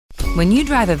When you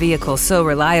drive a vehicle so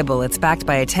reliable it's backed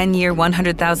by a 10-year,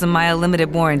 100,000-mile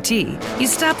limited warranty, you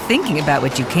stop thinking about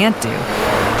what you can't do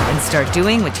and start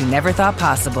doing what you never thought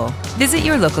possible. Visit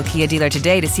your local Kia dealer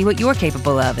today to see what you're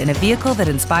capable of in a vehicle that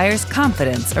inspires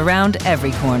confidence around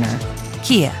every corner.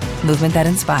 Kia, movement that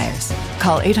inspires.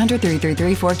 Call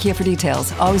 800-333-4KIA for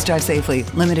details. Always drive safely.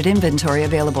 Limited inventory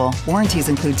available. Warranties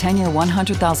include 10-year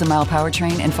 100,000-mile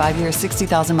powertrain and 5-year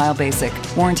 60,000-mile basic.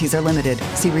 Warranties are limited.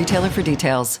 See retailer for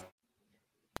details.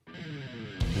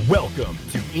 Welcome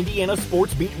to Indiana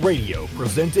Sports Beat Radio,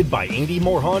 presented by Indy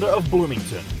Moore Honda of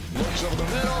Bloomington. Looks over the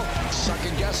middle,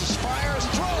 second guesses, fires,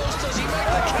 throws. Does he make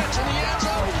the catch in the end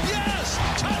zone? Yes!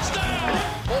 Touchdown!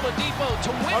 Oladipo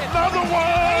to win it. Another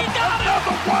one! He got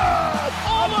Another it! one!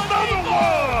 Another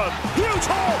one! Huge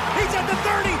hole! He's at the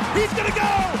 30! He's gonna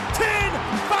go! 10,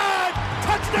 5,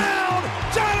 touchdown!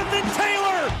 Jonathan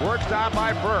Taylor! Worked down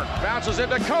by Burke, bounces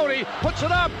into Cody, puts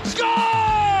it up,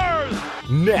 scores!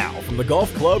 Now, from the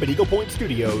Golf Club at Eagle Point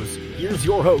Studios, here's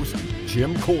your host,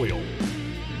 Jim Coyle.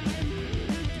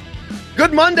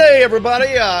 Good Monday,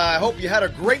 everybody. I hope you had a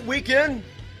great weekend.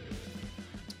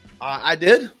 I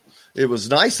did. It was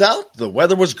nice out. The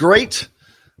weather was great.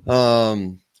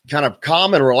 Kind of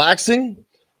calm and relaxing.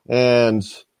 And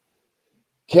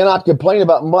cannot complain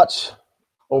about much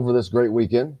over this great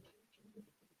weekend.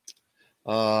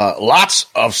 Lots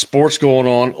of sports going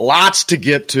on. Lots to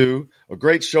get to. A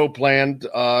great show planned.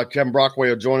 Kevin Brockway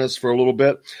will join us for a little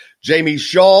bit. Jamie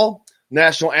Shaw,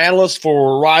 national analyst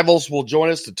for Rivals, will join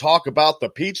us to talk about the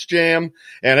Peach Jam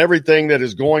and everything that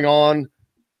is going on,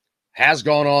 has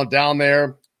gone on down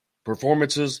there.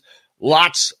 Performances,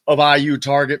 lots of IU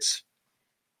targets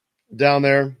down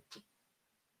there.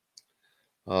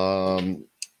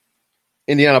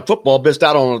 Indiana football missed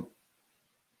out on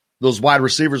those wide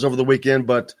receivers over the weekend,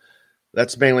 but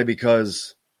that's mainly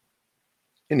because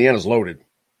Indiana's loaded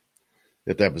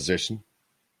at that position.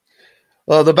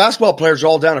 The basketball players are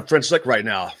all down at French Lick right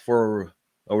now for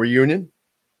a reunion.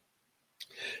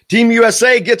 Team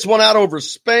USA gets one out over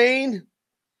Spain.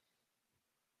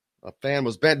 A fan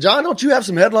was banned. John, don't you have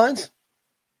some headlines?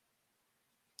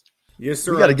 Yes,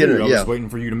 sir. We got to get it. I was waiting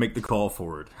for you to make the call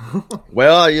for it.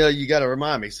 Well, yeah, you got to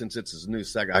remind me since it's his new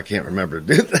segment. I can't remember.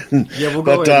 Yeah, we'll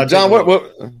go. But John,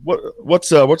 what's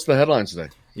the headlines today?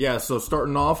 Yeah, so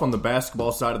starting off on the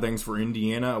basketball side of things for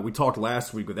Indiana, we talked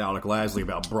last week with Alec Lasley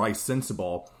about Bryce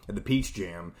Sensabaugh at the Peach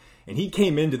Jam, and he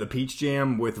came into the Peach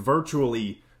Jam with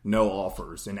virtually no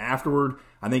offers. And afterward,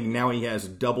 I think now he has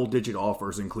double-digit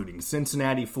offers, including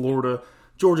Cincinnati, Florida,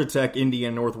 Georgia Tech,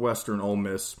 Indiana, Northwestern, Ole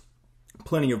Miss,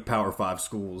 plenty of Power 5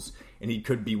 schools, and he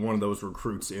could be one of those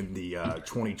recruits in the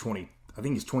 2020, I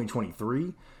think it's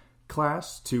 2023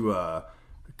 class to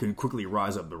can quickly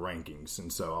rise up the rankings.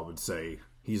 And so I would say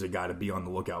he's a guy to be on the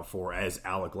lookout for, as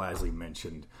Alec Lasley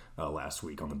mentioned last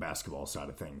week on the basketball side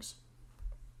of things.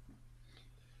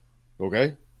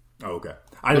 Okay. Oh, okay.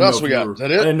 What else we got? Is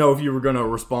that it? I didn't know if you were going to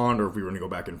respond or if you were going to go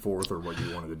back and forth or what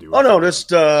you wanted to do. Oh, no, just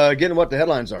getting what the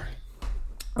headlines are.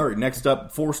 All right, next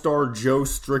up, 4-star Joe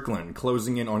Strickland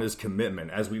closing in on his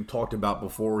commitment. As we've talked about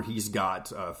before, he's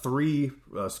got 3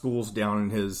 schools down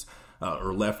in his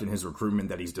or left in his recruitment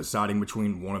that he's deciding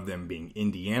between, one of them being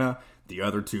Indiana, the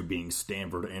other 2 being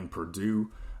Stanford and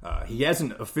Purdue. He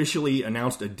hasn't officially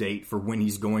announced a date for when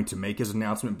he's going to make his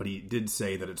announcement, but he did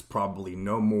say that it's probably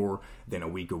no more than a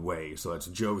week away. So that's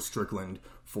Joe Strickland,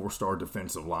 4-star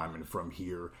defensive lineman from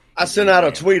here. I sent out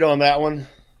a tweet on that one.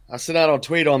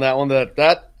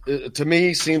 That to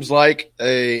me seems like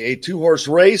a 2-horse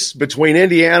race between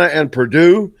Indiana and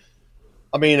Purdue.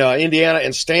 Indiana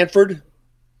and Stanford.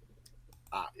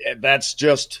 That's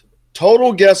just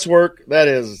total guesswork. That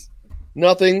is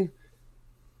nothing.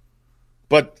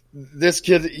 But this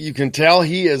kid, you can tell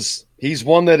he's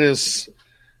one that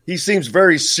he seems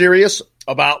very serious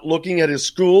about looking at his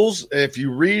schools. If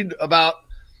you read about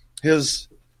his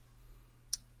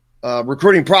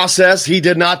recruiting process, he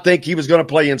did not think he was going to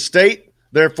play in state.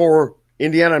 Therefore,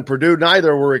 Indiana and Purdue,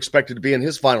 neither were expected to be in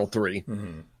his final 3.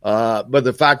 Mm-hmm. But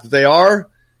the fact that they are,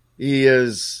 he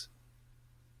is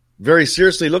very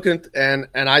seriously looking, and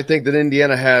I think that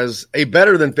Indiana has a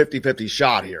better than 50-50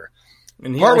 shot here.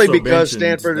 And partly because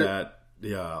Stanford,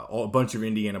 a bunch of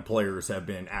Indiana players have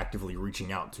been actively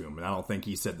reaching out to him, and I don't think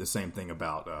he said the same thing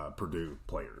about Purdue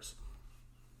players.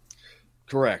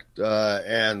 Correct.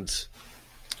 And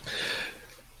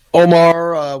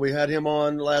Omar, we had him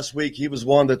on last week. He was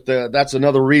one that's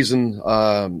another reason,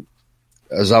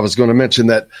 as I was going to mention,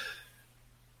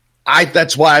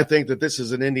 that's why I think that this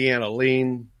is an Indiana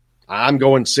lean. I'm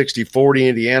going 60-40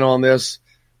 Indiana on this.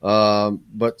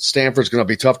 But Stanford's going to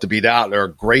be tough to beat out. They're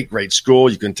a great, great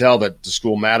school. You can tell that the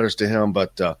school matters to him,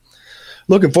 but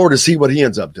looking forward to see what he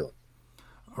ends up doing.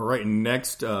 All right,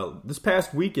 next, this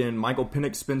past weekend, Michael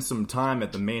Penix spent some time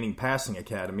at the Manning Passing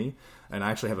Academy, and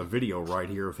I actually have a video right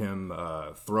here of him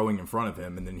throwing in front of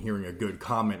him and then hearing a good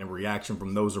comment and reaction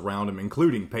from those around him,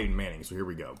 including Peyton Manning. So here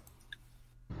we go.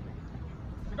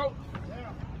 Go.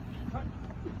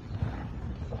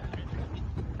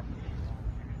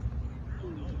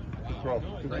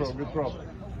 Good throw.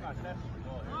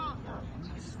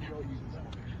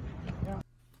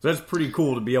 So that's pretty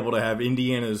cool to be able to have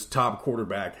Indiana's top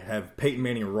quarterback have Peyton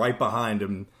Manning right behind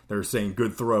him. They're saying,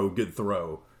 good throw, good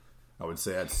throw. I would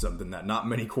say that's something that not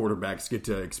many quarterbacks get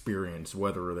to experience,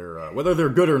 whether they're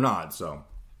good or not. So,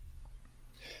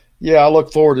 yeah, I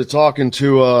look forward to talking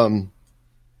to,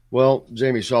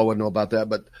 Jamie Shaw wouldn't know about that,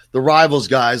 but the Rivals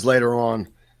guys later on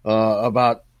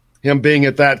about him being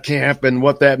at that camp and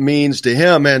what that means to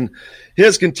him and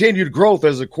his continued growth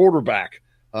as a quarterback.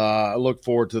 I look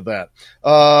forward to that.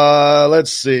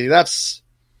 Let's see. That's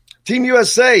Team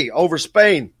USA over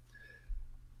Spain.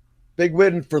 Big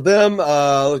win for them.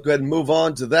 Let's go ahead and move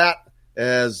on to that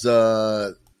as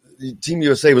Team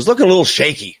USA was looking a little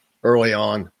shaky early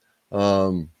on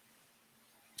as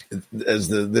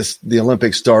the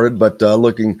Olympics started. But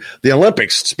speaking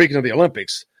of the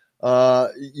Olympics,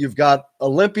 you've got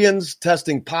Olympians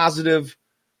testing positive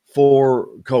for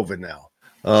COVID now.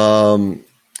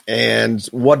 And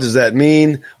what does that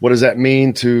mean? What does that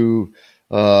mean to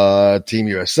Team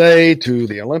USA, to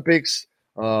the Olympics?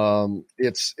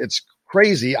 It's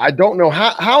crazy. I don't know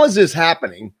how is this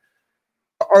happening?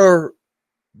 Are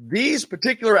these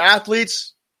particular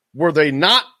athletes, were they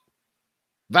not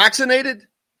vaccinated?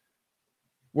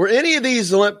 Were any of these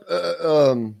that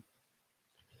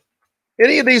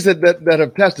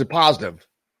have tested positive,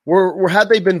 had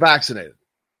they been vaccinated?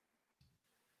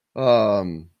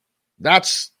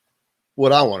 That's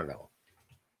what I want to know.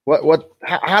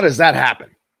 How does that happen?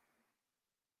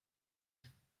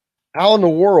 How in the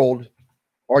world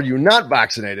are you not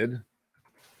vaccinated?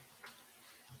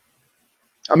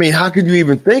 I mean, how could you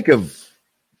even think of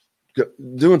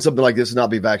doing something like this and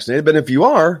not be vaccinated? But if you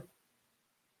are,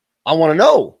 I want to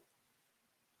know.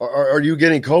 Are you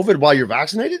getting COVID while you're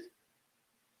vaccinated?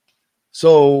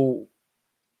 So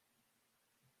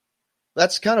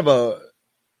that's kind of a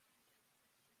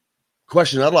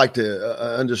question I'd like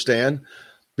to understand,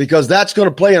 because that's going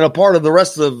to play in a part of the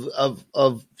rest of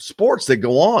sports that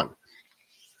go on.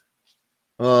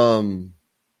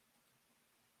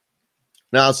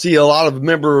 Now, I see a lot of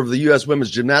member of the U.S.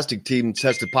 women's gymnastic team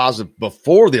tested positive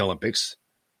before the Olympics,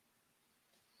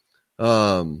 which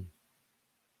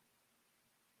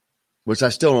I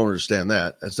still don't understand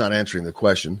that. That's not answering the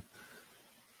question.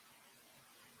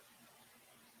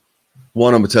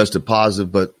 One of them tested positive,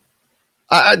 but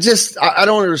I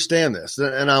don't understand this,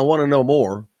 and I want to know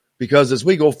more, because as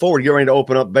we go forward, get ready to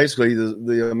open up basically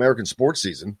the American sports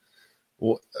season.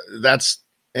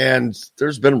 And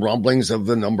there's been rumblings of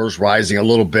the numbers rising a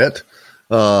little bit.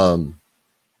 I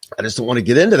just don't want to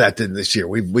get into that this year.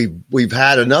 We've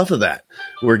had enough of that.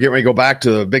 We're getting ready to go back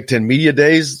to Big Ten Media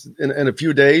Days in a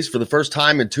few days for the first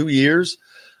time in 2 years.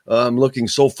 I'm looking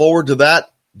so forward to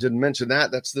that. Didn't mention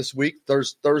that. That's this week,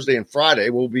 Thursday and Friday.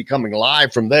 We'll be coming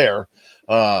live from there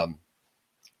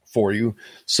for you.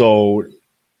 So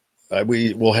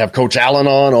we will have Coach Allen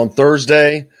on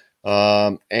Thursday.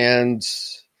 Marcelino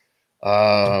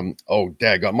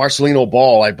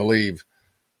Ball, I believe,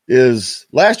 is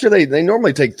last year they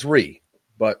normally take 3,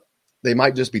 but they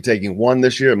might just be taking 1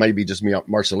 this year. It might be just me,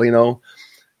 Marcelino,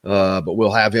 but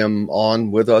we'll have him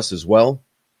on with us as well.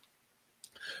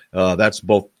 That's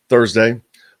both Thursday.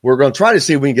 We're going to try to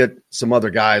see if we can get some other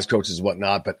guys, coaches,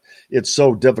 whatnot, but it's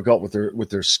so difficult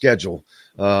with their schedule.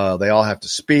 They all have to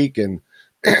speak, and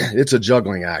it's a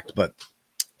juggling act. But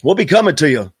we'll be coming to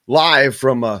you live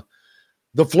from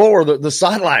the floor, the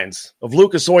sidelines of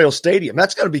Lucas Oil Stadium.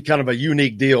 That's going to be kind of a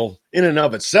unique deal in and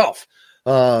of itself.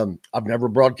 I've never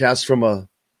broadcast from a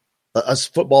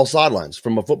football sidelines,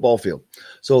 from a football field.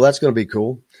 So that's going to be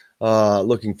cool.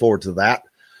 Looking forward to that.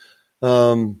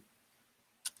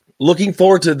 Looking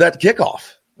forward to that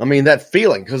kickoff. I mean, that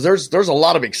feeling, because there's a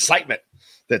lot of excitement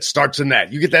that starts in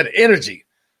that. You get that energy.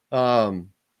 The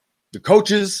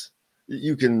coaches,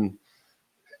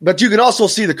 but you can also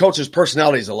see the coaches'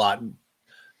 personalities a lot.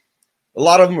 A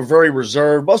lot of them are very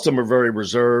reserved. Most of them are very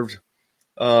reserved.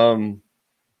 Tom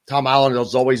Allen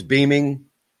is always beaming.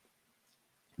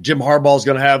 Jim Harbaugh is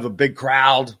going to have a big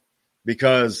crowd,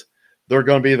 because they're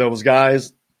going to be those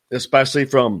guys, especially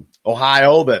from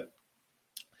Ohio, that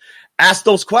ask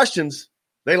those questions.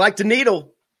 They like to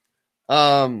needle.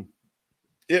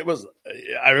 It was,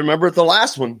 I remember at the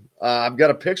last one, I've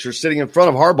got a picture sitting in front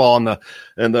of Harbaugh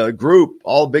and the group,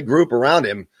 all big group around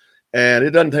him. And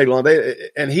it doesn't take long.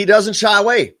 And he doesn't shy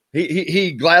away.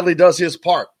 He gladly does his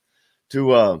part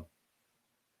to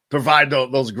provide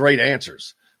those great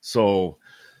answers. So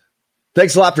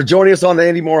thanks a lot for joining us on the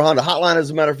Andy Moore Honda Hotline. As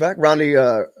a matter of fact,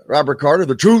 Robert Carter,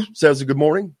 the truth, says good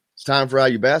morning. It's time for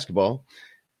IU basketball.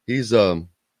 He's ready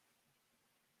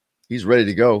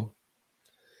to go.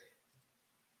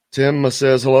 Tim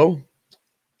says hello.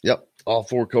 Yep, all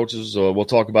four coaches. We'll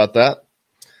talk about that.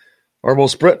 Arvo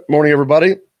Sprint, morning,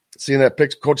 everybody. Seeing that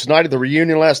picture, Coach Knight at the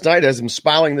reunion last night, has him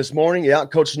smiling this morning. Yeah,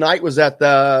 Coach Knight was at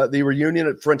the reunion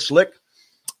at French Lick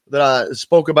that I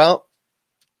spoke about.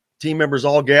 Team members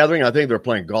all gathering. I think they're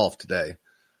playing golf today.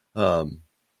 But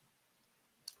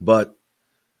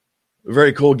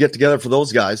very cool get together for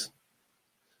those guys.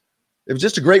 It was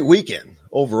just a great weekend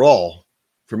overall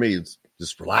for me. It's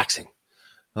just relaxing.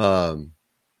 I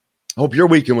hope your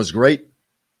weekend was great.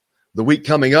 The week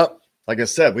coming up, like I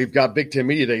said, we've got Big Ten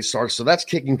Media Day starts, so that's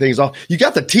kicking things off. You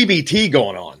got the TBT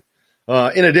going on,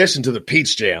 in addition to the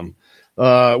Peach Jam,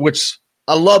 which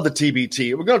I love the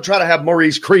TBT. We're going to try to have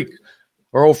Maurice Creek,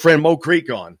 our old friend Mo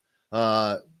Creek, on.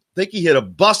 I think he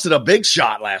busted a big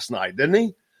shot last night, didn't he?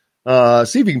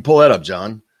 See if you can pull that up,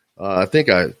 John. I think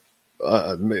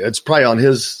it's probably on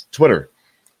his Twitter,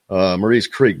 Maurice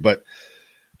Creek, but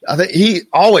I think he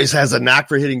always has a knack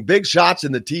for hitting big shots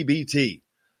in the TBT.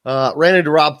 Ran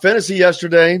into Rob Fennessy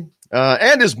yesterday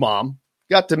and his mom.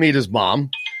 Got to meet his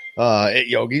mom at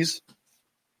Yogi's.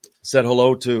 Said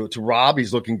hello to Rob.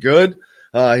 He's looking good.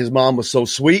 His mom was so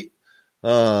sweet.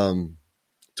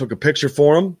 Took a picture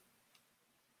for him.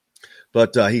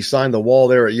 But he signed the wall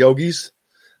there at Yogi's,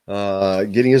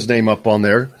 getting his name up on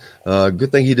there.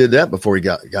 Good thing he did that before he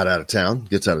got out of town.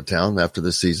 Gets out of town after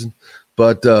this season.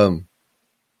 But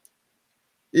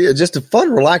yeah, just a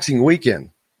fun, relaxing weekend.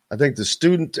 I think the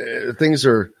students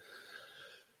are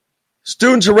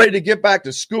ready to get back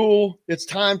to school. It's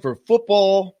time for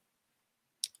football.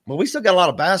 But we still got a lot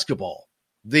of basketball.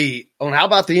 How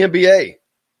about the NBA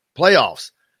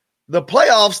playoffs? The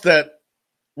playoffs that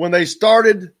when they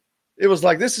started, it was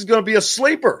like, this is going to be a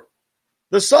sleeper.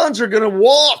 The Suns are going to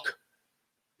walk.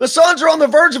 The Suns are on the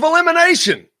verge of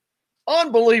elimination.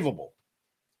 Unbelievable.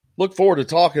 Look forward to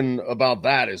talking about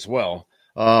that as well.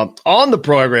 On the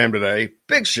program today,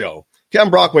 big show.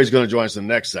 Kevin Brockway is going to join us in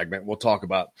the next segment. We'll talk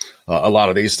about a lot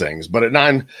of these things. But at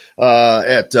 9,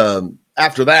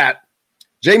 after that,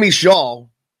 Jamie Shaw,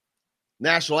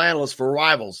 national analyst for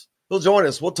Rivals, he'll join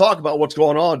us. We'll talk about what's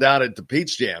going on down at the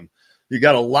Peach Jam. You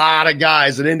got a lot of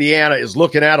guys that Indiana is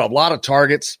looking at, a lot of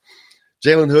targets.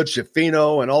 Jalen Hood,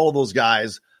 Shafino, and all of those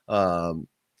guys are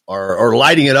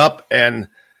lighting it up and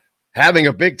having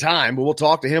a big time. But we'll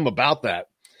talk to him about that.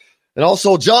 And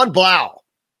also John Blau,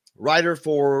 writer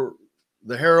for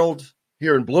the Herald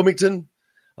here in Bloomington,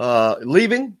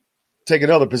 leaving, take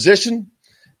another position,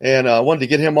 and I wanted to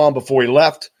get him on before he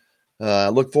left.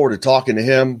 Look forward to talking to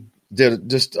him. Did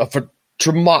just a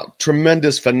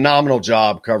tremendous, phenomenal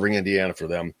job covering Indiana for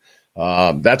them.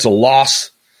 That's a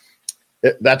loss.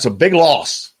 That's a big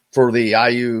loss for the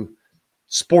IU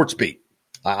sports beat.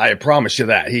 I promise you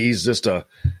that. He's a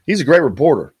great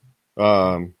reporter.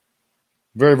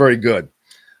 Very, very good.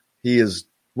 He is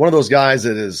one of those guys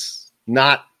that is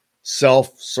not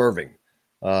self-serving.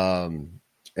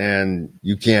 And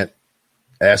you can't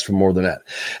ask for more than that.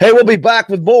 Hey, we'll be back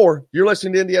with more. You're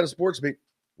listening to Indiana Sports Beat.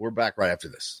 We're back right after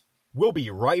this. We'll be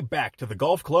right back to the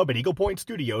Golf Club at Eagle Point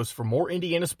Studios for more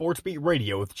Indiana Sports Beat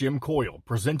Radio with Jim Coyle,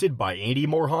 presented by Andy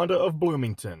Moore Honda of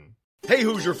Bloomington. Hey,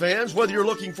 Hoosier fans, whether you're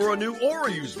looking for a new or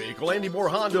a used vehicle, Andy Moore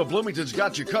Honda of Bloomington's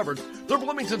got you covered. They're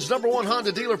Bloomington's #1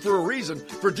 Honda dealer for a reason.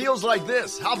 For deals like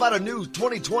this, how about a new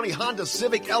 2020 Honda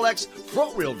Civic LX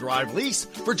front-wheel drive lease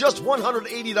for just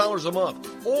 $180 a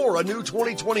month? Or a new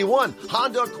 2021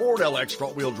 Honda Accord LX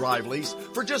front-wheel drive lease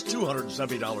for just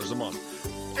 $270 a month.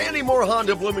 Andy Moore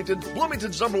Honda Bloomington,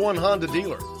 Bloomington's #1 Honda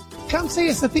dealer. Come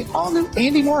see us at the all-new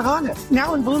Andy Moore Honda,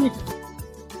 now in Bloomington.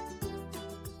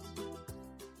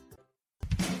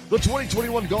 The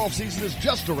 2021 golf season is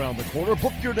just around the corner.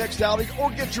 Book your next outing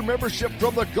or get your membership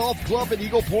from the Golf Club at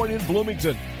Eagle Point in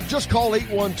Bloomington. Just call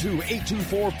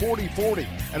 812-824-4040.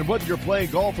 And whether you're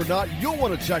playing golf or not, you'll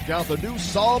want to check out the new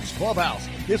Psalms Clubhouse.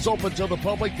 It's open to the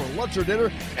public for lunch or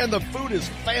dinner, and the food is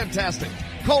fantastic.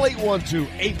 Call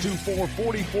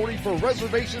 812-824-4040 for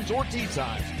reservations or tee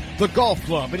times. The Golf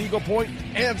Club at Eagle Point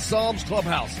and Psalms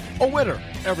Clubhouse. A winner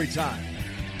every time.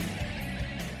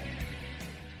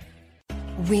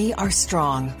 We are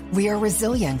strong, we are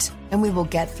resilient, and we will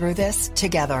get through this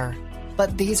together.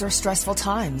 But these are stressful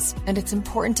times, and it's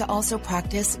important to also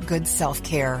practice good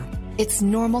self-care. It's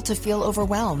normal to feel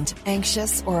overwhelmed,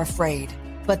 anxious, or afraid,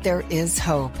 but there is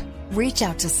hope. Reach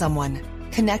out to someone,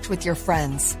 connect with your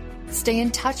friends, stay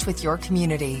in touch with your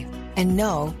community, and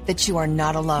know that you are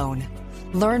not alone.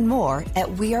 Learn more at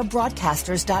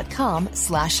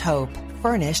wearebroadcasters.com/hope.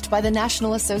 Furnished by the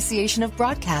National Association of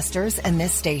Broadcasters and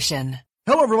this station.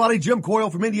 Hello, everybody. Jim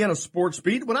Coyle from Indiana Sports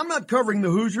Beat. When I'm not covering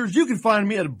the Hoosiers, you can find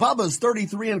me at Bubba's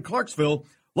 33 in Clarksville,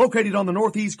 located on the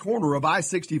northeast corner of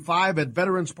I-65 at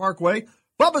Veterans Parkway.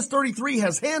 Bubba's 33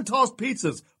 has hand-tossed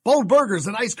pizzas, bold burgers,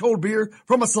 and ice-cold beer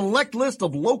from a select list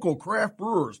of local craft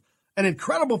brewers. An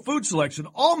incredible food selection,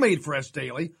 all made fresh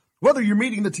daily. Whether you're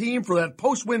meeting the team for that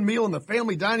post-win meal in the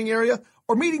family dining area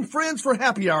or meeting friends for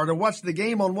happy hour to watch the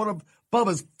game on one of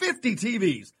Bubba's 50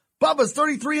 TVs. Bubba's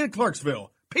 33 in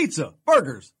Clarksville. Pizza,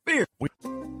 burgers, beer.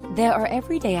 There are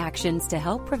everyday actions to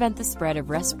help prevent the spread of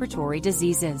respiratory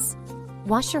diseases.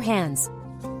 Wash your hands.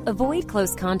 Avoid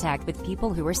close contact with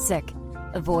people who are sick.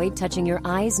 Avoid touching your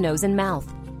eyes, nose, and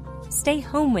mouth. Stay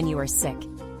home when you are sick.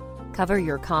 Cover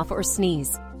your cough or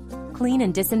sneeze. Clean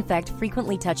and disinfect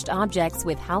frequently touched objects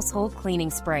with household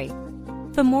cleaning spray.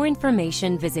 For more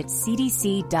information, visit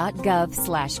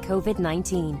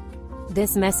cdc.gov/COVID-19.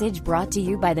 This message brought to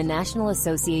you by the National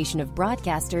Association of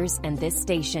Broadcasters and this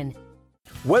station.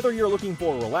 Whether you're looking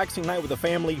for a relaxing night with a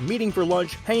family, meeting for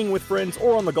lunch, hanging with friends,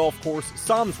 or on the golf course,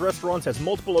 Sam's Restaurants has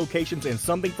multiple locations and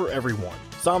something for everyone.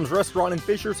 Sam's Restaurant in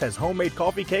Fishers has homemade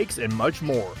coffee cakes and much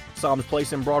more. Sam's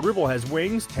Place in Broad Ripple has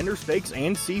wings, tender steaks,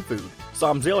 and seafood.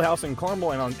 Sam's Ale House in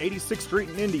Carmel and on 86th Street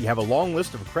in Indy have a long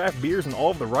list of craft beers and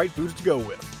all of the right foods to go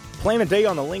with. Plan a day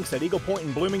on the links at Eagle Point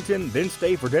in Bloomington, then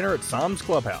stay for dinner at Sam's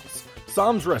Clubhouse.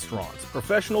 Sam's Restaurants,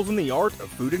 professionals in the art of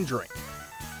food and drink.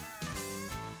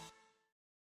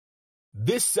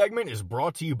 This segment is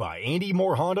brought to you by Andy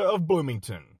Moore Honda of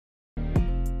Bloomington.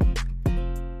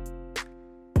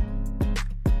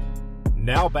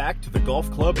 Now back to the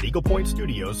Golf Club at Eagle Point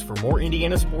Studios for more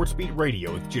Indiana Sports Beat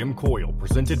Radio with Jim Coyle,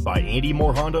 presented by Andy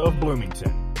Moore Honda of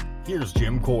Bloomington. Here's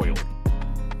Jim Coyle.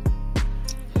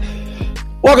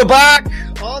 Welcome back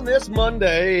on this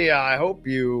Monday. I hope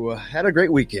you had a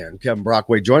great weekend. Kevin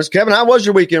Brockway joins us. Kevin, how was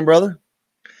your weekend, brother?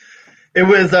 It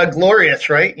was glorious,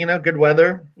 right? Good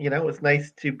weather. It was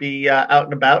nice to be out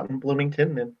and about in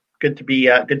Bloomington, and good to be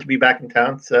back in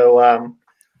town. So,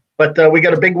 but we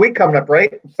got a big week coming up,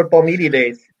 right? Football media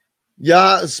days.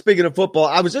 Yeah. Speaking of football,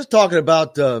 I was just talking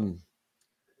about Indiana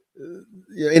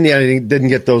didn't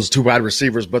get those two wide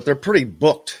receivers, but they're pretty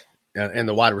booked in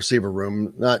the wide receiver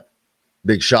room. Not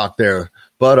big shock there,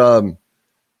 but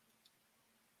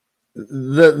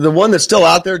the one that's still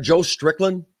out there, Joe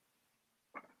Strickland.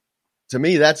 To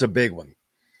me, that's a big one.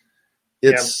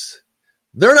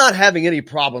 They're not having any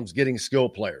problems getting skill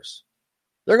players.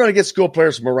 They're going to get skill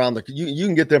players from around you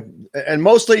can get them, and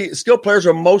mostly skill players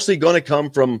are mostly going to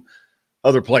come from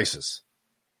other places.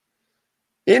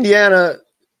 Indiana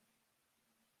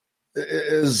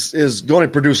is going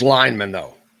to produce linemen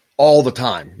though all the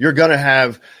time. You're going to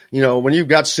have, when you've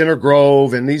got Center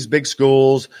Grove and these big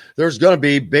schools, there's going to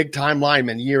be big time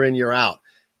linemen year in, year out.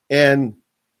 And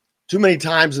too many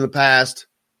times in the past,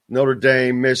 Notre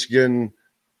Dame, Michigan,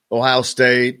 Ohio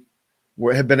State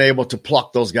have been able to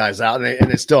pluck those guys out, and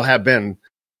they still have been.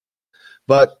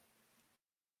 But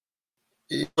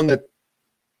he's a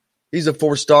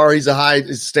 4-star. He's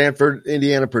he's Stanford,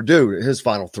 Indiana, Purdue, his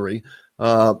final three.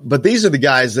 But these are the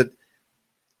guys that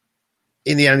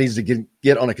Indiana needs to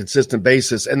get on a consistent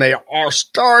basis, and they are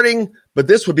starting. But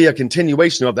this would be a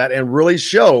continuation of that and really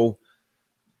show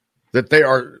that they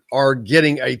are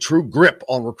getting a true grip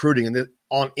on recruiting and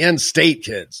on in-state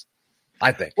kids,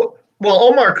 I think. Well,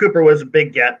 Omar Cooper was a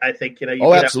big get, I think.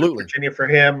 You absolutely. Virginia for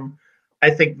him. I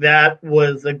think that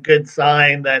was a good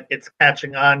sign that it's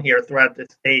catching on here throughout the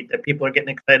state, that people are getting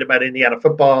excited about Indiana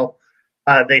football.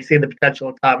 They see the potential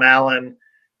of Tom Allen,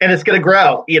 and it's going to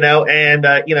grow, and,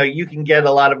 you can get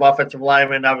a lot of offensive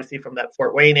linemen, obviously, from that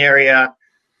Fort Wayne area.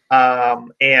 I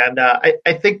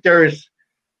think there's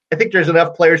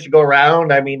enough players to go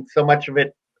around. I mean, so much of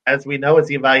it, as we know, is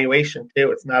the evaluation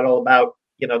too. It's not all about,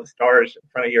 the stars in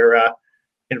front of your,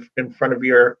 in front of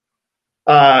your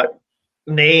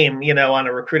name, on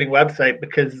a recruiting website,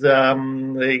 because,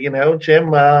 Jim,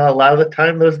 a lot of the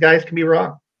time those guys can be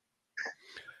wrong.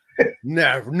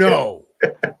 No.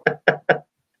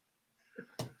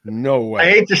 No way. I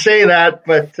hate to say that,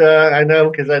 but I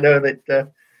know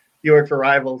that you work for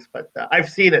Rivals, but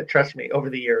I've seen it. Trust me, over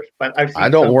the years. But I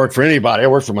don't work for anybody. I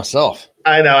work for myself.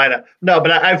 I know. No, but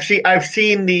I've seen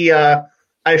the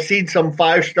I've seen some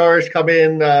 5-stars come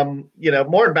in,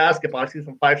 more in basketball. I've seen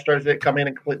some 5-stars that come in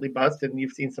and completely bust, and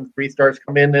you've seen some 3-stars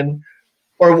come in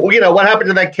or what happened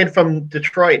to that kid from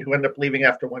Detroit who ended up leaving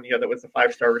after 1 year that was a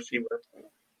 5-star receiver?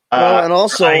 And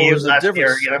also there's a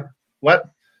difference. What?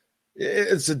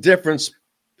 It's a difference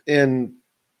in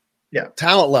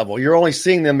talent level. You're only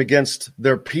seeing them against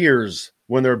their peers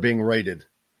when they're being rated.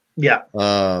 Yeah.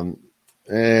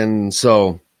 And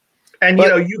so. And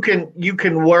you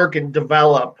can work and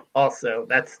develop also.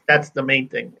 That's the main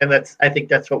thing. And I think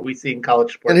that's what we see in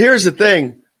college sports. And here's the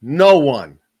thing, no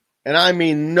one, and I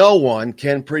mean no one,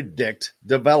 can predict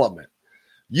development.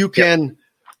 You can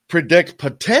predict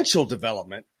potential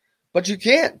development, but you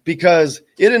can't because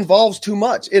it involves too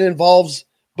much.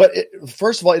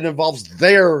 First of all, it involves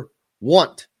their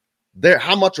want.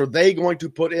 How much are they going to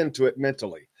put into it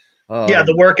mentally?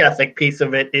 The work ethic piece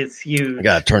of it is huge. I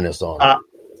gotta turn this on.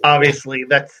 Obviously,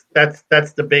 that's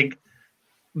the big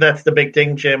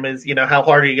thing, Jim, is how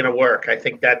hard are you going to work? I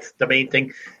think that's the main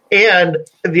thing. And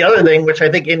the other thing, which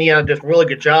I think Indiana does a really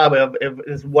good job of,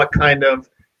 is what kind of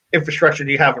infrastructure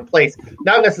do you have in place?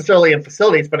 Not necessarily in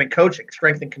facilities, but in coaching,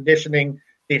 strength and conditioning,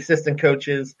 the assistant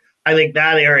coaches. I think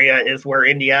that area is where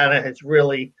Indiana has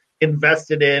really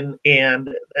invested in,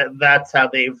 and that's how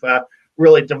they've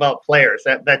really developed players.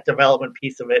 That development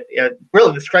piece of it,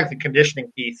 really the strength and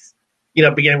conditioning piece.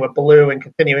 Beginning with Ballou and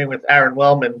continuing with Aaron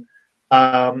Wellman,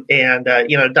 and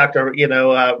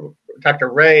Dr.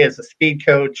 Ray as a speed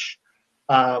coach.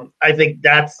 I think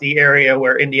that's the area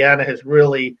where Indiana has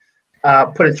really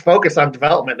put its focus on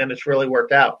development, and it's really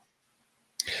worked out.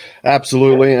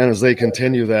 Absolutely, and as they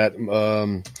continue that,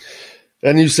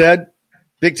 and you said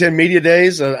Big Ten Media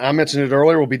Days. I mentioned it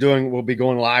earlier. We'll be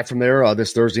going live from there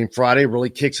this Thursday and Friday. Really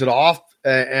kicks it off,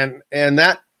 and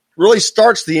that really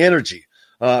starts the energy.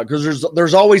 Because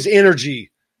there's always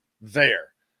energy there.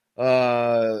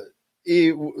 Sometimes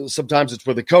it's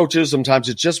with the coaches, sometimes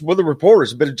it's just with the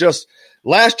reporters. But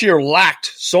last year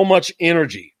lacked so much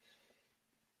energy.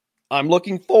 I'm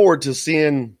looking forward to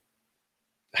seeing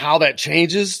how that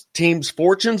changes teams'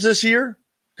 fortunes this year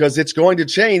because it's going to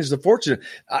change the fortune.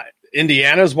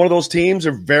 Indiana is one of those teams.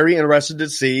 Are very interested to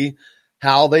see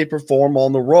how they perform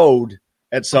on the road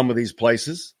at some of these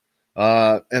places.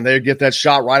 And they get that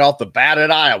shot right off the bat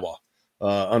at Iowa,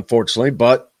 unfortunately,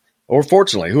 or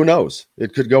fortunately, who knows?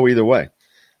 It could go either way.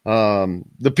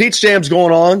 The Peach Jam's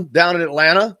going on down in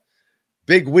Atlanta.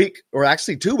 Big week, or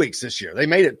actually 2 weeks this year. They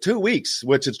made it 2 weeks,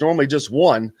 which it's normally just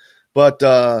one, but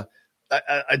a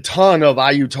ton of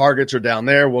IU targets are down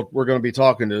there. We're going to be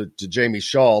talking to Jamie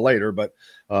Shaw later, but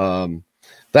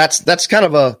that's kind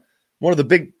of one of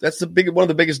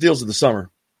the biggest deals of the summer.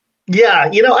 Yeah,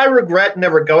 I regret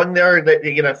never going there.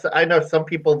 I know some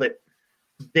people that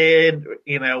did.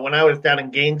 When I was down in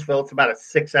Gainesville, it's about a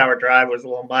 6-hour drive. It was a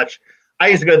little much. I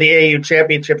used to go to the AAU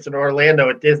championships in Orlando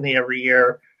at Disney every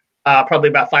year, probably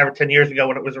about 5 or 10 years ago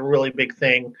when it was a really big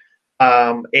thing.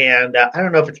 I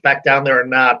don't know if it's back down there or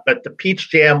not, but the Peach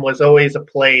Jam was always a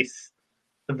place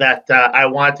that I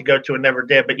wanted to go to and never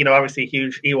did. But, obviously a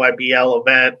huge EYBL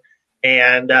event.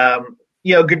 And,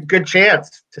 good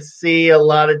chance to see a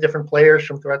lot of different players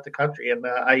from throughout the country. And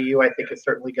IU, I think, is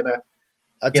certainly going to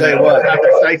have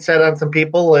their sights set on some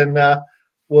people, and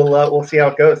we'll see how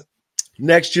it goes.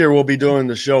 Next year, we'll be doing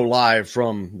the show live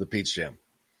from the Peach Jam.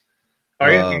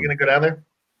 Are you going to go down there?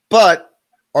 But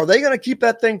are they going to keep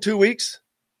that thing 2 weeks?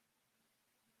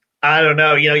 I don't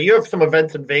know. You have some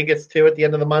events in Vegas, too, at the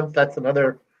end of the month. That's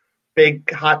another big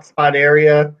hotspot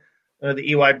area. The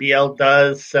EYBL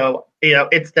does. So,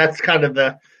 that's kind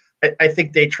of I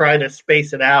think they try to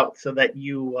space it out so that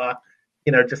you,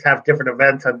 just have different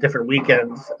events on different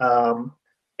weekends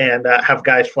and have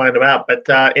guys flying about. But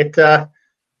it's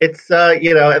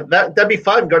that'd be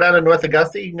fun. Go down to North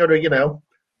Augusta. You can go to,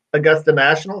 Augusta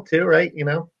National too, right?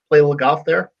 Play a little golf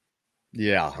there.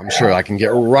 Yeah, I'm sure I can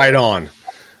get right on.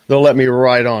 They'll let me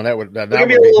right on. That would be a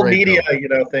little media,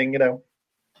 thing,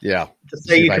 Yeah. Just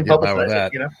say you can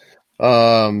publicize it,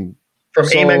 From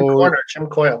Amen Corner, Jim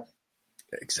Coyle.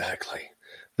 Exactly.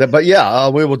 But yeah,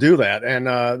 we will do that. And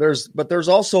there's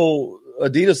also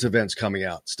Adidas events coming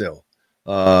out still.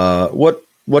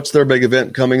 What's their big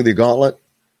event coming? The Gauntlet.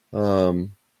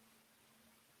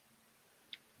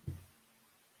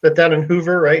 That down in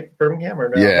Hoover, right? Birmingham or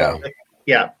no? Yeah.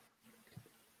 Yeah,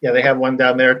 they have one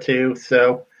down there too.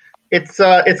 So it's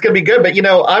going to be good. But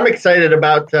I'm excited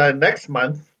about next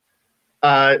month.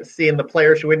 Seeing the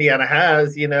players who Indiana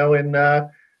has, in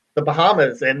the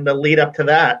Bahamas and the lead up to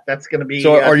that. That's going to be.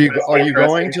 So are you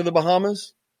going to the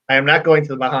Bahamas? I am not going to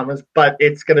the Bahamas, but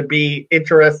it's going to be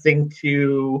interesting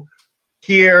to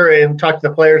hear and talk to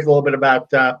the players a little bit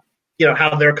about,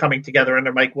 how they're coming together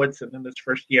under Mike Woodson in this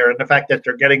first year, and the fact that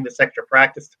they're getting this extra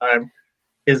practice time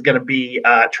is going to be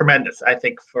tremendous, I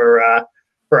think, for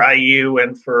IU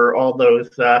and for all those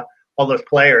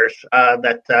players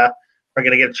that are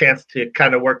going to get a chance to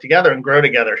kind of work together and grow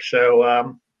together.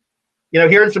 So,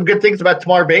 hearing some good things about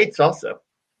Tamar Bates also.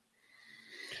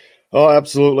 Oh,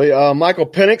 absolutely. Michael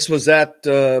Penix was at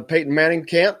Peyton Manning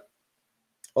camp.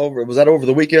 Was that over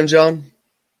the weekend, John?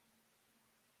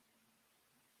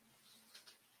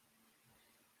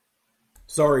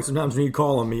 Sorry, sometimes when you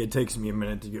call on me, it takes me a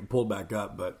minute to get pulled back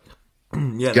up, but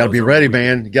yeah. You got to be ready,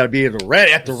 man. You got to be at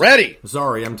the ready.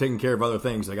 Sorry, I'm taking care of other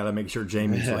things. I got to make sure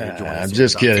Jamie's ready to join us. I'm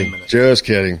just kidding. Just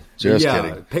kidding.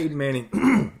 Peyton Manning,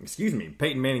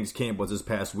 Peyton Manning's camp was this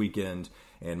past weekend,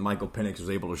 and Michael Penix was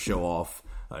able to show off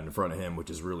in front of him, which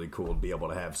is really cool to be able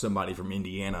to have somebody from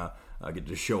Indiana get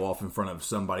to show off in front of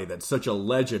somebody that's such a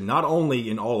legend, not only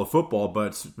in all of football,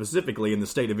 but specifically in the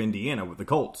state of Indiana with the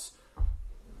Colts.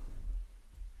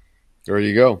 There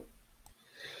you go.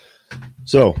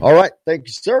 So, all right. Thank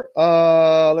you, sir.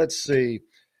 Let's see.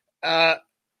 The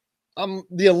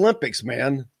Olympics,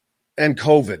 man, and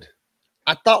COVID.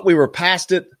 I thought we were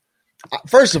past it.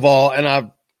 First of all,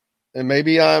 and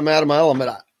maybe I'm out of my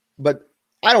element, but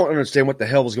I don't understand what the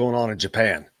hell was going on in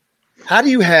Japan. How do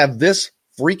you have this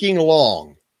freaking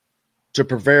long to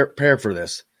prepare for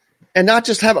this and not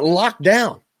just have it locked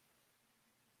down?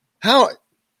 How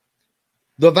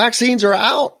the vaccines are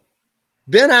out,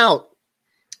 been out.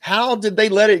 How did they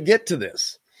let it get to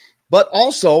this? But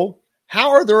also,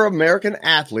 how are there American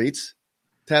athletes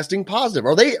testing positive?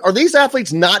 Are these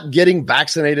athletes not getting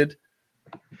vaccinated?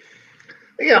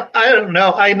 Yeah, I don't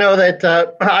know. I know that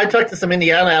I talked to some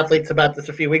Indiana athletes about this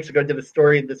a few weeks ago, did a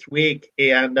story this week,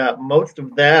 and most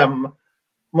of the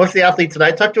athletes that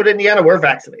I talked to in Indiana were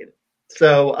vaccinated.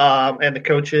 So, and the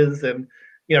coaches and,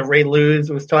 Ray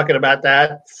Luz was talking about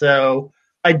that. So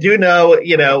I do know,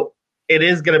 it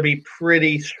is going to be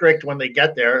pretty strict when they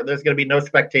get there. There's going to be no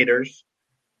spectators.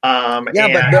 But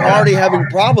they're already having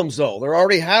problems, though. They're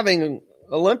already having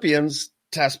Olympians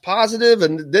test positive,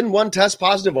 and didn't one test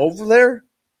positive over there?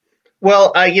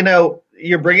 Well,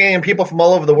 you're bringing in people from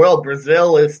all over the world.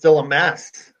 Brazil is still a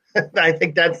mess. I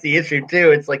think that's the issue,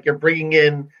 too. It's like you're bringing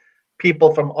in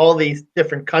people from all these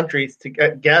different countries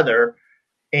together.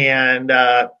 And,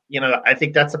 I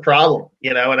think that's a problem,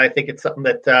 and I think it's something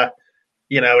that,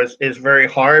 is very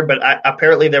hard. But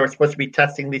apparently they were supposed to be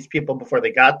testing these people before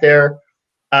they got there.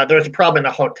 There was a problem in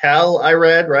a hotel, I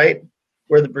read, right,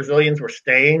 where the Brazilians were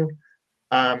staying.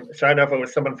 So I don't know if it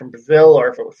was someone from Brazil or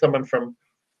if it was someone from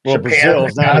Japan. Brazil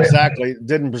is not exactly.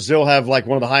 Didn't Brazil have like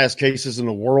one of the highest cases in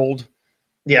the world?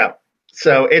 Yeah.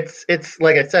 So it's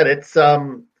like I said,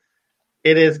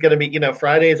 it is going to be,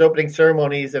 Friday's opening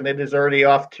ceremonies, and it is already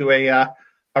off to a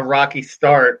rocky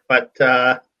start. But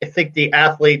I think the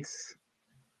athletes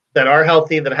that are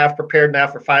healthy, that have prepared now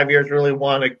for 5 years, really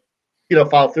want to,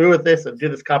 follow through with this and do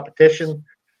this competition.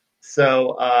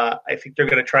 So I think they're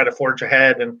going to try to forge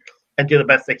ahead and do the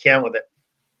best they can with it.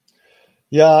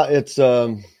 Yeah, it's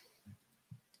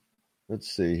let's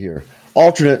see here.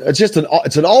 Alternate. It's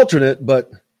an alternate,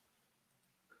 but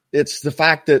it's the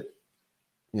fact that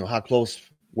how close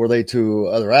were they to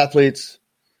other athletes?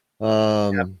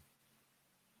 Yeah.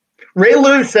 Ray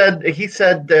Lou said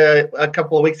a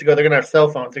couple of weeks ago they're going to have cell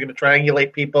phones. They're going to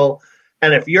triangulate people,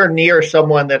 and if you're near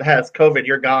someone that has COVID,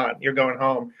 you're gone. You're going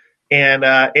home. And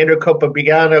Andrew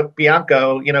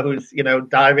Bianco, who's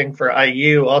diving for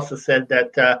IU, also said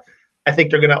that I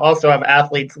think they're going to also have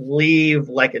athletes leave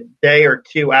like a day or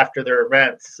two after their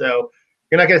events. So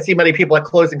you're not going to see many people at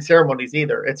closing ceremonies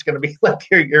either. It's going to be like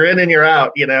you're in and you're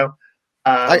out. It's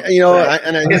not going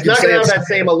to have that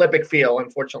same Olympic feel,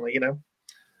 unfortunately.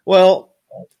 Well,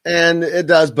 and it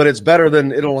does, but it's better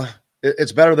than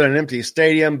it's better than an empty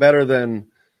stadium. Better than,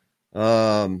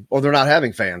 or they're not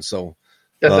having fans. So.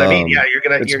 That's what I mean. Yeah,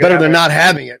 It's better than not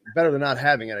having it. Better than not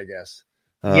having it, I guess.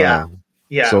 Yeah.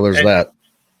 So there's that.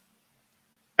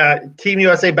 Team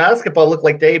USA basketball looked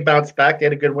like they bounced back. They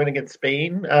had a good win against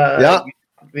Spain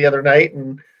the other night,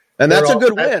 and that's a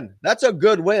good win. That's a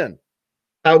good win.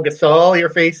 Pau Gasol, you're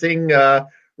facing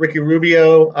Ricky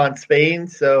Rubio on Spain.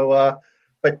 So,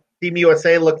 but Team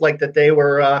USA looked like that they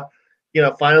were,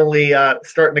 finally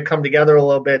starting to come together a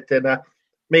little bit, and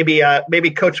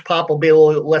maybe Coach Pop will be a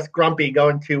little less grumpy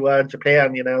going to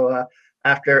Japan,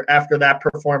 after that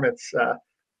performance,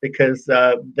 because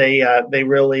they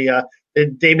really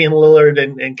Damian Lillard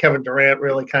and Kevin Durant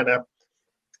really kind of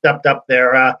stepped up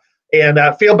there,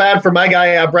 and feel bad for my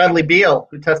guy Bradley Beal,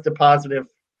 who tested positive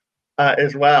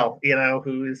as well.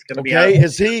 Who is going to be out.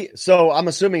 Is he? So I'm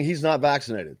assuming he's not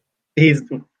vaccinated. He's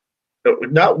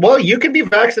No, well, you can be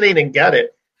vaccinated and get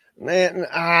it. Man,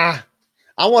 I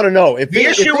want to know if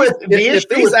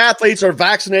these athletes are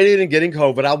vaccinated and getting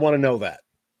COVID. I want to know that.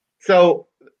 So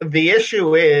the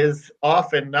issue is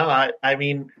often not. I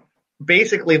mean,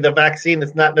 basically, the vaccine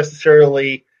is not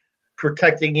necessarily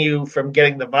protecting you from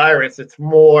getting the virus. It's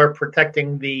more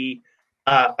protecting the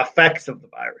effects of the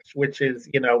virus, which is,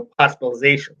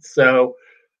 hospitalization. So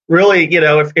really,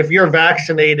 if you're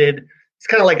vaccinated, it's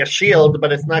kind of like a shield,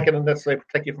 but it's not going to necessarily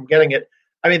protect you from getting it.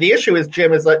 I mean, the issue is,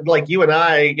 Jim, is like you and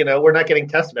I, we're not getting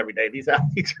tested every day. These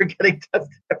athletes are getting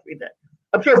tested every day.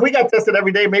 I'm sure if we got tested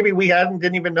every day, maybe we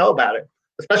didn't even know about it,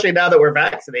 especially now that we're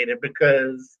vaccinated,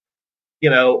 because,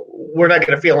 we're not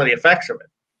going to feel any effects from it.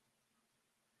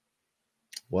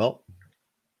 Well,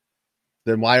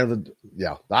 then why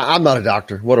I'm not a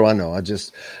doctor. What do I know? It's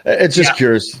just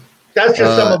curious. That's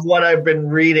just some of what I've been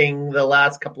reading the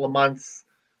last couple of months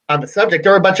on the subject.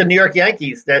 There were a bunch of New York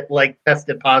Yankees that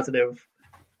tested positive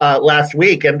last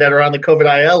week and that are on the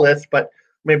COVID IL list. But I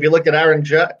mean, if you looked at Aaron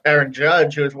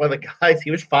Judge, who was one of the guys, he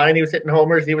was fine. He was hitting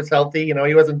homers. He was healthy.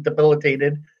 He wasn't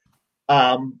debilitated.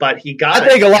 But he got I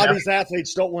think a lot of these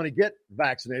athletes don't want to get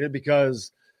vaccinated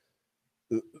because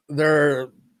they're,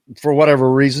 for whatever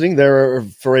reasoning, they're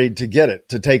afraid to get it,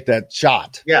 to take that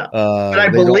shot. Yeah. But I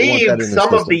believe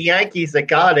some of the Yankees that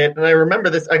got it, and I remember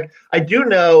this, I do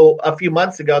know a few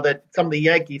months ago that some of the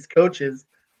Yankees coaches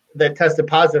that tested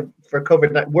positive for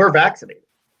COVID were vaccinated.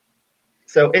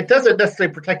 So it doesn't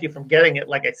necessarily protect you from getting it.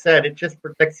 Like I said, it just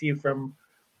protects you from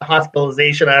the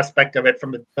hospitalization aspect of it,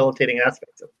 from the debilitating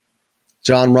aspects of it.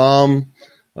 John Rahm,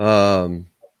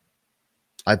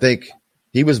 I think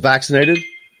he was vaccinated,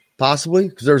 possibly,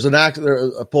 because there's I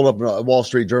pulled up a Wall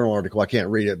Street Journal article. I can't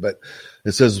read it, but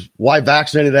it says why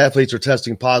vaccinated athletes are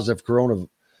testing positive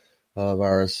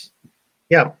coronavirus.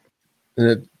 Yeah. And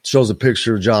it shows a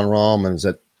picture of John Rahm and is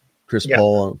that Chris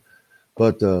Paul.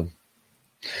 But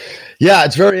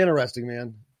it's very interesting,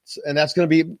 man. And that's going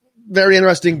to be very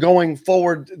interesting going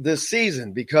forward this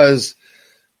season, because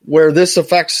where this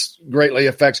greatly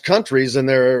affects countries and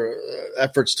their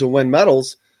efforts to win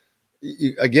medals,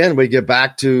 again, we get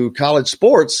back to college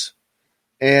sports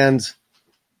and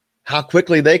how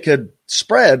quickly they could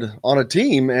spread on a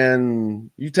team. And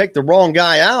you take the wrong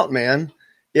guy out, man,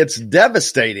 it's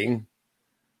devastating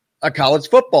a college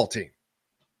football team.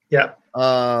 Yeah.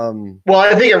 Well,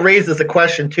 I think it raises the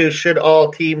question too: should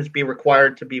all teams be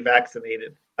required to be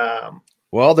vaccinated?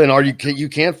 Well, then you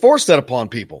can't force that upon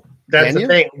people. That's the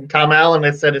thing. Tom Allen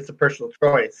has said it's a personal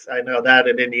choice. I know that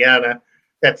in Indiana,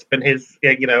 that's been his,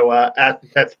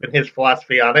 that's been his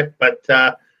philosophy on it. But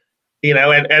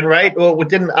and right, well,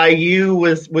 didn't IU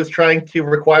was trying to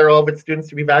require all of its students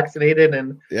to be vaccinated,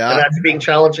 and that's being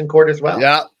challenged in court as well.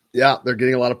 Yeah, they're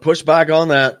getting a lot of pushback on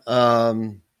that.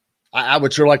 I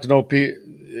would sure like to know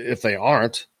if they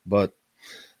aren't, but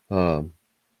oh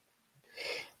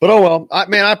well.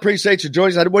 I appreciate you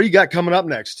joining us. What do you got coming up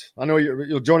next? I know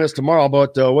you'll join us tomorrow,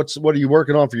 but what are you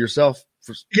working on for yourself?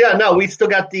 We still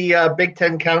got the Big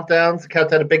Ten countdowns, the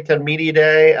countdown to Big Ten Media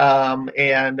Day,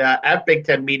 and at Big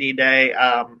Ten Media Day,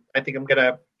 I think I'm going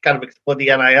to kind of explore the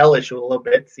NIL issue a little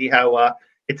bit, see how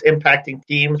it's impacting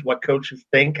teams, what coaches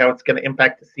think, how it's going to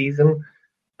impact the season.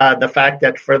 The fact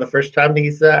that for the first time,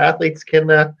 these athletes can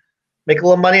make a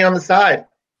little money on the side.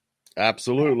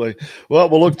 Absolutely. Well,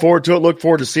 we'll look forward to it. Look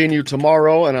forward to seeing you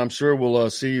tomorrow, and I'm sure we'll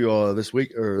see you this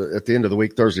week or at the end of the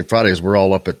week, Thursday and Friday, as we're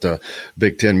all up at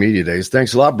Big Ten Media Days.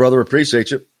 Thanks a lot, brother. Appreciate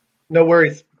you. No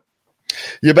worries.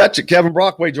 You betcha. Kevin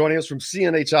Brockway joining us from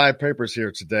CNHI Papers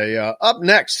here today. Up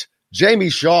next, Jamie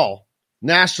Shaw,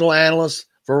 national analyst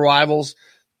for Rivals.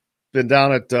 Been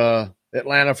down at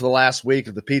Atlanta for the last week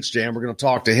of the Peach Jam. We're going to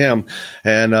talk to him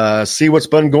and see what's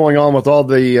been going on with all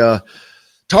the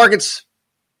targets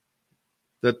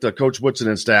that Coach Woodson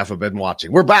and staff have been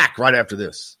watching. We're back right after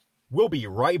this. We'll be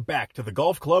right back to the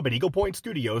Golf Club at Eagle Point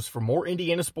Studios for more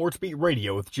Indiana Sports Beat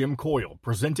Radio with Jim Coyle,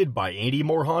 presented by Andy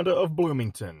Moore Honda of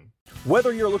Bloomington.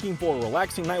 Whether you're looking for a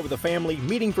relaxing night with a family,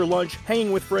 meeting for lunch,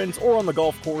 hanging with friends, or on the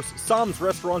golf course, Sam's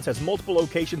Restaurants has multiple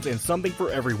locations and something for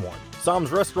everyone.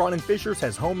 Sam's Restaurant in Fishers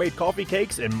has homemade coffee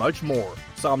cakes and much more.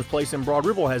 Sam's Place in Broad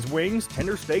Ripple has wings,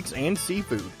 tender steaks, and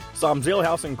seafood. Sam's Ale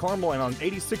House in Carmel and on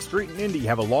 86th Street in Indy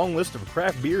have a long list of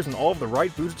craft beers and all of the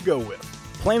right foods to go with.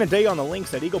 Plan a day on the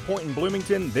links at Eagle Point in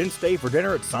Bloomington, then stay for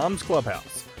dinner at Sam's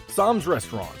Clubhouse. Sam's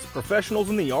Restaurants, professionals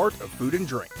in the art of food and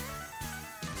drink.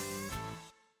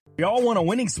 We all want a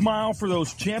winning smile for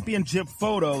those championship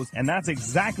photos, and that's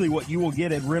exactly what you will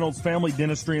get at Reynolds Family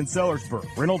Dentistry in Sellersburg.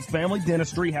 Reynolds Family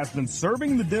Dentistry has been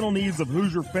serving the dental needs of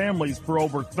Hoosier families for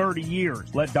over 30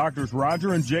 years. Let Doctors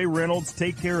Roger and Jay Reynolds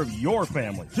take care of your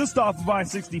family. Just off of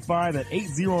I-65 at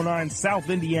 809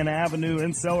 South Indiana Avenue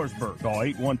in Sellersburg. Call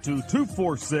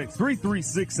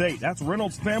 812-246-3368. That's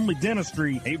Reynolds Family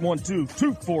Dentistry,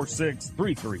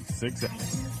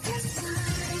 812-246-3368.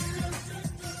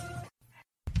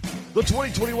 The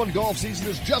 2021 golf season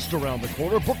is just around the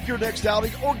corner. Book your next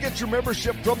outing or get your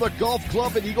membership from the Golf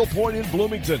Club at Eagle Point in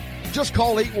Bloomington. Just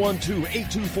call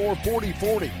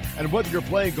 812-824-4040. And whether you're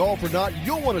playing golf or not,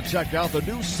 you'll want to check out the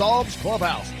new Psalms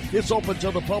Clubhouse. It's open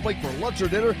to the public for lunch or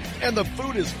dinner, and the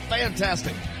food is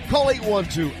fantastic. Call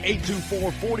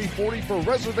 812-824-4040 for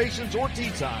reservations or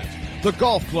tee times. The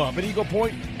Golf Club at Eagle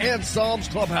Point and Psalms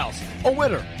Clubhouse. A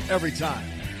winner every time.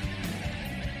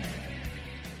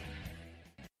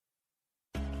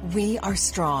 We are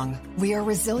strong, we are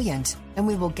resilient, and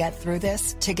we will get through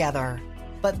this together.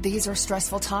 But these are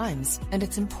stressful times, and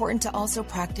it's important to also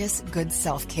practice good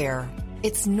self-care.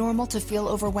 It's normal to feel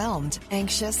overwhelmed,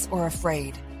 anxious, or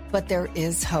afraid, but there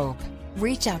is hope.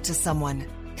 Reach out to someone,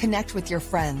 connect with your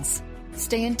friends,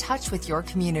 stay in touch with your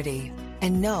community,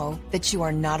 and know that you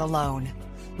are not alone.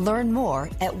 Learn more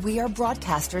at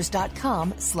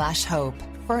wearebroadcasters.com/hope,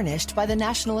 furnished by the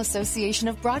National Association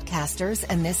of Broadcasters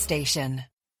and this station.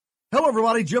 Hello,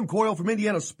 everybody. Jim Coyle from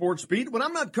Indiana Sports Beat. When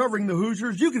I'm not covering the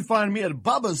Hoosiers, you can find me at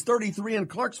Bubba's 33 in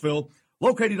Clarksville,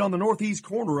 located on the northeast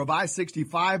corner of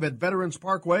I-65 at Veterans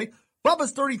Parkway.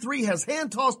 Bubba's 33 has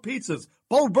hand-tossed pizzas,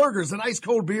 bold burgers, and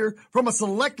ice-cold beer from a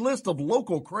select list of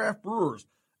local craft brewers.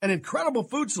 An incredible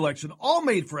food selection, all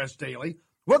made fresh daily.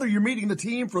 Whether you're meeting the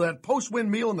team for that post-win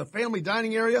meal in the family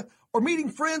dining area or meeting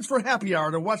friends for happy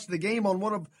hour to watch the game on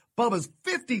one of Bubba's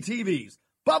 50 TVs.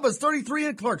 Bubba's 33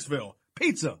 in Clarksville.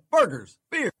 Pizza, burgers,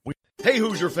 beer. Hey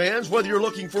Hoosier fans, whether you're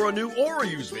looking for a new or a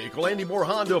used vehicle, Andy Moore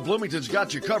Honda of Bloomington's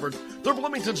got you covered. They're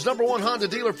Bloomington's #1 Honda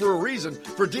dealer for a reason.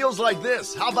 For deals like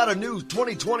this, how about a new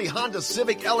 2020 Honda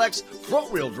Civic LX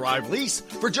front-wheel drive lease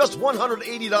for just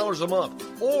 $180 a month?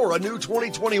 Or a new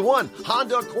 2021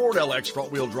 Honda Accord LX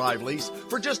front-wheel drive lease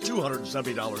for just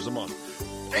 $270 a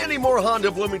month. Andy Moore Honda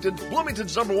of Bloomington,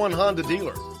 Bloomington's #1 Honda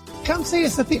dealer. Come see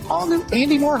us at the all-new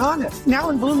Andy Moore Honda, now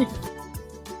in Bloomington.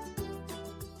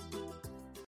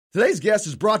 Today's guest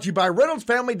is brought to you by Reynolds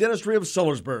Family Dentistry of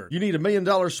Sellersburg. You need $1 million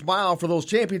smile for those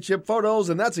championship photos,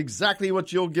 and that's exactly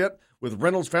what you'll get with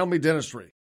Reynolds Family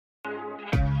Dentistry.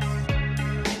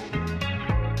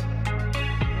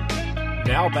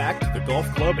 Now back to the Golf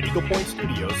Club at Eagle Point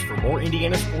Studios for more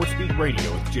Indiana Sports Beat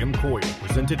Radio with Jim Coyle,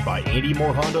 presented by Andy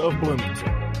Moore Honda of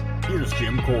Bloomington. Here's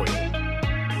Jim Coyle.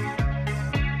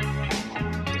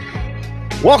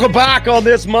 Welcome back on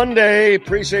this Monday.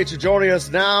 Appreciate you joining us.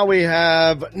 Now we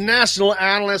have national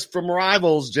analyst from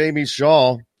Rivals, Jamie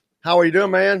Shaw. How are you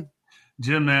doing, man?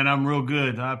 Jim, man, I'm real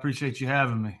good. I appreciate you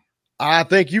having me. I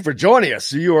thank you for joining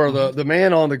us. You are the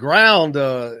man on the ground.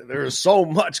 There's so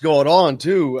much going on,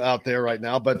 too, out there right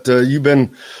now. But you've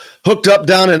been hooked up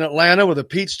down in Atlanta with a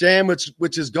Peach Jam,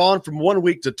 which has gone from 1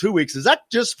 week to 2 weeks. Is that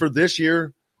just for this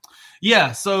year?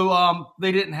 Yeah, so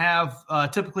they didn't have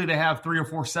typically they have 3 or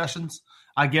 4 sessions,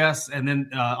 I guess, and then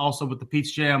also with the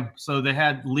Peach Jam. So they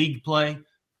had league play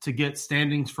to get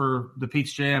standings for the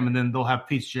Peach Jam, and then they'll have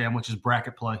Peach Jam, which is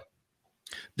bracket play.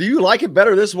 Do you like it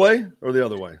better this way or the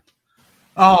other way?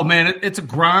 Oh, man, it's a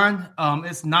grind.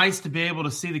 It's nice to be able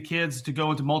to see the kids to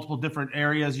go into multiple different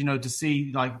areas, to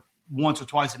see like once or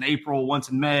twice in April, once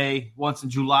in May, once in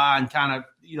July, and kind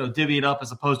of, divvy it up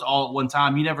as opposed to all at one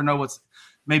time. You never know what's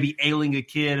maybe ailing a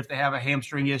kid, if they have a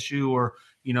hamstring issue or,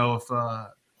 if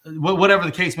whatever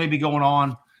the case may be going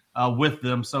on with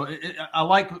them. So I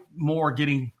like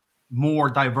getting more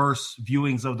diverse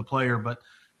viewings of the player, but,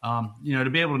 to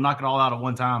be able to knock it all out at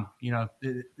one time,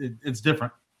 it's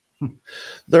different.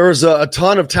 There's a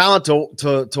ton of talent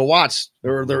to watch.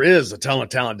 There is a ton of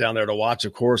talent down there to watch,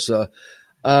 of course.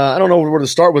 I don't know where to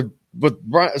start with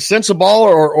Sensabaugh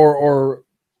or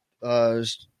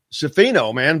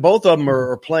Schifino, man. Both of them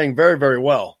are playing very, very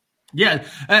well. Yeah,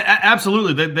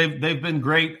 absolutely. They've been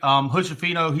great. Hood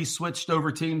Schifino, he switched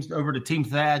over to Team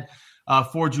Thad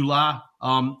for July,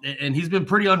 and he's been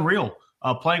pretty unreal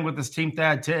playing with this Team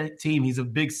Thad team. He's a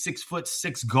big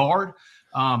 6'6" guard.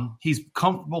 He's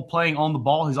comfortable playing on the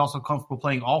ball. He's also comfortable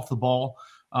playing off the ball,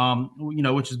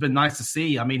 which has been nice to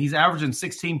see. I mean, he's averaging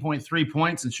 16.3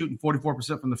 points and shooting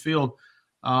 44% from the field.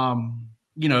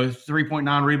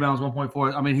 3.9 rebounds,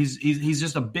 1.4. I mean, he's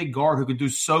just a big guard who can do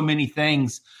so many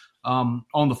things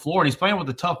on the floor. And he's playing with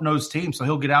a tough-nosed team, so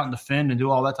he'll get out and defend and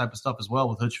do all that type of stuff as well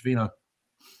with Hood Schifino.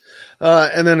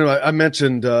 And then I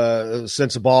mentioned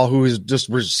Sensabaugh, who has just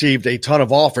received a ton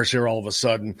of offers here all of a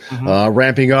sudden,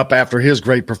 ramping up after his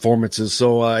great performances.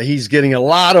 So he's getting a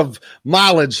lot of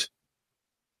mileage.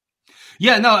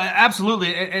 Yeah, no,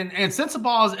 absolutely. And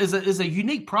Sensabaugh is a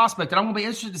unique prospect, and I'm going to be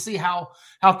interested to see how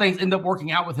things end up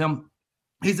working out with him.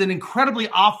 He's an incredibly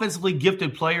offensively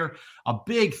gifted player, a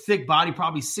big, thick body,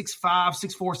 probably 6'5",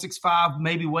 6'4", 6'5",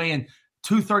 maybe weighing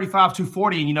 235,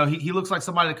 240. And, he looks like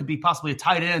somebody that could be possibly a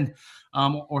tight end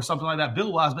or something like that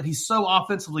build-wise, but he's so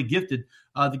offensively gifted.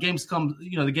 The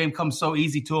game comes so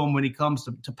easy to him when he comes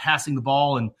to passing the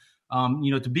ball and,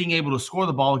 to being able to score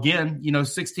the ball. Again,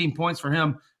 16 points for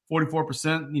him,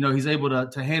 44%. He's able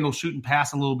to handle, shoot, and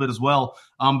pass a little bit as well.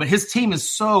 But his team is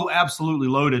so absolutely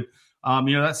loaded.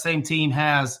 That same team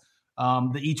has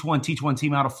the Each One Teach One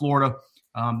team out of Florida.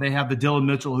 They have the Dylan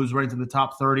Mitchell, who's ranked in the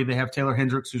top 30. They have Taylor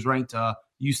Hendricks, who's ranked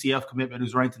UCF commitment,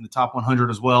 who's ranked in the top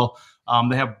 100 as well.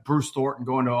 They have Bruce Thornton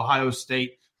going to Ohio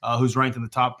State, who's ranked in the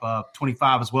top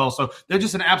 25 as well. So they're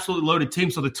just an absolutely loaded team.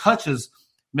 So the touches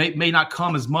may not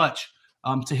come as much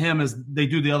to him as they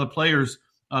do the other players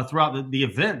throughout the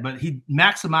event, but he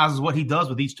maximizes what he does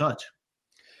with each touch.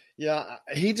 Yeah,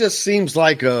 he just seems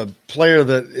like a player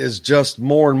that is just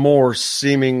more and more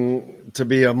seeming to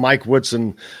be a Mike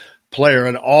Woodson player,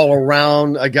 an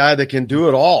all-around, a guy that can do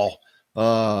it all.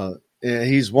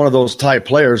 He's one of those type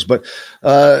players, but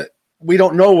we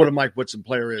don't know what a Mike Woodson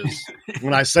player is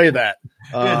when I say that.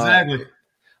 Exactly.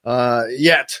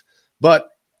 Yet. But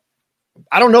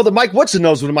I don't know that Mike Woodson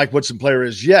knows what a Mike Woodson player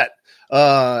is yet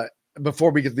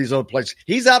before we get to these other players.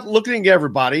 He's out looking at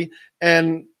everybody,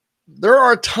 and there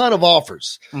are a ton of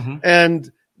offers.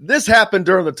 And this happened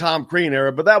during the Tom Crean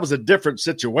era, but that was a different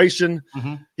situation.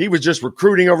 He was just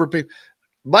recruiting over people.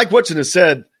 Mike Woodson has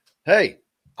said, hey,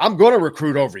 I'm going to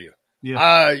recruit over you.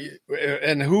 Yeah.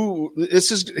 And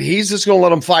he's just going to let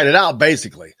them fight it out,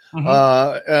 basically.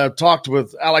 Talked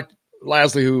with Alec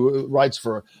Lasley, who writes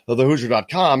for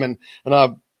thehoosier.com, and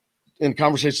in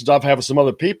conversations I've had with some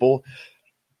other people,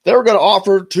 they were going to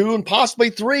offer 2 and possibly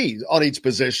 3 on each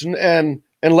position and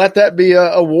let that be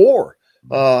a war.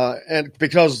 And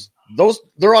because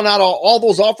they're on out all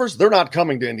those offers, they're not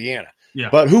coming to Indiana. Yeah.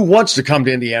 But who wants to come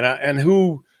to Indiana and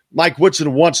who Mike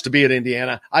Woodson wants to be at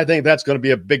Indiana, I think that's going to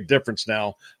be a big difference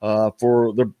now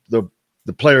for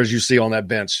the players you see on that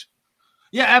bench.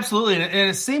 Yeah, absolutely. And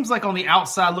it seems like on the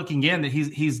outside looking in that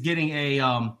he's getting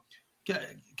a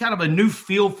kind of a new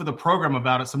feel for the program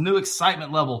about it, some new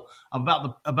excitement level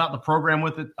about the program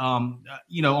with it. On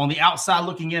the outside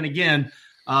looking in again,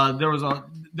 there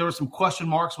were some question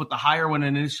marks with the hire when it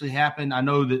initially happened. I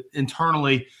know that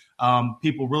internally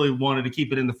people really wanted to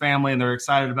keep it in the family and they're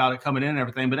excited about it coming in and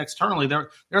everything. But externally, there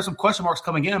are some question marks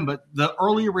coming in. But the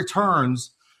early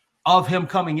returns of him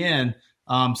coming in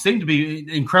seem to be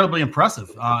incredibly impressive.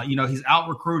 He's out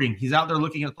recruiting. He's out there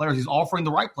looking at players. He's offering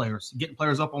the right players, getting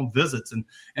players up on visits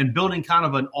and building kind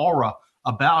of an aura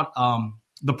about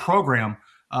the program,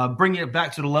 bringing it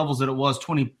back to the levels that it was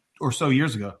 20 or so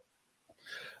years ago.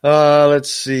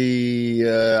 Let's see.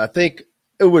 I think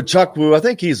Chukwu, I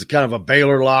think he's kind of a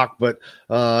Baylor lock, but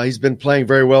he's been playing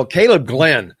very well. Caleb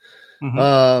Glenn,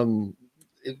 another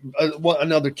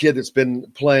kid that's been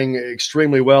playing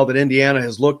extremely well that Indiana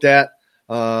has looked at,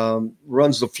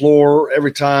 runs the floor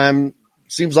every time.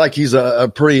 Seems like he's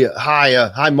a pretty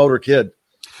high motor kid.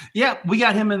 Yeah, we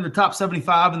got him in the top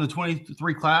 75 in the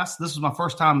 23 class. This was my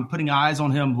first time putting eyes on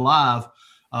him live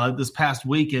this past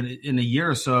week in a year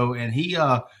or so. And he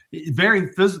very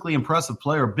physically impressive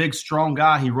player, big, strong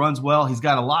guy. He runs well. He's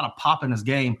got a lot of pop in his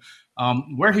game.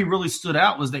 Where he really stood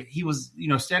out was that he was,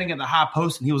 standing at the high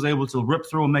post and he was able to rip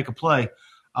through and make a play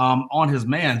on his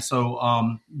man.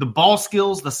 So the ball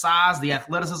skills, the size, the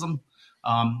athleticism,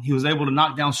 he was able to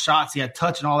knock down shots. He had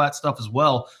touch and all that stuff as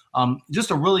well.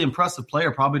 Just a really impressive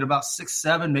player, probably at about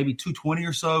 6'7", maybe 220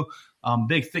 or so.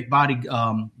 Big, thick body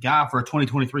guy for a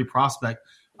 2023 prospect.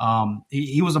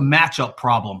 He was a matchup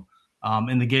problem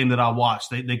in the game that I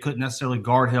watched. They couldn't necessarily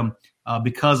guard him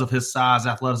because of his size,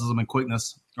 athleticism, and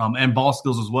quickness, and ball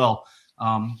skills as well.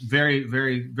 Very,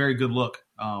 very, very good look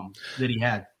that he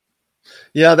had.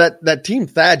 Yeah, that team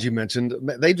Thad you mentioned,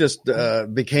 they just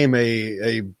became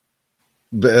a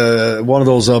one of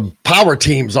those power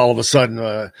teams all of a sudden.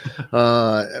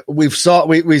 We've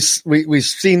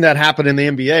seen that happen in the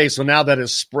NBA, so now that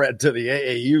has spread to the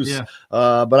AAUs. Yeah.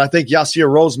 But I think Yasir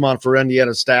Rosemont for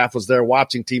Indiana staff was there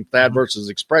watching Team Thad versus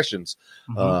Expressions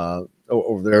over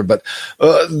there. But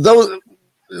those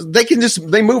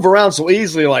they move around so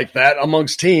easily like that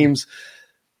amongst teams.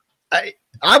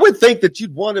 I would think that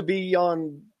you'd want to be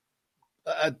on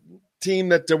team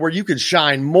that where you could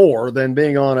shine more than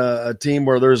being on a team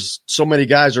where there's so many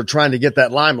guys are trying to get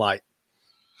that limelight?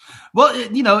 Well,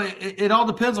 it all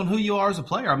depends on who you are as a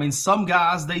player. I mean, some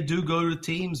guys, they do go to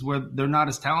teams where they're not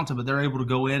as talented, but they're able to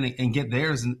go in and get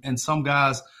theirs. And some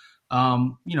guys,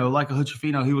 like a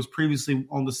Hood-Schifino, he was previously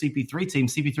on the CP3 team.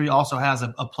 CP3 also has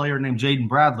a player named Jaden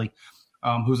Bradley,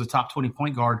 who's a top 20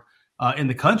 point guard in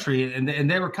the country.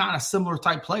 And they were kind of similar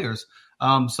type players.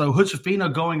 So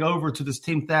Hood-Schifino going over to this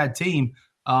Team Thad team,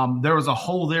 there was a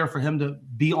hole there for him to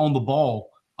be on the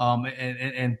ball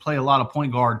and play a lot of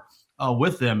point guard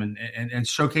with them and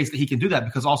showcase that he can do that,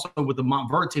 because also with the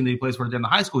Montverde team that he plays for during the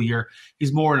high school year,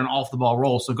 he's more in an off-the-ball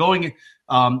role. So going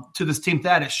to this Team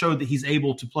Thad, it showed that he's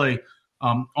able to play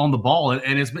on the ball,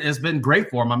 and it's been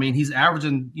great for him. I mean, he's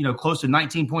averaging, close to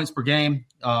 19 points per game.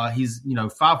 He's,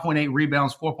 5.8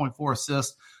 rebounds, 4.4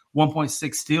 assists,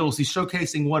 1.6 steals. He's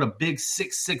showcasing what a big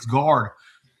 6'6" guard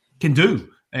can do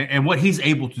and what he's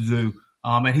able to do.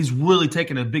 And he's really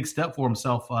taken a big step for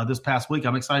himself this past week.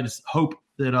 I'm excited to hope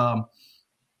that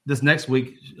this next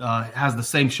week has the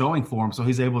same showing for him, so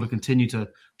he's able to continue to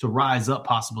rise up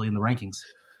possibly in the rankings.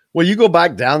 Will you go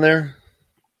back down there?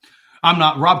 I'm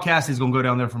not. Rob Cassidy's going to go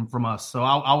down there from us. So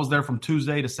I was there from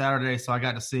Tuesday to Saturday, so I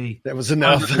got to see. That was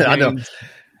enough. I know.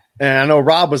 And I know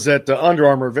Rob was at the Under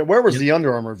Armour event. Where was the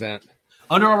Under Armour event?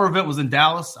 Under Armour event was in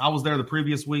Dallas. I was there the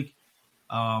previous week.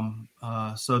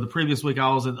 So the previous week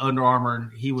I was at Under Armour,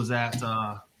 and he was at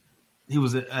the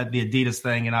Adidas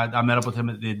thing, and I met up with him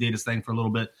at the Adidas thing for a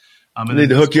little bit. I need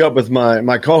to hook you up with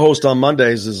my co-host on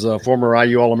Mondays is former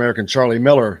IU All-American Charlie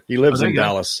Miller. He lives in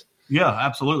Dallas. Yeah,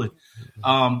 absolutely.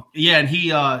 And he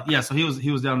so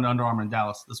he was down in Under Armour in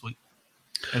Dallas this week,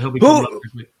 and he'll be coming up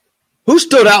next week. Who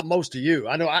stood out most to you?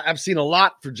 I know I've seen a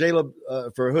lot for Jaleb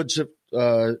for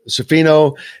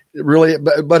Hood-Schifino, really,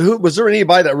 but who was there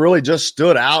anybody that really just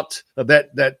stood out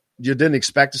that you didn't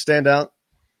expect to stand out?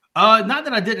 Not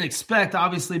that I didn't expect,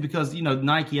 obviously, because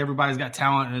Nike, everybody's got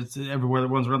talent, and it's everywhere that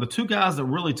runs around. The two guys that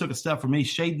really took a step for me,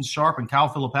 Shaedon Sharpe and Kyle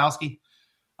Filipowski.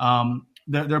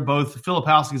 They're both.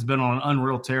 Filipowski's been on an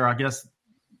unreal tear. I guess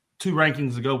 2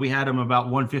 rankings ago we had him about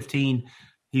 115.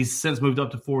 He's since moved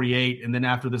up to 48, and then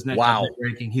after this next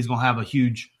ranking, he's going to have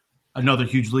another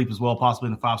huge leap as well, possibly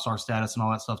in the 5-star status and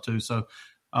all that stuff too. So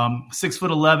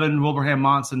 6'11", Wilbraham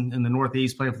Monson in the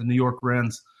Northeast, playing for the New York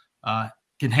Wrens,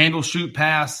 can handle, shoot,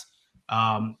 pass.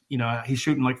 He's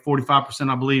shooting like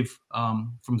 45%, I believe,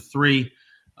 from 3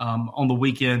 on the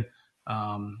weekend.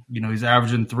 He's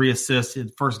averaging 3 assists.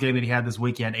 The first game that he had this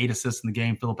week, he had 8 assists in the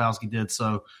game. Filipowski did.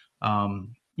 So,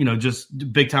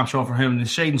 just big time showing for him. And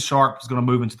Shaedon Sharpe is going to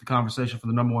move into the conversation for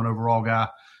the number 1 overall guy.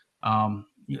 6'5",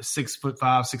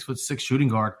 6'6" shooting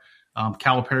guard.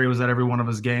 Calipari was at every one of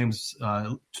his games.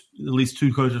 At least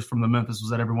 2 coaches from the Memphis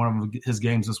was at every one of his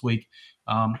games this week.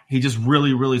 He just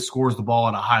really, really scores the ball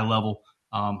at a high level,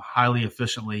 highly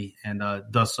efficiently, and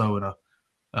does so in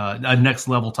a next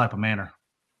level type of manner.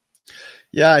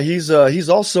 Yeah, he's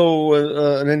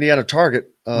also an Indiana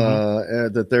target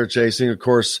that they're chasing. Of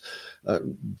course,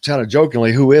 kind of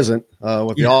jokingly, who isn't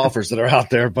with the offers that are out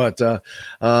there? But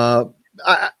I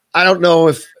don't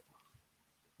know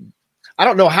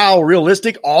how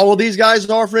realistic all of these guys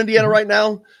are for Indiana right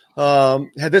now.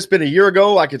 Had this been a year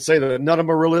ago, I could say that none of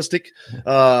them are realistic.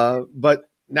 But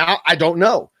now I don't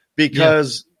know,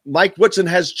 because Mike Woodson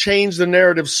has changed the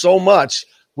narrative so much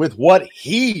with what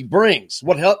he brings,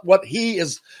 what he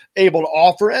is able to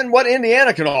offer, and what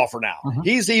Indiana can offer now.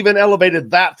 He's even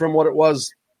elevated that from what it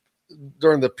was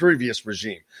during the previous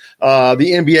regime. The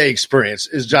NBA experience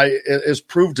is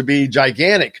proved to be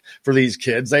gigantic for these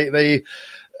kids. A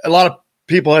lot of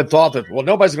people had thought that, well,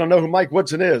 nobody's going to know who Mike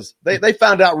Woodson is. They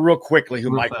found out real quickly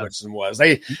who Mike Woodson was.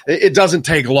 It doesn't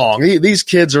take long. These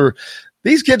kids are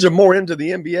more into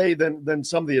the NBA than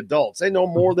some of the adults. They know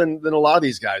more than a lot of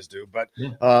these guys do, but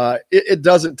it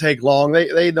doesn't take long.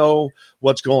 They know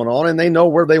what's going on, and they know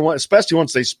where they want, especially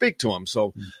once they speak to them.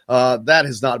 So that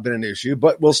has not been an issue,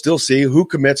 but we'll still see who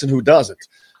commits and who doesn't.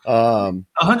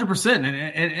 100%.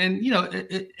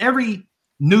 And every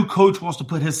new coach wants to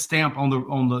put his stamp on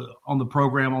the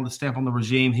program, on the stamp on the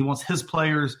regime. He wants his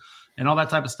players and all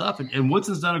that type of stuff. And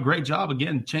Woodson's done a great job,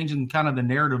 again, changing kind of the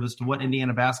narrative as to what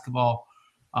Indiana basketball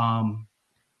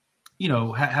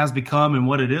has become and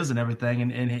what it is and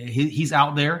everything. And he's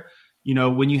out there.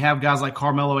 When you have guys like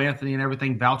Carmelo Anthony and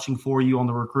everything vouching for you on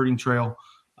the recruiting trail,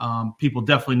 people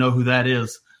definitely know who that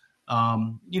is.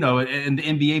 And the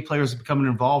NBA players are becoming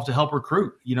involved to help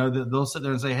recruit. They'll sit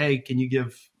there and say, hey, can you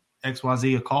give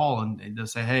XYZ a call? And they'll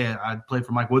say, hey, I played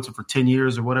for Mike Woodson for 10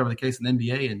 years or whatever the case in the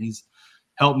NBA, and he's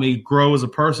helped me grow as a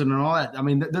person and all that. I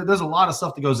mean, there's a lot of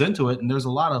stuff that goes into it, and there's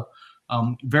a lot of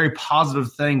very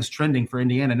positive things trending for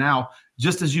Indiana. Now,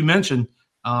 just as you mentioned,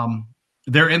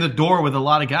 they're in the door with a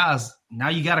lot of guys. Now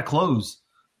you got to close.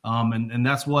 And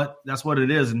that's what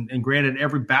it is. And granted,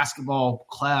 every basketball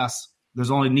class,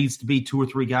 there's only needs to be 2 or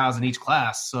 3 guys in each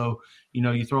class. So,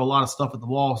 you throw a lot of stuff at the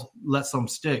wall, let some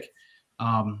stick.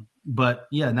 But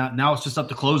yeah, now it's just up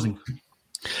to closing.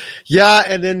 Yeah.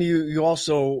 And then you're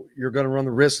going to run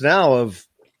the risk now of,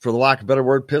 for the lack of a better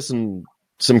word, pissing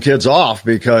some kids off,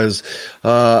 because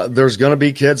there's going to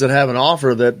be kids that have an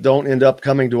offer that don't end up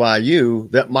coming to IU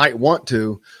that might want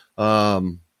to.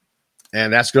 And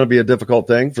that's going to be a difficult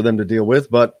thing for them to deal with,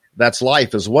 but that's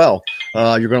life as well.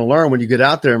 You're going to learn when you get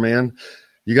out there, man.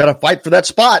 You got to fight for that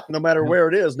spot, no matter where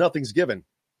it is. Nothing's given.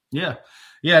 Yeah.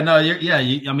 Yeah. No,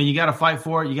 you got to fight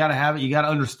for it. You got to have it. You got to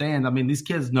understand. I mean, these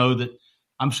kids know that.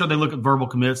 I'm sure they look at verbal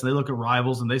commits, and they look at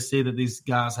rivals, and they see that these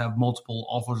guys have multiple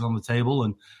offers on the table,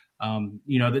 and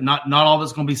that not all of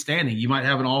it's going to be standing. You might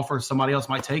have an offer, somebody else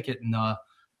might take it, and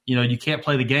you can't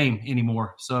play the game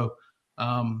anymore. So,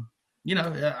 I'm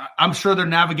sure they're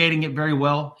navigating it very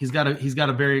well. He's got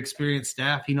a very experienced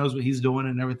staff. He knows what he's doing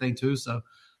and everything too. So,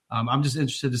 I'm just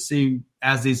interested to see,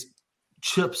 as these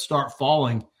chips start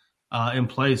falling in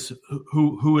place,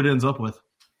 who it ends up with.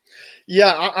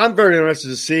 Yeah, I'm very interested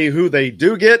to see who they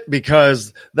do get,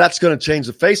 because that's going to change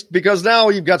the face, because now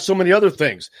you've got so many other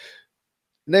things.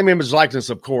 Name, image, likeness,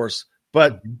 of course,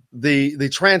 but the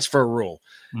transfer rule,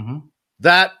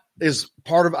 that is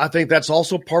part of, I think that's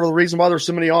also part of the reason why there's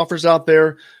so many offers out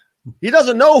there. He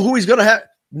doesn't know who he's going to have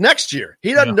next year.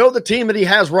 He doesn't know the team that he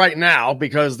has right now,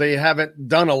 because they haven't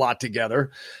done a lot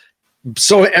together.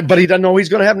 So, but he doesn't know who he's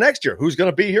going to have next year. Who's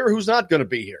going to be here? Who's not going to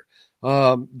be here?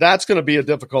 That's going to be a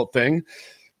difficult thing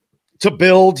to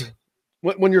build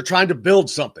when you're trying to build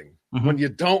something. When you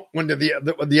don't, when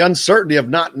the uncertainty of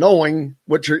not knowing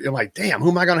what you're like, damn, who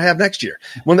am I going to have next year?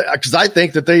 Because I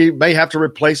think that they may have to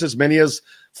replace as many as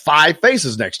 5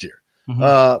 faces next year.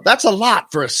 That's a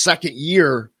lot for a second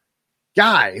year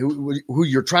guy who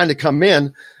you're trying to come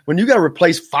in. When you got to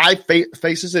replace 5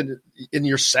 faces in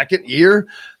your second year,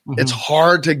 it's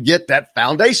hard to get that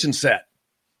foundation set.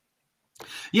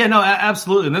 Yeah, no,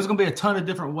 absolutely. And there's going to be a ton of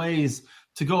different ways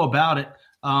to go about it.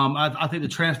 I think the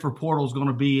transfer portal is going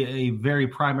to be a very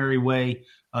primary way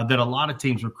that a lot of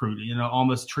teams recruit,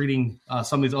 almost treating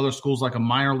some of these other schools like a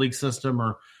minor league system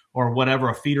or whatever,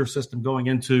 a feeder system going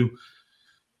into,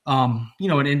 an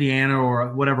Indiana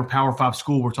or whatever Power 5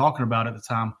 school we're talking about at the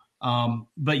time.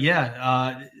 But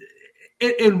yeah,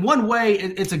 in one way,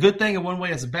 it's a good thing. In one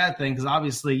way, it's a bad thing, because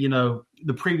obviously,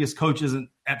 the previous coach isn't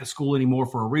at the school anymore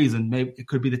for a reason. Maybe it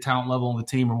could be the talent level on the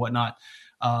team or whatnot,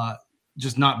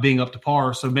 just not being up to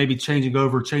par. So maybe changing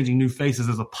new faces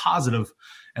is a positive,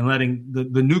 and letting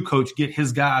the new coach get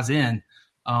his guys in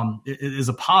is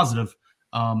a positive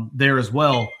there as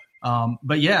well.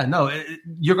 But yeah, no,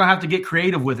 you're going to have to get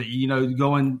creative with it,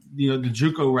 going, the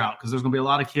JUCO route, because there's going to be a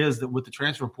lot of kids that with the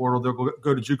transfer portal, they'll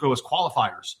go to JUCO as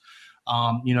qualifiers,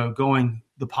 going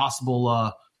the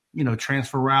possible,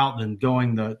 transfer route, then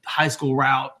going the high school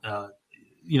route,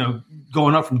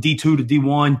 going up from D2 to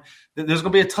D1. There's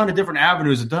going to be a ton of different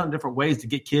avenues, a ton of different ways to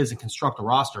get kids and construct a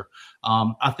roster.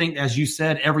 I think, as you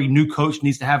said, every new coach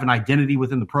needs to have an identity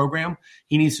within the program.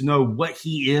 He needs to know what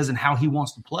he is and how he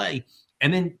wants to play,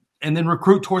 and then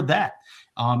recruit toward that.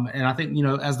 And I think,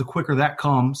 as the quicker that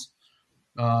comes,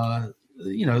 the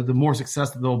more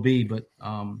success that there'll be. But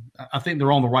I think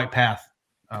they're on the right path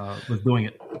with doing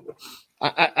it.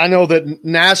 I know that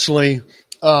nationally,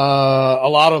 a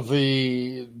lot of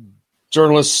the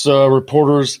journalists,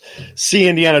 reporters see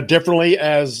Indiana differently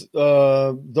as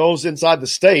those inside the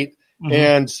state.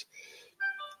 And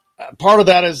part of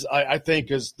that is, I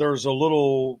think, is there's a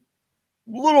little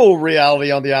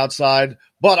reality on the outside,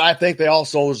 but I think they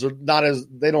also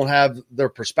they don't have their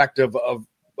perspective of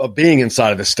being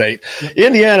inside of the state.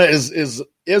 Indiana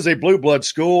is a blue blood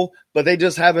school, but they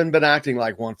just haven't been acting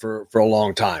like one for a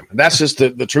long time. That's just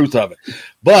the truth of it.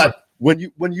 But when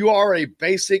you are a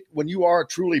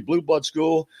truly blue blood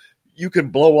school, you can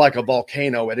blow like a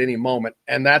volcano at any moment.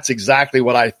 And that's exactly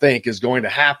what I think is going to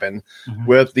happen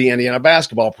with the Indiana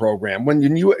basketball program. When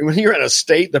you're in a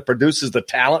state that produces the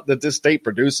talent that this state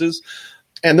produces,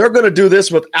 and they're going to do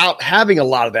this without having a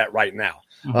lot of that right now.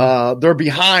 They're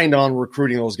behind on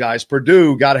recruiting those guys.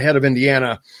 Purdue got ahead of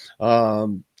Indiana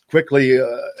quickly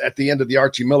at the end of the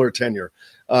Archie Miller tenure.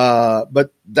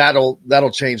 But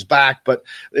that'll change back. But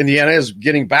Indiana is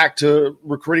getting back to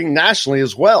recruiting nationally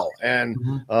as well. And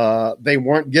they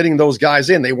weren't getting those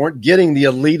guys in. They weren't getting the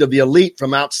elite of the elite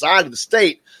from outside of the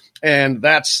state. And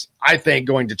that's, I think,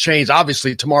 going to change.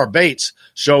 Obviously, Tamar Bates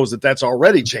shows that that's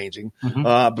already changing.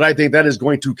 But I think that is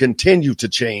going to continue to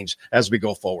change as we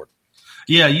go forward.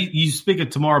 Yeah, you speak of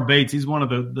Tamar Bates. He's one of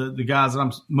the guys that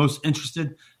I'm most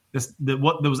interested. That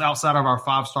was outside of our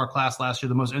 5-star class last year.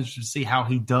 The most interested to see how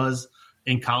he does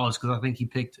in college, because I think he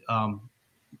picked.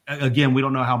 Again, we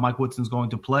don't know how Mike Woodson's going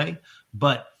to play,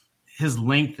 but his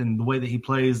length and the way that he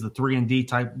plays, the 3-and-D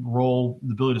type role,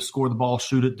 the ability to score the ball,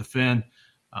 shoot it, defend.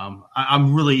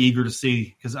 I'm really eager to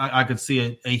see, because I could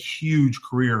see a huge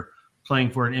career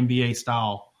playing for an NBA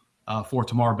style for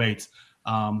Tamar Bates.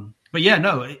 But yeah,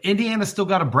 no, Indiana's still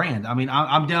got a brand. I mean,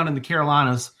 I'm down in the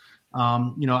Carolinas. I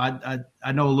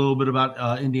know a little bit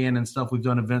about Indiana and stuff. We've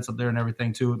done events up there and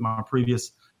everything too with my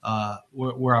previous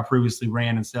where I previously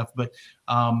ran and stuff. But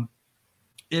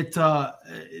it's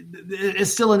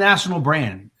still a national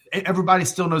brand. Everybody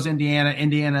still knows Indiana.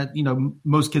 Indiana,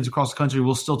 most kids across the country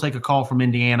will still take a call from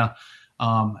Indiana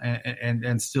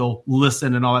and still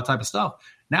listen and all that type of stuff.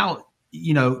 Now,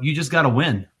 you just got to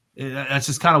win. That's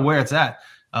just kind of where it's at.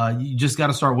 You just got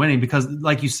to start winning, because,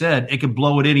 like you said, it could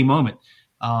blow at any moment.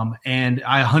 And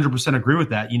I 100% agree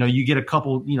with that. You get a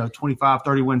couple, 25,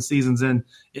 30 win seasons in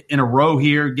a row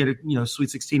here, get a, Sweet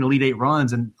 16, Elite 8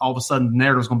 runs, and all of a sudden the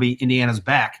narrative's going to be Indiana's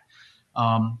back.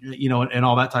 And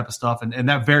all that type of stuff. And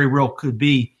that very real could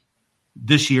be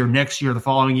this year, next year, the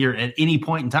following year, at any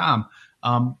point in time.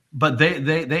 But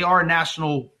they are a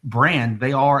national brand.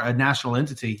 They are a national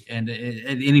entity. And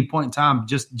at any point in time,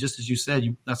 just as you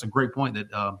said, that's a great point,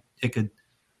 that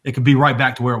it could be right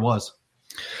back to where it was.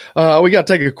 We got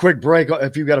to take a quick break.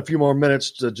 If you've got a few more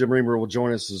minutes, Jim Reamer will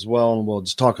join us as well, and we'll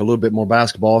just talk a little bit more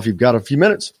basketball if you've got a few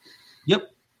minutes. Yep.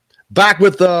 Back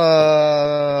with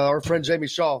our friend Jamie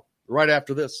Shaw right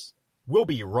after this. We'll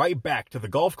be right back to the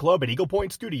Golf Club at Eagle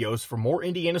Point Studios for more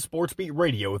Indiana Sports Beat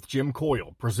Radio with Jim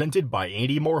Coyle, presented by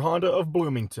Andy Moore Honda of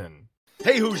Bloomington.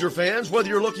 Hey, Hoosier fans, whether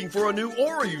you're looking for a new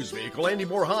or a used vehicle, Andy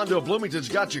Moore Honda of Bloomington's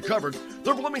got you covered.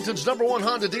 They're Bloomington's #1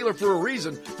 Honda dealer for a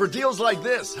reason. For deals like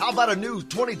this, how about a new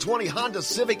 2020 Honda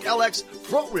Civic LX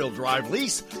front-wheel drive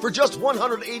lease for just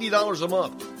 $180 a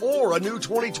month? Or a new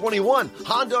 2021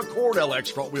 Honda Accord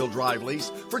LX front-wheel drive lease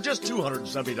for just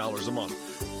 $270 a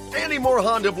month. Andy Moore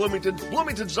Honda of Bloomington,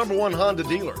 Bloomington's #1 Honda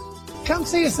dealer. Come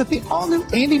see us at the all-new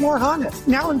Andy Moore Honda,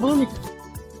 now in Bloomington.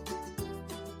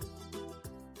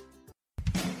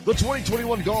 The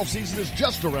 2021 golf season is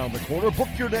just around the corner. Book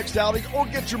your next outing or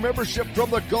get your membership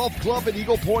from the Golf Club at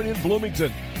Eagle Point in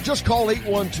Bloomington. Just call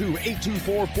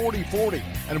 812-824-4040.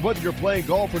 And whether you're playing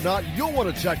golf or not, you'll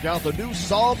want to check out the new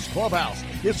Psalms Clubhouse.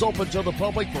 It's open to the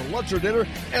public for lunch or dinner,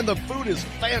 and the food is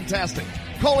fantastic.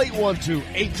 Call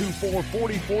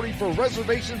 812-824-4040 for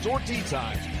reservations or tee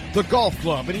times. The Golf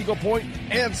Club at Eagle Point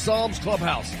and Psalms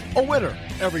Clubhouse. A winner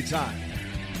every time.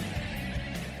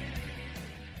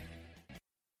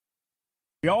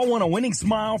 We all want a winning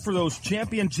smile for those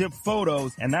championship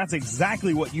photos, and that's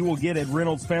exactly what you will get at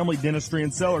Reynolds Family Dentistry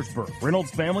in Sellersburg. Reynolds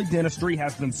Family Dentistry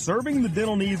has been serving the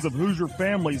dental needs of Hoosier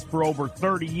families for over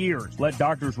 30 years. Let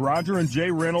Doctors Roger and Jay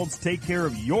Reynolds take care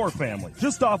of your family.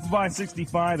 Just off of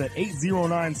I-65 at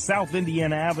 809 South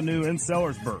Indiana Avenue in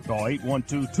Sellersburg. Call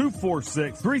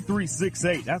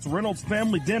 812-246-3368. That's Reynolds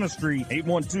Family Dentistry,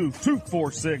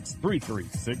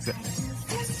 812-246-3368.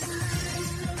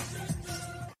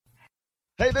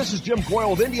 Hey, this is Jim Coyle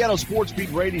with Indiana Sports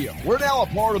Beat Radio. We're now a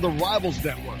part of the Rivals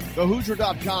Network.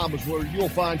 TheHoosier.com is where you'll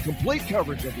find complete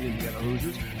coverage of the Indiana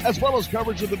Hoosiers, as well as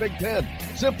coverage of the Big Ten.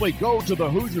 Simply go to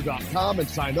TheHoosier.com and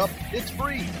sign up. It's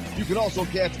free. You can also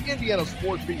catch Indiana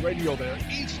Sports Beat Radio there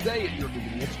each day at your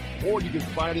convenience, or you can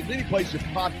find it any place you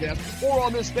podcast or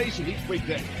on this station each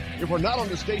weekday. If we're not on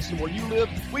the station where you live,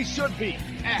 we should be.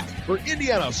 Ask for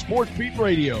Indiana Sports Beat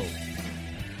Radio.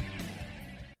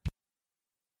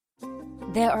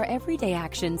 There are everyday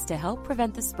actions to help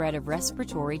prevent the spread of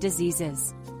respiratory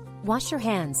diseases. Wash your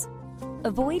hands.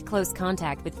 Avoid close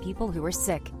contact with people who are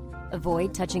sick.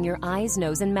 Avoid touching your eyes,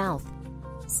 nose, and mouth.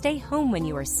 Stay home when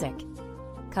you are sick.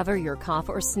 Cover your cough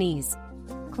or sneeze.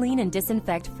 Clean and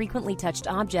disinfect frequently touched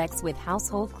objects with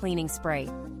household cleaning spray.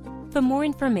 For more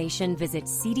information, visit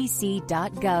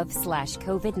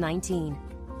cdc.gov/COVID-19.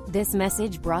 This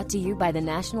message brought to you by the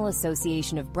National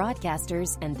Association of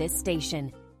Broadcasters and this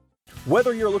station.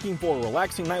 Whether you're looking for a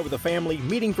relaxing night with a family,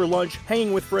 meeting for lunch,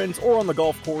 hanging with friends, or on the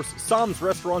golf course, Sam's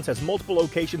Restaurants has multiple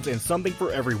locations and something for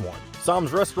everyone.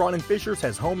 Sam's Restaurant in Fishers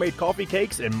has homemade coffee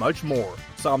cakes and much more.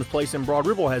 Sam's Place in Broad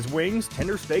Ripple has wings,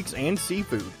 tender steaks, and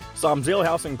seafood. Sam's Ale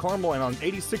House in Carmel and on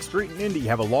 86th Street in Indy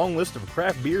have a long list of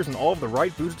craft beers and all of the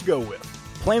right foods to go with.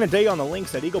 Plan a day on the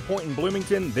links at Eagle Point in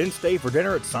Bloomington, then stay for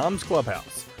dinner at Sam's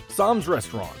Clubhouse. Sam's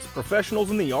Restaurants,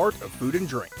 professionals in the art of food and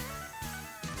drink.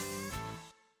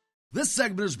 This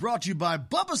segment is brought to you by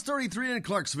Bubba's 33 in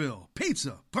Clarksville.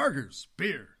 Pizza, burgers,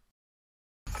 beer.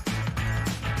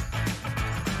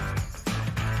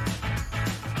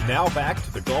 Now back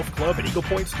to the Golf Club at Eagle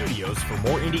Point Studios for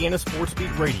more Indiana Sports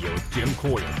Beat Radio with Jim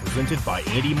Coyle, presented by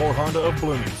Andy Moore Honda of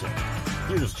Bloomington.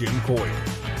 Here's Jim Coyle.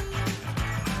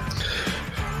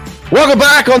 Welcome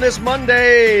back on this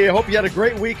Monday. I hope you had a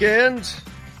great weekend.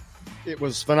 It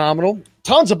was phenomenal.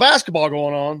 Tons of basketball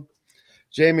going on.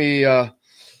 Jamie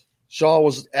Shaw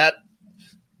was at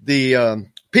the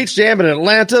Peach Jam in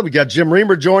Atlanta. We got Jim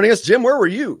Reamer joining us. Jim, where were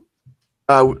you?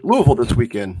 Louisville this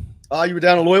weekekend. You were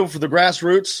down in Louisville for the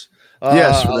grassroots.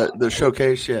 Yes, for the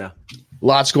showcase. Yeah,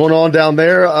 lots going on down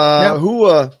there. Yep. Who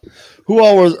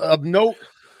all was of note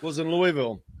was in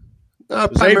Louisville?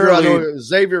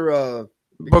 Xavier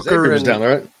Booker was down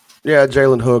there, right? Yeah,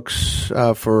 Jalen Hooks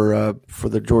for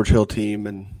the George Hill team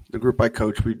and the group I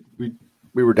coached. We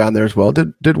were down there as well.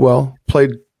 Did well.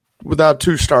 Played without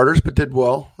two starters, but did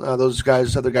well. Other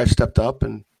guys stepped up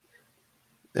and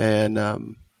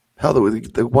hell,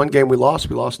 the one game we lost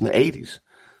in the 80s.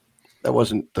 That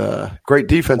wasn't great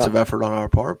defensive effort on our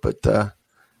part, but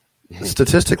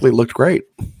statistically looked great.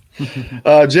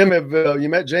 Jim, have you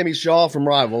met Jamie Shaw from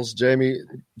Rivals? Jim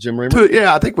Reamer?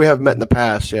 Yeah, I think we have met in the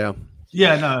past, yeah.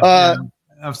 Yeah, no.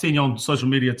 I've seen you on social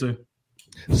media, too.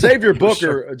 Xavier Booker,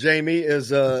 sure. Jamie,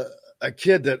 is a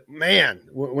kid that, man,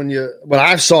 when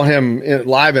I saw him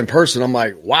live in person, I'm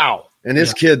like, wow. And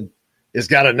this kid has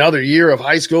got another year of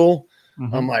high school.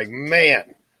 Mm-hmm. I'm like,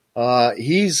 man,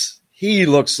 he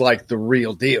looks like the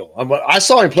real deal. I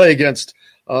saw him play against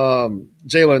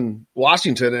Jalen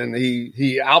Washington, and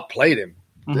he outplayed him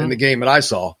in the game that I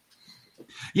saw.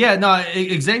 Yeah, no,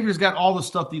 Xavier's got all the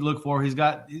stuff that you look for. He's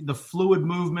got the fluid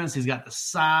movements. He's got the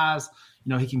size.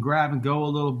 He can grab and go a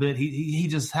little bit. He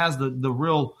just has the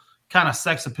real kind of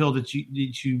sex appeal that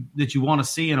you want to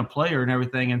see in a player and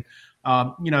everything. And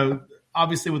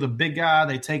obviously with a big guy,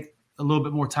 they take a little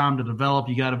bit more time to develop.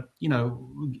 You got to,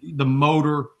 the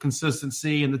motor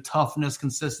consistency and the toughness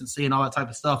consistency and all that type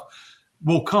of stuff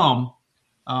will come.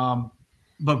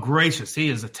 But gracious, he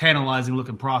is a tantalizing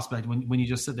looking prospect when you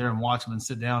just sit there and watch him and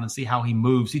sit down and see how he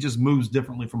moves. He just moves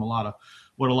differently from what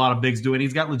a lot of bigs do. And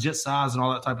he's got legit size and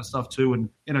all that type of stuff too. And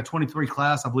in a 23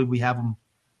 class, I believe we have him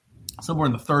somewhere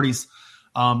in the 30s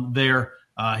there.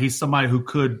 He's somebody who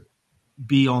could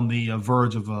be on the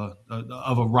verge of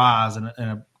a rise and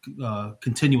a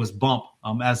continuous bump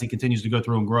as he continues to go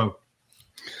through and grow.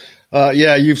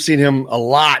 Yeah, you've seen him a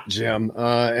lot, Jim.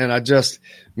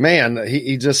 And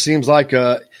he just seems like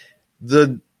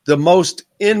the most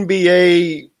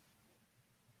NBA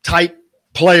type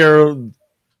player.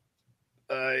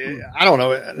 I don't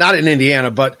know, not in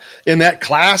Indiana, but in that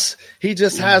class, he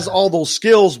just has all those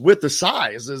skills with the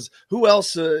size. Who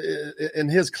else in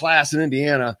his class in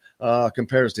Indiana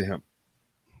compares to him?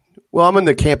 Well, I'm in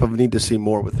the camp of need to see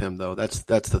more with him, though. That's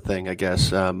the thing, I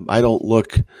guess. I don't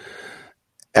look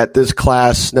at this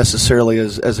class necessarily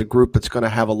as a group that's going to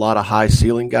have a lot of high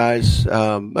ceiling guys.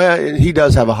 He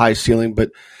does have a high ceiling,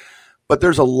 but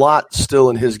there's a lot still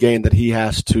in his game that he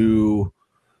has to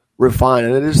refine,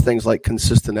 and it is things like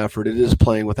consistent effort. It is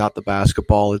playing without the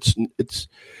basketball.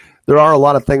 There are a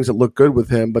lot of things that look good with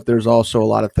him, but there's also a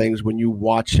lot of things when you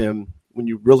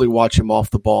really watch him off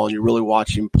the ball and you really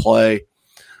watch him play.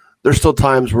 There's still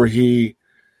times where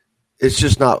it's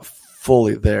just not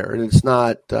fully there, and it's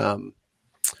not.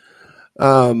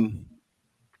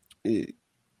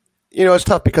 It's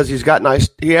tough because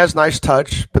he has nice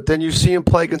touch, but then you see him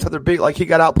play against other big, like he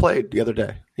got outplayed the other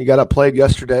day. He got outplayed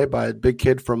yesterday by a big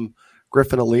kid from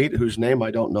Griffin Elite, whose name I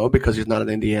don't know because he's not an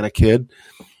Indiana kid.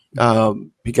 He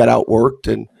got outworked,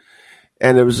 and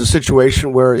it was a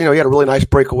situation where, he had a really nice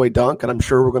breakaway dunk, and I'm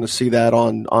sure we're going to see that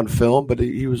on film, but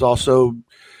he was also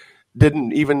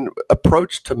didn't even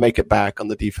approach to make it back on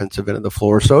the defensive end of the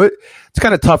floor. So it's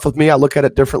kind of tough with me. I look at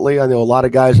it differently. I know a lot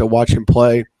of guys that watch him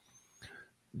play,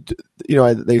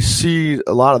 they see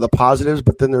a lot of the positives,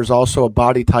 but then there's also a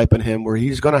body type in him where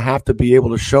he's going to have to be able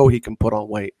to show he can put on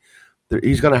weight.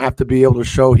 He's going to have to be able to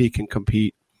show he can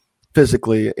compete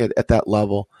physically at that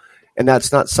level. And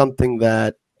that's not something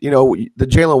that, the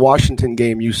Jalen Washington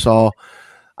game you saw,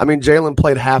 Jalen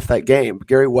played half that game.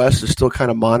 Gary West is still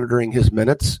kind of monitoring his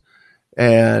minutes.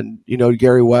 And,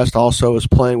 Gary West also is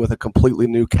playing with a completely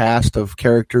new cast of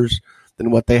characters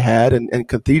than what they had. And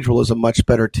Cathedral is a much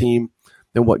better team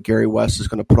than what Gary West is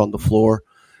going to put on the floor.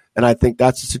 And I think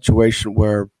that's a situation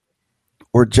where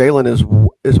Jalen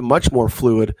is much more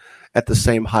fluid at the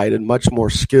same height and much more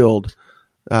skilled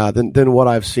than what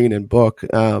I've seen in Book.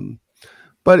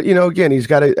 But, again, he's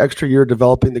got an extra year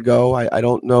developing to go. I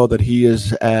don't know that he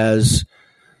is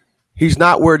he's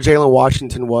not where Jalen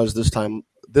Washington was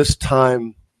this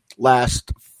time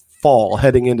last fall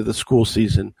heading into the school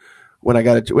season when I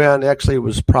got it. Well, actually, it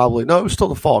was still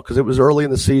the fall because it was early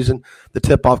in the season, the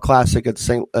Tip-Off Classic at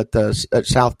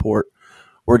Southport,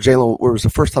 where it was the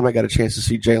first time I got a chance to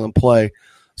see Jalen play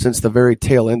since the very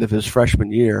tail end of his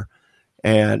freshman year.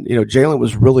 And, Jalen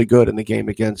was really good in the game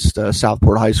against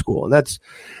Southport High School. And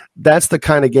that's the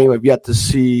kind of game I've yet to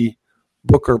see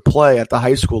Booker play at the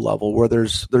high school level, where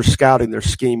there's scouting, there's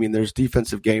scheming, there's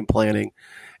defensive game planning,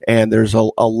 and there's a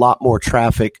lot more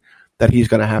traffic that he's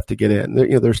going to have to get in.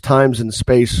 There's times in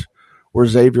space where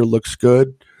Xavier looks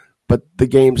good, but the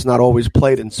game's not always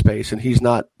played in space, and he's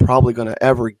not probably going to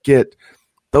ever get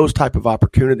those type of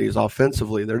opportunities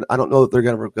offensively. I don't know that they're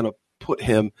going to put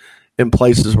him in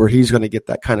places where he's going to get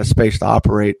that kind of space to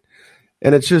operate.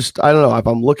 And it's just, I don't know, if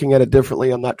I'm looking at it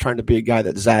differently, I'm not trying to be a guy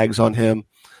that zags on him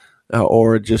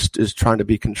or just is trying to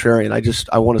be contrarian.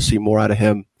 I want to see more out of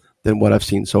him than what I've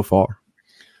seen so far.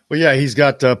 Well, yeah, he's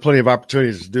got plenty of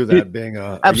opportunities to do that, being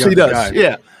a absolutely young does. guy.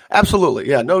 Yeah, absolutely.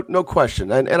 Yeah, no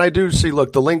question. And I do see,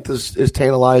 look, the length is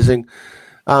tantalizing.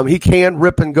 He can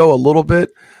rip and go a little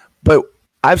bit, but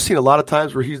I've seen a lot of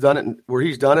times where he's done it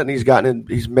and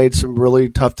he's made some really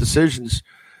tough decisions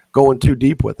going too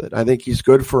deep with it. I think he's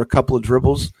good for a couple of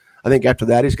dribbles. I think after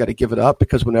that he's got to give it up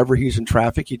because whenever he's in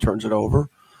traffic, he turns it over.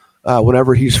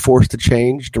 Whenever he's forced to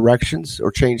change directions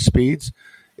or change speeds,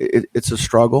 it's a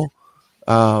struggle.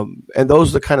 And those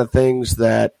are the kind of things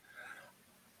that,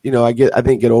 I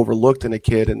think get overlooked in a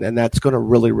kid, and that's going to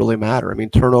really, really matter. I mean,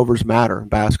 turnovers matter in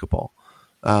basketball.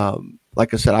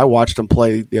 Like I said, I watched them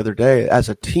play the other day as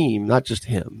a team, not just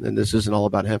him, and this isn't all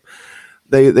about him.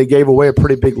 They gave away a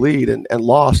pretty big lead and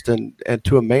lost, and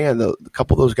to a man, a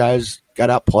couple of those guys got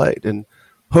outplayed. And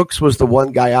Hooks was the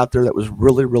one guy out there that was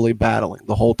really, really battling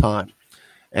the whole time.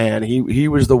 And he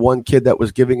was the one kid that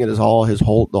was giving it his all,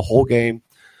 the whole game.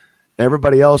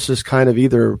 Everybody else is kind of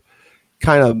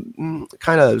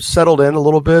settled in a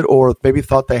little bit, or maybe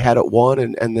thought they had it won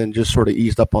and then just sort of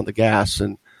eased up on the gas.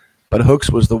 But Hooks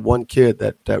was the one kid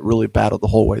that really battled the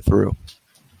whole way through.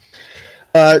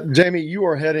 Jamie, you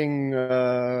are heading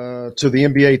to the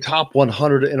NBA Top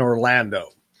 100 in Orlando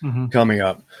coming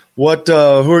up. Who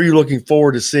are you looking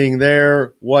forward to seeing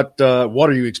there? What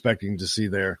are you expecting to see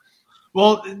there?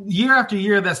 Well, year after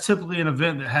year, that's typically an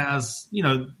event that has,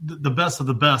 the best of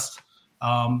the best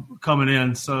coming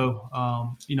in.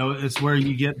 So, it's where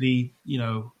you get the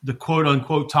quote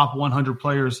unquote top 100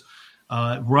 players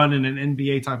run in an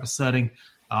NBA type of setting.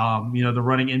 They're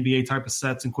running NBA type of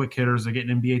sets and quick hitters. They're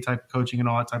getting NBA type of coaching and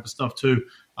all that type of stuff too.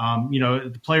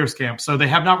 The players camp. So they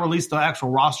have not released the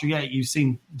actual roster yet. You've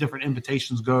seen different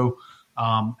invitations go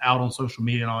out on social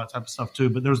media and all that type of stuff too.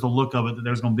 But there's the look of it that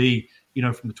there's going to be,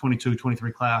 from the 22,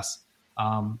 23 class,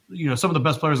 some of the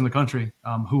best players in the country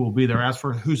who will be there. As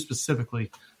for who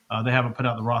specifically, they haven't put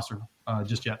out the roster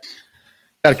just yet.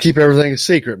 Got to keep everything a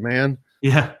secret, man.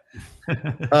 Yeah.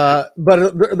 But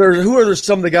who are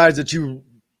some of the guys that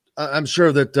I'm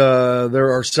sure that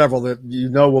there are several that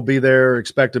will be there,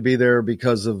 expect to be there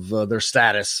because of their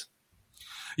status.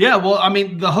 Yeah, well, I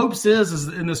mean, the hopes is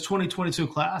in this 2022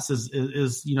 class is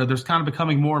there's kind of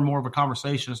becoming more and more of a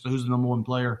conversation as to who's the number one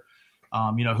player,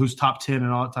 who's top 10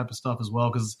 and all that type of stuff as well.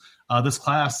 Because this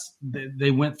class,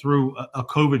 they went through a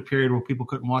COVID period where people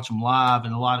couldn't watch them live,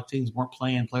 and a lot of teams weren't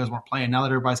playing, players weren't playing. Now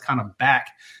that everybody's kind of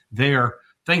back there,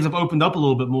 things have opened up a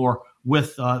little bit more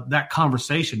with that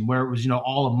conversation where it was,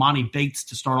 all of Monty Bates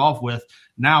to start off with.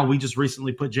 Now we just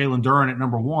recently put Jalen Duren at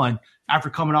number one. After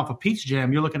coming off a Peach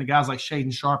Jam, you're looking at guys like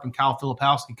Shaedon Sharpe and Kyle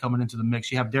Filipowski coming into the mix.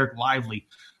 You have Derek Lively,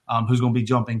 who's going to be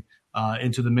jumping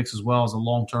into the mix as well as a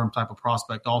long-term type of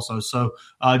prospect also. So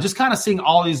just kind of seeing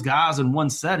all these guys in one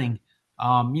setting,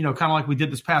 kind of like we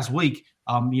did this past week,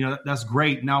 that's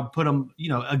great. Now put them,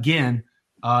 again,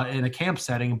 in a camp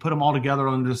setting and put them all together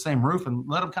under the same roof and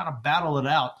let them kind of battle it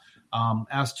out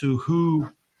as to who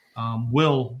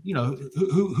will,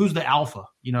 who's the alpha.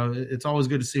 It's always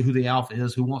good to see who the alpha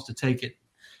is, who wants to take it.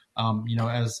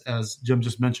 As Jim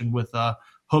just mentioned with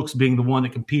Hooks being the one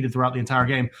that competed throughout the entire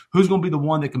game, who's going to be the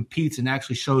one that competes and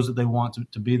actually shows that they want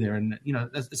to be there. And,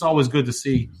 it's always good to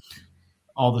see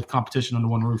all the competition under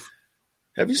one roof.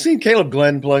 Have you seen Caleb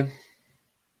Glenn play?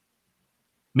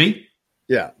 Me?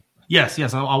 Yeah. Yes.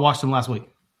 I watched him last week.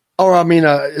 Oh, I mean,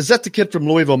 is that the kid from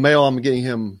Louisville Male? I'm getting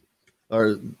him,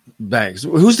 or Banks.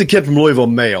 Who's the kid from Louisville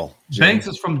Male? Jim? Banks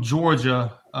is from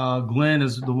Georgia. Glenn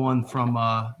is the one from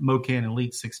Mocan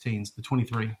Elite 16s, the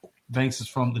 23. Banks is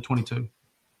from the 22.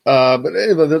 But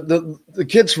anyway, the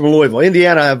kids from Louisville,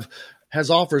 Indiana has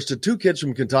offers to 2 kids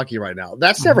from Kentucky right now.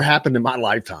 That's never happened in my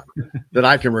lifetime that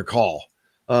I can recall.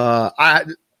 I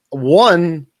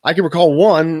can recall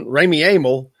one, Rami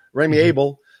Abel.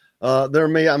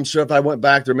 I'm sure if I went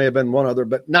back, there may have been one other,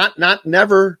 but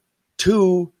never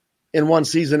 2 in one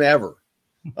season ever.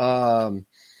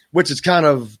 Which is kind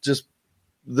of just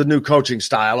the new coaching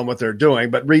style and what they're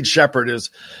doing. But Reed Sheppard is,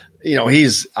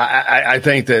 I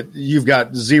think that you've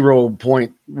got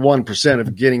 0.1%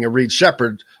 of getting a Reed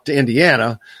Sheppard to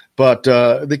Indiana. But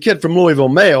the kid from Louisville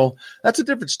Male, that's a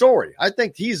different story. I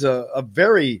think he's a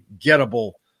very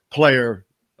gettable player,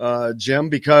 Jim,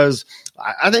 because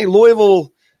I think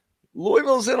Louisville's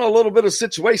in a little bit of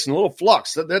situation, a little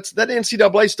flux. That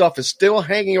NCAA stuff is still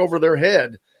hanging over their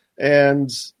head. And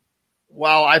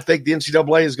while I think the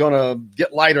NCAA is going to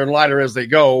get lighter and lighter as they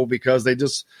go because they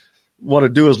just want to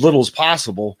do as little as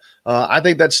possible, I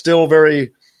think that's still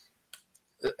very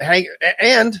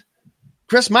and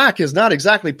Chris Mack has not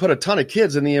exactly put a ton of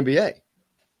kids in the NBA.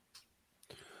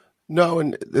 No,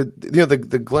 and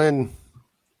the Glenn.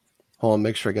 Hold on,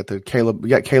 make sure I get the Caleb. We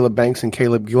got Caleb Banks and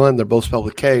Caleb Glenn. They're both spelled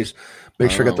with K's.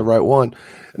 Make sure I got the right one.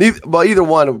 And either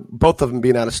one, both of them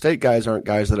being out of state guys aren't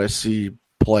guys that I see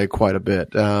play quite a bit.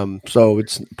 So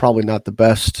it's probably not the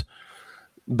best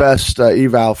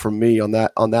eval for me on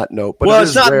that note. But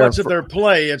it's not much of their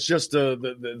play. It's just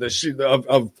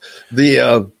the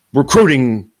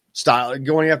recruiting style,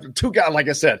 going after 2 guys. Like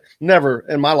I said, never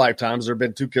in my lifetime has there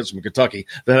been 2 kids from Kentucky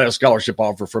that had a scholarship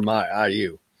offer from my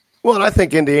IU. Well, and I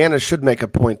think Indiana should make a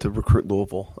point to recruit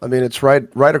Louisville. I mean, it's right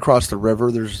across the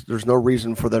river. There's no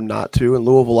reason for them not to. And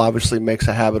Louisville obviously makes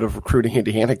a habit of recruiting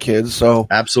Indiana kids. So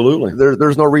absolutely,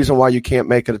 there's no reason why you can't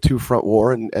make it a 2-front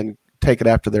war and take it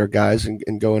after their guys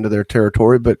and go into their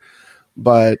territory. But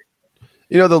the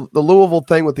Louisville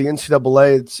thing with the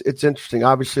NCAA, it's interesting.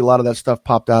 Obviously, a lot of that stuff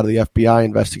popped out of the FBI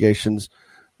investigations,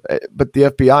 but the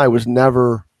FBI was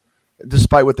never,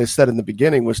 despite what they said in the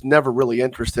beginning, was never really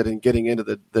interested in getting into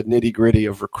the nitty-gritty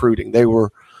of recruiting. They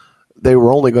were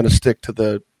only going to stick to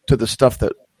the stuff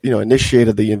that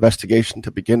initiated the investigation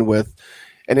to begin with,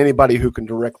 and anybody who can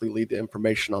directly lead to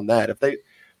information on that. If they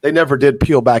never did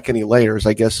peel back any layers,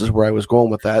 I guess is where I was going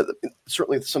with that.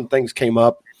 Certainly some things came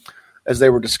up as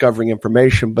they were discovering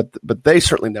information, but they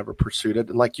certainly never pursued it.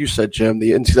 And like you said, Jim,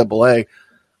 the NCAA,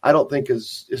 I don't think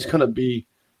is going to be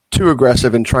too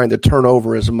aggressive in trying to turn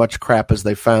over as much crap as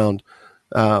they found,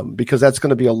 because that's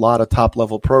going to be a lot of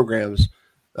top-level programs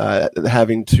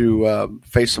having to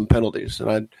face some penalties.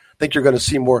 And I think you're going to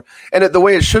see more – and the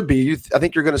way it should be, I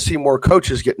think you're going to see more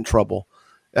coaches get in trouble,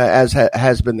 as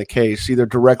has been the case, either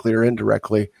directly or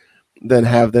indirectly, than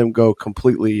have them go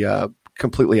completely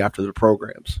after the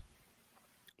programs.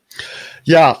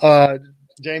 Yeah,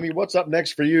 Jamie, what's up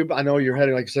next for you? I know you're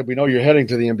heading, like I said, we know you're heading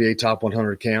to the NBA Top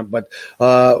 100 camp, but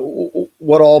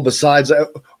what all besides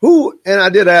who? And I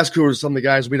did ask who are some of the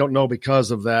guys we don't know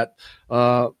because of that.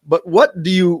 But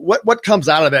what comes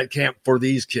out of that camp for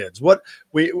these kids?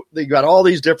 They got all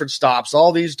these different stops,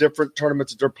 all these different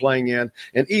tournaments that they're playing in,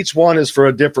 and each one is for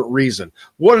a different reason.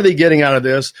 What are they getting out of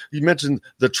this? You mentioned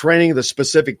the training, the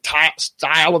specific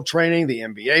style of training, the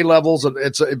NBA levels.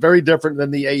 It's very different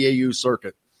than the AAU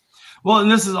circuit. Well,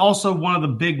 and this is also one of the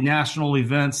big national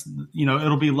events.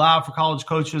 It'll be live for college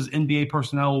coaches. NBA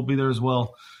personnel will be there as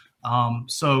well.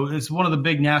 So it's one of the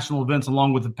big national events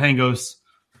along with the Pangos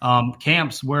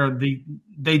camps where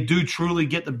they do truly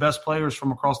get the best players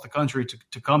from across the country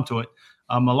to come to it.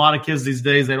 A lot of kids these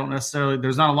days, there's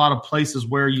not a lot of places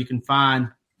where you can find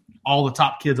all the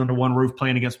top kids under one roof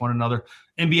playing against one another.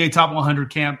 NBA Top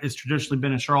 100 camp has traditionally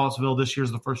been in Charlottesville. This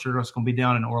year's the first year it's going to be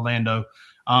down in Orlando.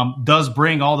 Does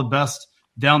bring all the best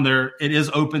down there. It is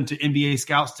open to NBA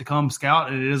scouts to come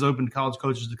scout, and it is open to college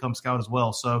coaches to come scout as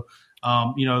well. So,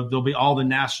 there'll be all the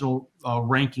national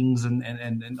rankings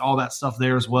and all that stuff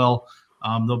there as well.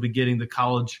 They'll be getting the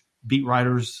college beat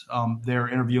writers there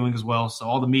interviewing as well. So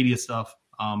all the media stuff.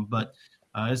 But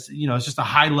it's just a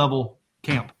high level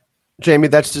camp. Jamie,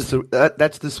 that's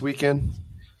this weekend.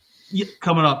 Yeah,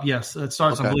 coming up. Yes, it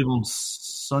starts. Okay. I believe on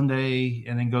Sunday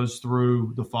and then goes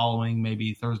through the following,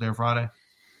 maybe Thursday or Friday.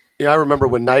 Yeah, I remember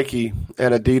when Nike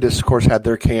and Adidas, of course, had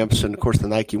their camps, and of course the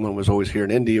Nike one was always here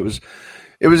in Indy. It was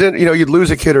in, you'd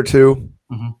lose a kid or two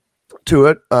to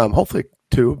it, hopefully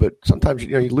two, but sometimes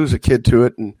you'd lose a kid to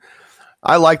it, and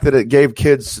I like that it gave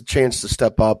kids a chance to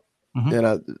step up.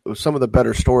 And some of the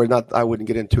better stories, I wouldn't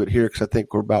get into it here because I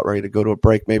think we're about ready to go to a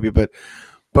break maybe, but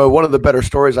one of the better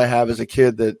stories I have is a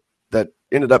kid that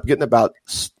ended up getting about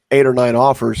 8 or 9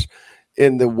 offers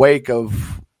in the wake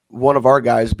of one of our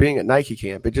guys being at Nike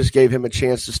camp. It just gave him a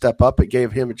chance to step up. It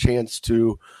gave him a chance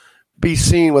to be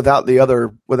seen without the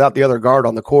other guard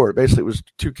on the court. Basically, it was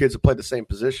two kids that played the same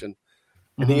position,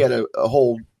 and he had a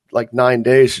whole 9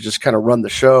 days to just kind of run the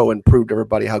show and prove to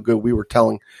everybody how good we were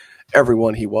telling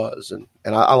everyone he was. And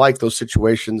I like those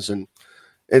situations, and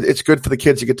it's good for the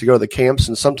kids to get to go to the camps,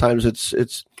 and sometimes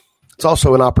it's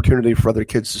also an opportunity for other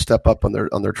kids to step up on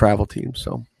their travel teams.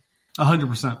 So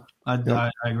 100%.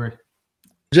 I agree.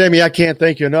 Jamie, I can't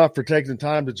thank you enough for taking the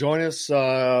time to join us.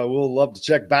 We'll love to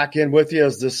check back in with you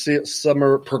as this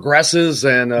summer progresses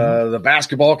and the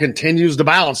basketball continues to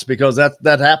bounce, because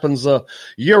that happens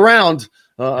year round,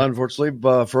 unfortunately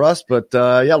for us. But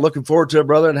looking forward to it,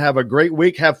 brother, and have a great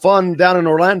week. Have fun down in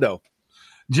Orlando.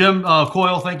 Jim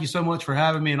Coyle, thank you so much for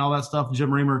having me and all that stuff.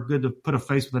 Jim Reamer, good to put a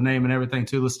face with a name and everything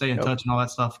too. Let's stay in touch and all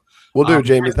that stuff. We'll do,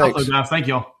 Jamie. Thanks. Guys. Thank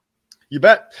y'all. You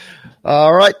bet.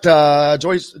 All right.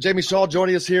 Jamie Shaw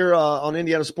joining us here on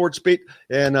Indiana Sports Beat.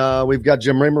 And we've got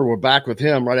Jim Reamer. We're back with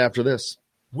him right after this.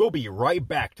 We'll be right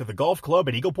back to the Golf Club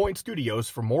at Eagle Point Studios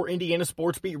for more Indiana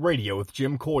Sports Beat Radio with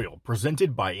Jim Coyle,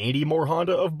 presented by Andy Moore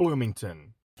Honda of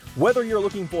Bloomington. Whether you're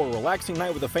looking for a relaxing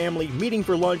night with a family, meeting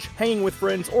for lunch, hanging with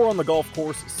friends, or on the golf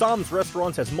course, Sam's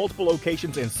Restaurants has multiple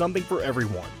locations and something for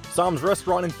everyone. Sam's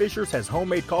Restaurant in Fishers has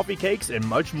homemade coffee cakes and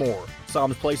much more.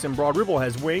 Sam's Place in Broad Ripple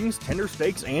has wings, tender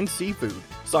steaks, and seafood.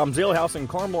 Sam's Ale House in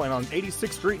Carmel and on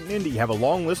 86th Street in Indy have a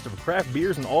long list of craft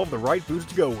beers and all of the right foods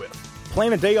to go with.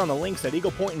 Plan a day on the links at Eagle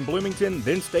Point in Bloomington,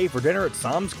 then stay for dinner at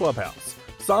Sam's Clubhouse.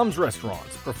 Sam's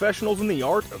Restaurants, professionals in the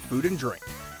art of food and drink.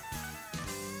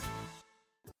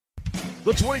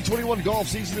 The 2021 golf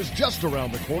season is just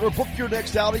around the corner. Book your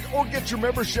next outing or get your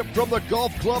membership from the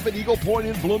Golf Club at Eagle Point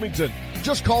in Bloomington.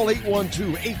 Just call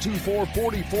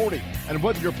 812-824-4040. And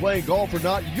whether you're playing golf or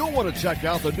not, you'll want to check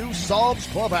out the new Sam's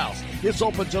Clubhouse. It's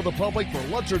open to the public for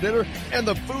lunch or dinner, and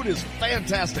the food is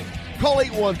fantastic. Call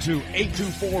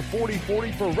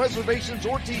 812-824-4040 for reservations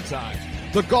or tee times.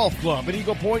 The Golf Club at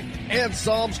Eagle Point and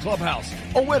Sam's Clubhouse.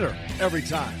 A winner every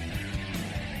time.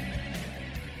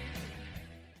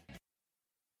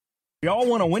 We all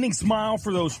want a winning smile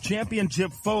for those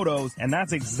championship photos, and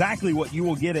that's exactly what you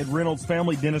will get at Reynolds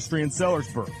Family Dentistry in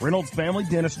Sellersburg. Reynolds Family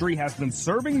Dentistry has been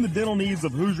serving the dental needs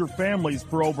of Hoosier families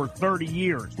for over 30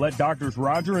 years. Let Doctors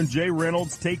Roger and Jay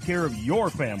Reynolds take care of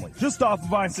your family. Just off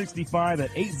of I-65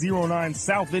 at 809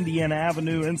 South Indiana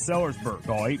Avenue in Sellersburg.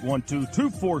 Call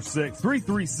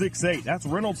 812-246-3368. That's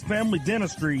Reynolds Family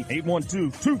Dentistry,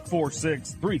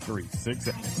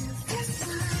 812-246-3368.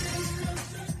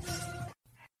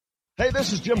 Hey,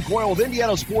 this is Jim Coyle with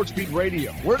Indiana Sports Beat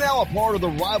Radio. We're now a part of the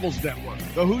Rivals Network.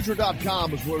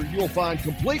 TheHoosier.com is where you'll find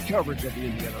complete coverage of the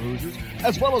Indiana Hoosiers,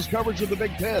 as well as coverage of the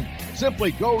Big Ten.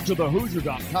 Simply go to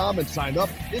TheHoosier.com and sign up.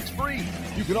 It's free.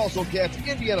 You can also catch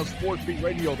Indiana Sports Beat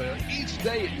Radio there each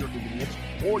day at your convenience,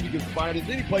 or you can find it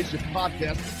any place you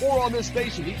podcast or on this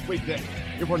station each weekday.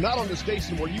 If we're not on the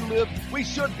station where you live, we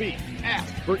should be.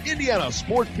 Ask for Indiana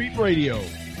Sports Beat Radio.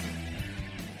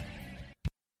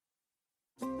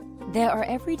 There are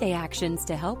everyday actions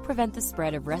to help prevent the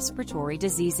spread of respiratory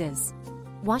diseases.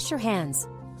 Wash your hands.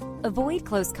 Avoid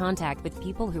close contact with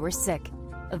people who are sick.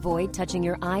 Avoid touching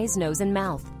your eyes, nose, and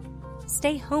mouth.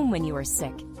 Stay home when you are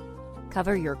sick.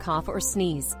 Cover your cough or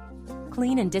sneeze.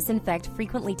 Clean and disinfect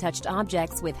frequently touched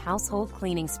objects with household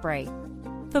cleaning spray.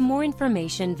 For more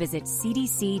information, visit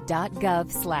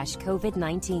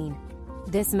cdc.gov/COVID-19.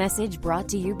 This message brought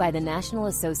to you by the National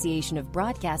Association of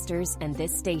Broadcasters and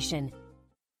this station.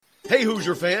 Hey,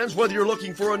 Hoosier fans, whether you're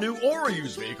looking for a new or a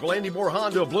used vehicle, Andy Moore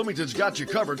Honda of Bloomington's got you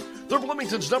covered. They're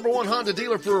Bloomington's #1 Honda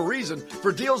dealer for a reason.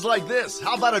 For deals like this,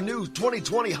 how about a new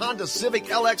 2020 Honda Civic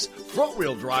LX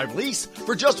front-wheel drive lease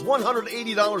for just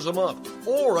 $180 a month?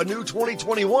 Or a new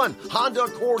 2021 Honda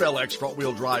Accord LX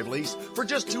front-wheel drive lease for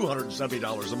just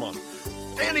 $270 a month.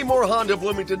 Andy Moore Honda of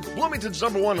Bloomington, Bloomington's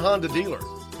 #1 Honda dealer.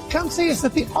 Come see us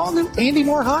at the all-new Andy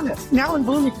Moore Honda, now in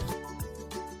Bloomington.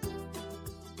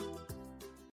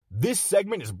 This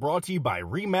segment is brought to you by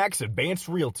RE/MAX Advanced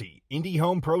Realty, Indy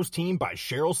Home Pros team by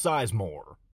Cheryl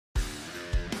Sizemore.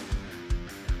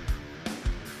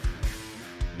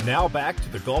 Now back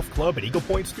to the Golf Club at Eagle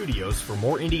Point Studios for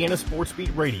more Indiana Sports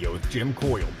Beat Radio with Jim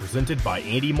Coyle, presented by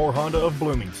Andy Moore Honda of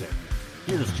Bloomington.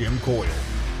 Here's Jim Coyle.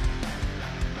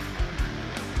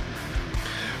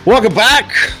 Welcome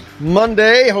back.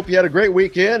 Monday. Hope you had a great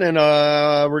weekend, and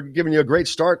we're giving you a great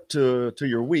start to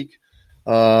your week.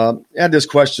 I had this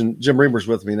question. Jim Reamer's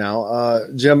with me now.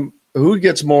 Jim, who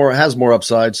has more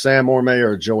upside, Sam Orme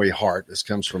or Joey Hart? This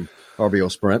comes from RBO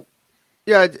Sprint.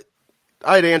 Yeah,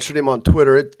 I'd answered him on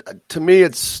Twitter. To me,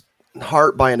 it's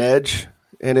Hart by an edge,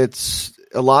 and it's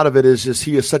a lot of it is just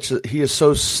he is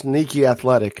so sneaky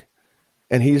athletic,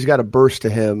 and he's got a burst to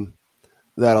him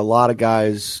that a lot of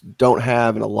guys don't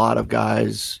have, and a lot of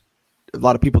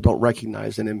people don't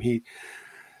recognize in him.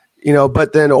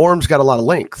 But then Orm's got a lot of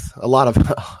length, a lot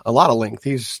of length.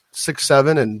 He's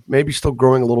 6'7" and maybe still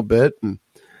growing a little bit. And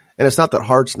it's not that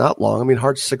Hart's not long. I mean,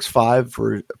 Hart's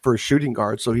 6'5" for a shooting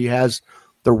guard, so he has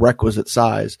the requisite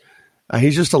size.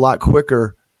 He's just a lot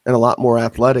quicker and a lot more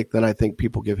athletic than I think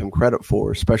people give him credit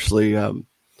for, especially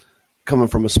coming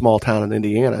from a small town in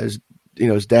Indiana.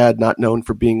 His dad not known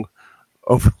for being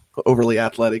overly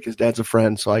athletic. His dad's a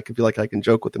friend, so I feel like I can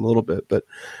joke with him a little bit. But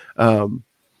I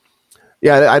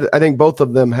think both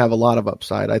of them have a lot of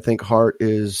upside. I think Hart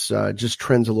is just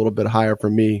trends a little bit higher for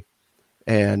me,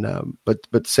 and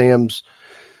but Sam's,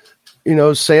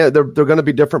 Sam, they're going to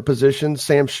be different positions.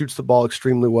 Sam shoots the ball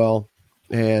extremely well,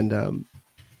 and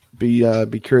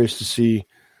be curious to see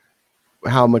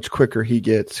how much quicker he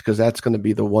gets, because that's going to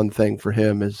be the one thing for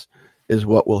him is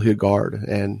what will he guard,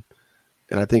 and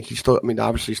I think he's still. I mean,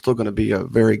 obviously, still going to be a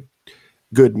very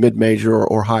good mid-major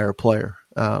or higher player.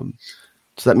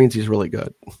 So that means he's really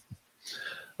good.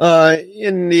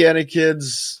 Indiana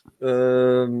kids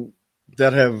that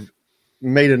have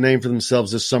made a name for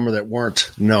themselves this summer that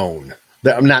weren't known.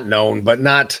 I'm not known, but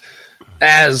not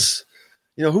as,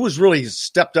 who has really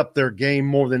stepped up their game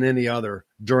more than any other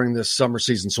during this summer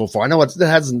season so far. I know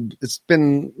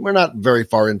we're not very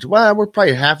far into, we're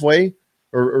probably halfway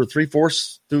or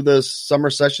 3/4 through the summer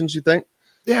sessions, you think?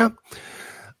 Yeah.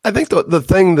 I think the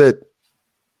thing that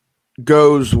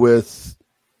goes with,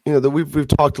 that we've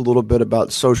talked a little bit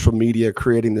about social media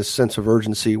creating this sense of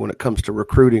urgency when it comes to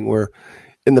recruiting, where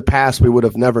in the past we would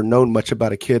have never known much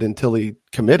about a kid until he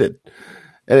committed.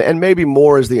 And maybe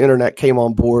more as the internet came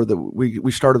on board, that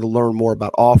we started to learn more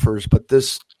about offers. But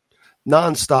this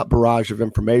nonstop barrage of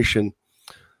information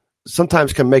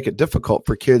sometimes can make it difficult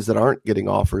for kids that aren't getting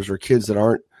offers or kids that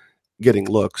aren't getting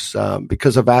looks,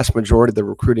 because a vast majority of the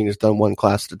recruiting is done one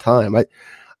class at a time.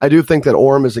 I do think that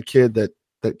Orm is a kid that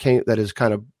has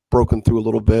kind of broken through a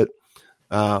little bit.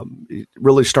 It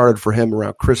really started for him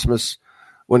around Christmas,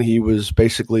 when he was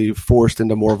basically forced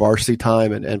into more varsity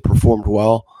time and performed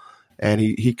well. And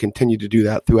he continued to do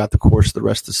that throughout the course of the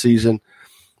rest of the season.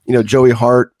 Joey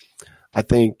Hart, I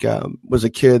think, was a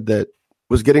kid that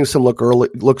was getting some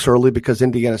looks early because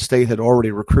Indiana State had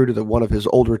already recruited one of his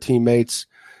older teammates.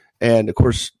 And of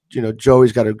course,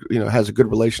 Joey's got has a good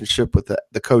relationship with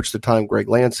the coach at the time, Greg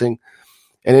Lansing,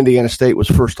 and Indiana State was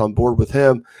first on board with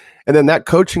him. And then that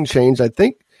coaching change, I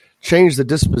think, changed the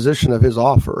disposition of his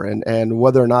offer and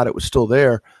whether or not it was still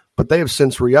there. But they have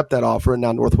since re-upped that offer, and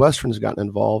now Northwestern's gotten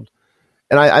involved.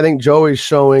 And I think Joey's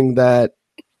showing that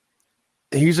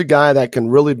he's a guy that can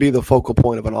really be the focal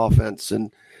point of an offense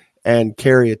and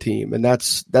carry a team. And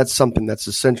that's something that's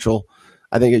essential.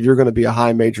 I think if you're going to be a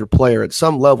high major player at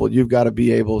some level, you've got to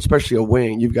be able, especially a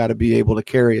wing, you've got to be able to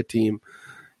carry a team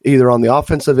either on the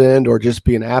offensive end or just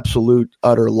be an absolute,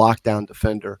 utter lockdown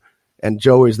defender. And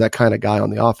Joey's that kind of guy on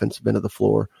the offensive end of the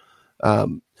floor.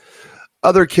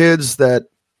 Other kids that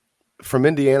from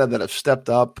Indiana that have stepped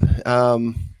up,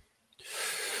 right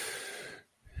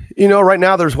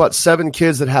now there's 7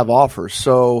 kids that have offers.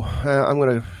 So I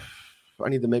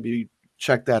need to maybe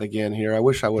check that again here. I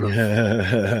wish I would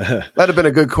have. That'd have been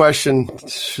a good question.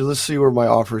 Let's see where my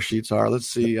offer sheets are. Let's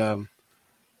see.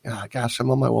 Gosh,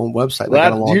 I'm on my own website.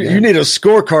 You need a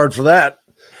scorecard for that.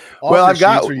 Well, I've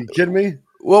got. Are you kidding me?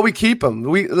 Well, we keep them.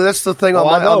 That's the thing.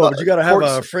 But you got to have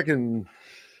a freaking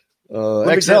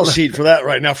Excel sheet for that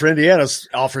right now for Indiana's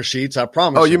offer sheets. I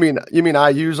promise. Oh, you mean I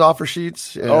use offer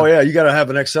sheets? Yeah. Oh yeah, you got to have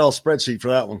an Excel spreadsheet for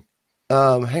that one.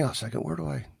 Hang on a second. Where do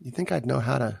I? You think I'd know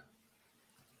how to?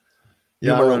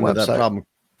 Yeah, I run into that problem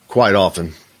quite often.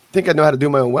 I think I know how to do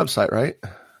my own website, right?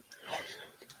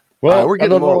 Well, we're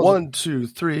getting more. 1, 2,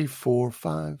 3, 4,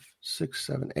 5, 6,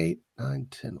 7, 8, 9,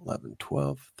 10, 11,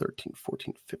 12, 13,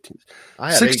 14, 15.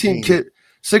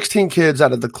 16 kids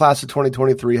out of the class of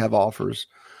 2023 have offers.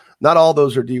 Not all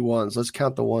those are D1s. Let's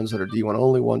count the ones that are D1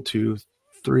 only. 1, 2,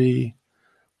 3,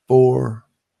 4,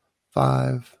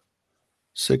 5,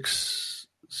 6,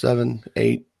 7,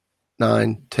 8,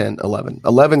 9, 10, 11.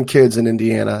 11 kids in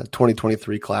Indiana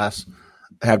 2023 class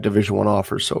have Division I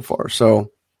offers so far.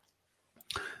 So,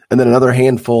 and then another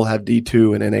handful have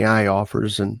D2 and NAI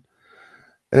offers, and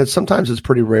sometimes it's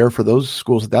pretty rare for those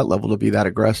schools at that level to be that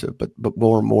aggressive, but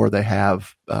more and more they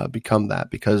have become that,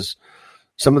 because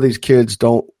some of these kids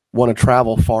don't want to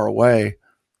travel far away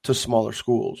to smaller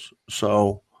schools.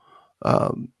 So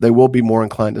they will be more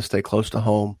inclined to stay close to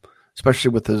home,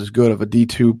 especially with as good of a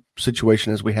D2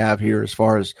 situation as we have here as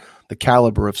far as the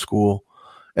caliber of school.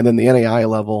 And then the NAI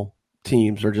level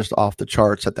teams are just off the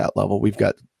charts at that level. We've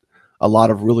got a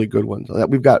lot of really good ones.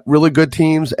 We've got really good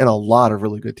teams and a lot of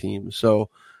really good teams. So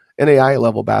NAIA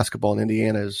level basketball in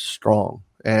Indiana is strong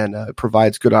and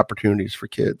provides good opportunities for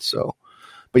kids. So,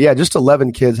 but yeah, just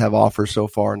 11 kids have offers so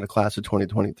far in the class of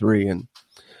 2023,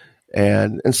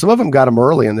 and some of them got them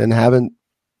early and then haven't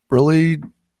really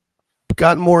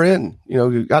gotten more in.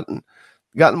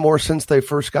 Gotten more since they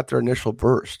first got their initial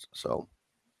burst. So.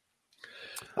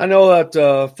 I know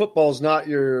that football's not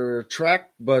your track,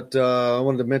 but I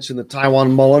wanted to mention that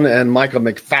Taiwan Mullen and Michael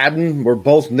McFadden were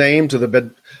both named to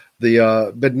the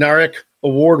Bednarik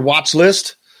Award watch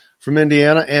list from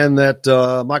Indiana, and that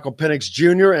Michael Penix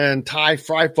Jr. and Ty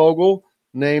Freifogel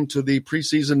named to the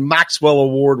preseason Maxwell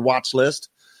Award watch list.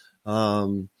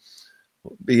 Be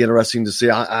interesting to see.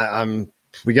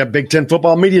 We got Big Ten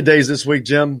football media days this week,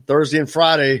 Jim, Thursday and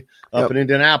Friday up in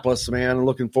Indianapolis, man.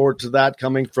 Looking forward to that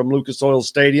coming from Lucas Oil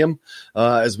Stadium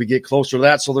as we get closer to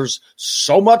that. So there's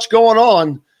so much going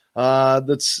on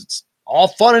that's all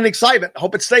fun and excitement.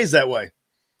 Hope it stays that way.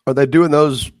 Are they doing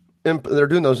those? They're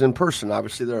doing those in person,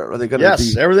 obviously. Are they going to be?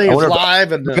 Yes, everything is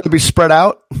live. And going to be spread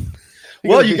out?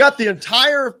 Well, you got the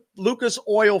entire Lucas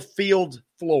Oil field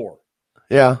floor.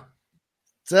 Yeah.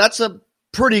 So that's a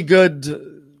pretty good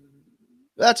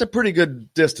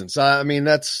distance. I mean,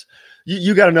 that's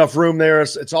you got enough room there.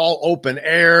 It's all open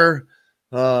air.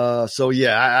 So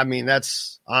yeah, I mean,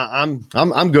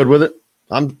 I'm good with it.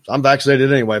 I'm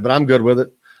vaccinated anyway, but I'm good with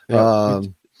it. Yeah.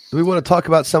 Do we want to talk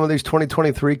about some of these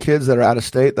 2023 kids that are out of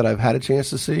state that I've had a chance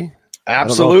to see?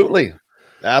 Absolutely.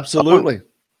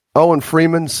 Owen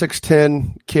Freeman,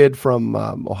 6'10", kid from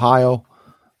Ohio.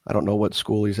 I don't know what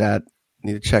school he's at.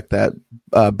 Need to check that.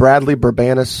 Bradley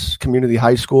Burbanus Community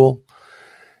High School.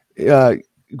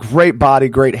 Great body,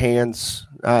 great hands.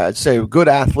 I'd say a good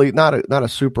athlete, not a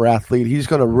super athlete. He's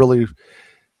got a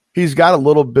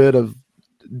little bit of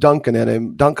Duncan in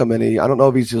him. I don't know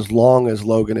if he's as long as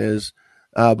Logan is,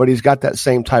 but he's got that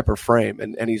same type of frame,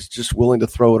 and he's just willing to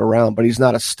throw it around, but he's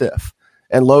not a stiff.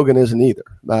 And Logan isn't either.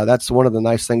 That's one of the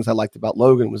nice things I liked about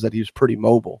Logan was that he was pretty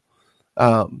mobile.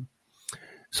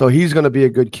 So he's going to be a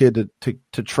good kid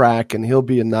to track, and he'll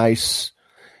be a nice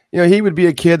 – he would be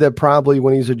a kid that probably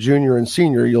when he's a junior and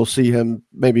senior, you'll see him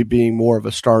maybe being more of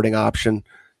a starting option.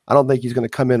 I don't think he's going to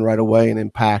come in right away and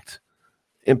impact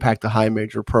the high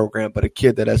major program, but a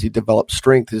kid that as he develops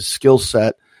strength, his skill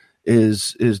set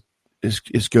is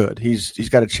good. He's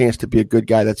got a chance to be a good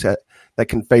guy that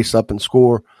can face up and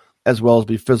score as well as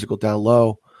be physical down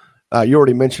low. You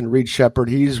already mentioned Reed Shepard.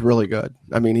 He's really good.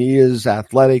 I mean, he is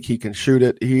athletic. He can shoot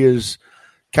it. He is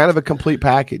kind of a complete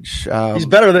package. He's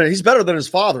better than his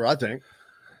father, I think.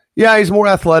 Yeah, he's more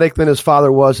athletic than his father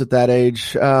was at that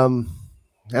age. And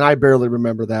I barely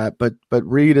remember that. But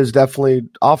Reed is definitely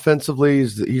offensively,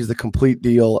 he's the complete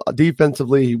deal.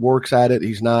 Defensively, he works at it.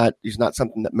 He's not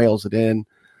something that mails it in.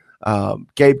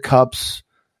 Gabe Cupps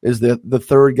is the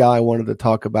third guy I wanted to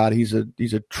talk about. He's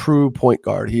a true point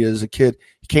guard. He is a kid.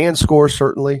 He can score,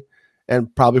 certainly,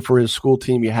 and probably for his school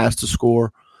team he has to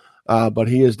score. But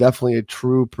he is definitely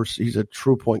he's a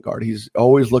true point guard. He's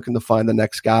always looking to find the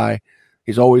next guy.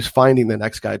 He's always finding the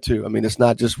next guy too. I mean, it's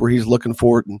not just where he's looking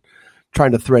for it and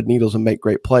trying to thread needles and make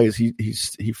great plays.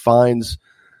 He finds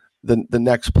the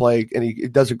next play, and he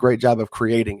does a great job of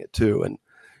creating it too. And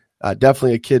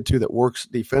definitely a kid too that works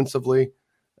defensively.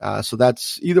 So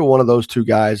that's either one of those two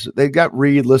guys. They've got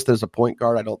Reed listed as a point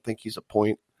guard. I don't think he's a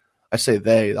point. I say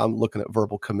I'm looking at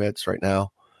verbal commits right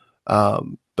now.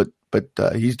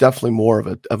 But he's definitely more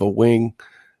of a wing,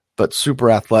 but super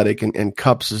athletic. And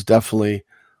Cupps is definitely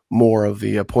more of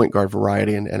the point guard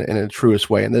variety in a truest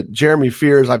way. And Jeremy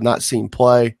Fears, I've not seen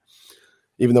play,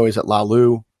 even though he's at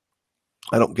LaLue.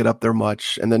 I don't get up there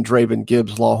much. And then Draven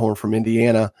Gibbs Lawhorn from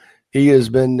Indiana. He has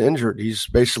been injured. He's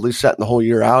basically setting the whole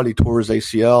year out. He tore his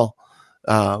ACL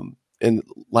in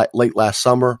late last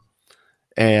summer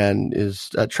and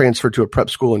is transferred to a prep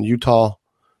school in Utah.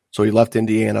 So he left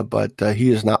Indiana, but he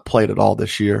has not played at all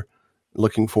this year.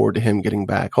 Looking forward to him getting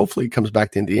back. Hopefully he comes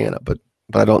back to Indiana, but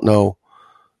I don't know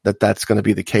that that's going to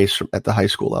be the case at the high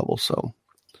school level. So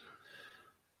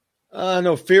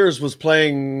no, Fears was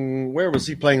playing. Where was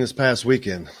he playing this past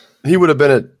weekend? He would have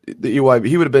been at the UIB.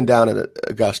 He would have been down at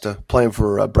Augusta playing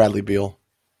for Bradley Beal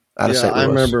out of St. Louis. I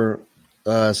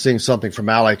remember seeing something from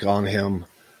Alec on him.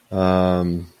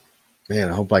 Man,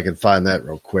 I hope I can find that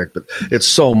real quick. But it's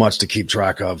so much to keep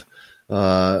track of.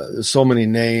 There's so many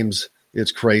names.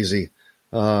 It's crazy.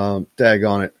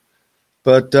 Daggone it.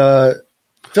 But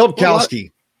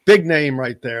Filipkowski, big name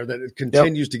right there that it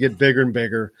continues to get bigger and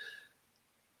bigger.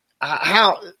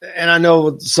 And I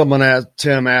know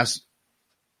Tim asked,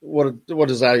 what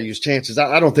is IU's chances?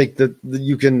 I don't think that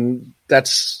you can.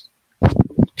 That's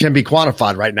can be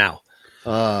quantified right now.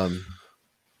 But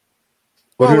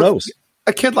who knows?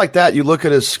 A kid like that, you look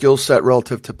at his skill set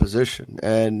relative to position,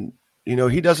 and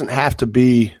he doesn't have to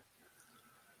be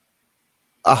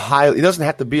he doesn't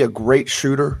have to be a great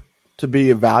shooter to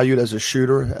be valued as a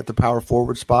shooter at the power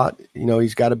forward spot.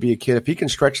 He's got to be a kid. If he can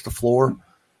stretch the floor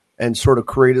and sort of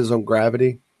create his own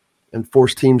gravity and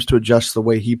force teams to adjust the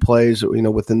way he plays,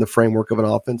 within the framework of an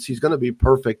offense, he's going to be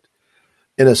perfect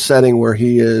in a setting where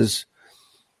he's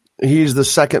the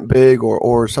second big,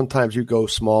 or sometimes you go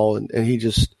small and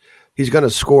he's going to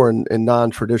score in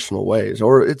non-traditional ways,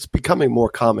 or it's becoming more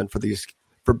common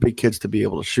for big kids to be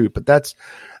able to shoot, but that's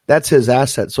his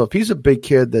asset. So if he's a big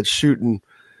kid that's shooting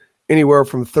anywhere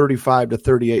from 35 to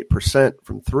 38%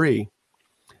 from three,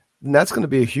 then that's going to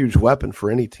be a huge weapon for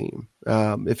any team.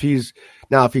 If he's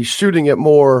shooting it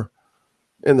more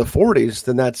in the 40s,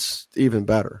 then that's even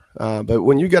better. But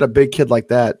when you got a big kid like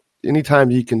that,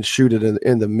 anytime you can shoot it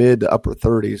in the mid to upper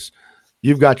 30s,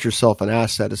 you've got yourself an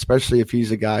asset, especially if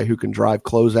he's a guy who can drive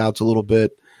closeouts a little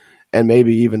bit and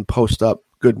maybe even post up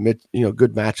good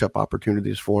matchup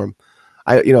opportunities for him.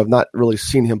 I've not really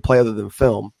seen him play other than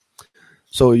film,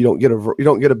 so you don't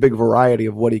get a big variety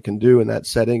of what he can do in that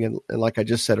setting. And like I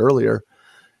just said earlier,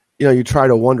 you try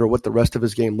to wonder what the rest of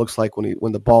his game looks like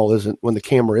when the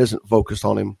camera isn't focused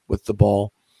on him with the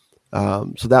ball.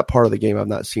 So that part of the game I've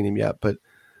not seen him yet, but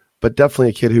definitely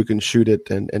a kid who can shoot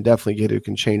it, and definitely a kid who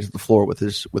can change the floor with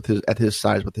his at his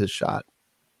size with his shot.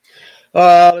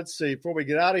 Let's see. Before we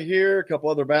get out of here, a couple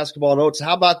other basketball notes.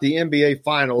 How about the NBA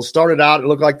Finals? Started out, it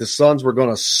looked like the Suns were going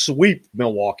to sweep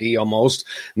Milwaukee almost.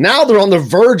 Now they're on the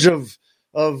verge of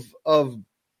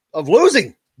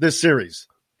losing this series.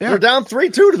 Yeah. They're down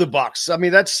 3-2 to the Bucks. I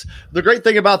mean, that's the great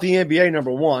thing about the NBA,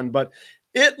 number one. But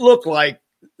it looked like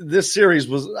this series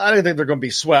was. I didn't think they're going to be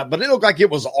swept, but it looked like it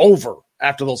was over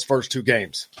after those first two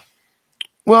games.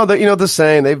 Well, the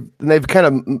saying they've kind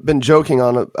of been joking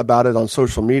about it on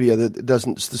social media that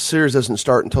the series doesn't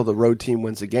start until the road team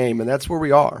wins a game, and that's where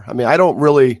we are. I mean, I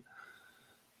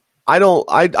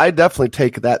definitely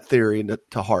take that theory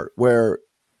to heart, where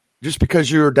just because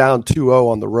you're down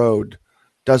 2-0 on the road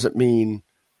doesn't mean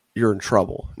you're in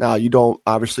trouble. Now, you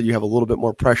have a little bit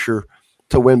more pressure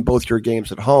to win both your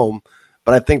games at home,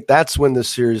 but I think that's when the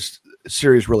series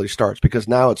really starts, because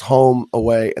now it's home,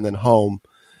 away, and then home.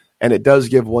 And it does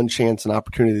give one chance an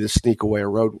opportunity to sneak away a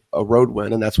road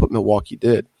win, and that's what Milwaukee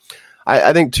did.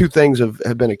 I think two things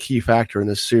have been a key factor in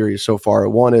this series so far.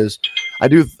 One is I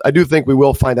do think we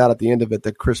will find out at the end of it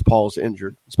that Chris Paul is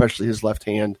injured, especially his left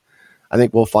hand. I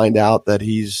think we'll find out that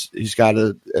he's got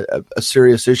a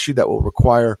serious issue that will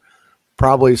require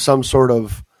probably some sort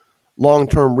of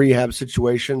long-term rehab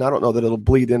situation. I don't know that it'll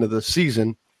bleed into the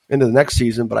next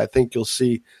season, but I think you'll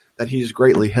see that he's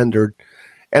greatly hindered.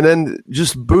 And then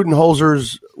just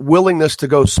Budenholzer's willingness to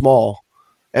go small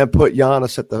and put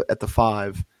Giannis at the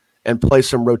 5 and play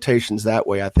some rotations that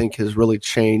way, I think has really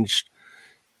changed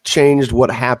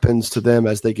what happens to them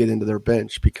as they get into their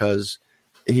bench, because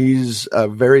he's a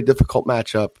very difficult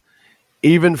matchup,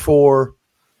 even for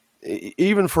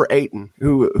Ayton,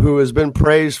 who has been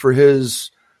praised for his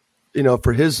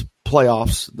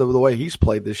playoffs, the way he's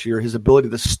played this year, his ability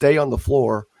to stay on the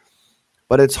floor.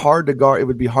 But it's hard to guard. It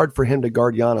would be hard for him to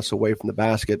guard Giannis away from the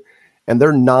basket, and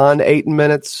their non-Ayton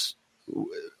minutes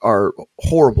are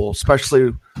horrible,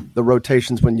 especially the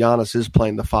rotations when Giannis is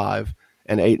playing the 5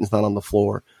 and Ayton's not on the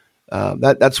floor.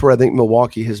 That's where I think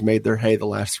Milwaukee has made their hay the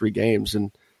last 3 games,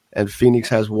 and Phoenix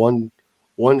has one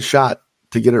shot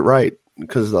to get it right,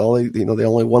 because they're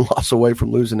only one loss away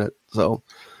from losing it. So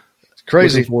it's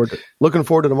crazy. Looking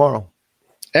forward to tomorrow.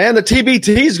 And the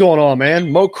TBT's going on, man.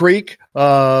 Mo Creek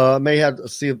I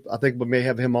think we may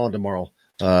have him on tomorrow.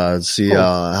 See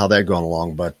how that's going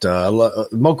along. But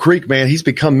Mo Creek, man, he's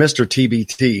become Mr.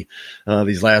 TBT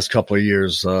these last couple of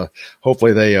years.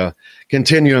 Hopefully they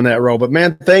continue on that road. But,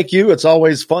 man, thank you. It's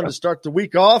always fun to start the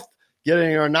week off,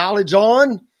 getting our knowledge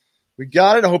on. We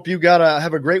got it. I hope you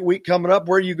have a great week coming up.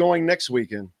 Where are you going next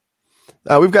weekend?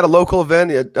 We've got a local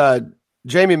event.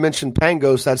 Jamie mentioned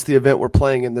Pangos. That's the event we're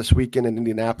playing in this weekend in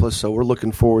Indianapolis. So we're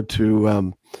looking forward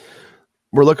to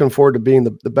being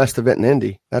the best event in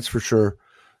Indy. That's for sure.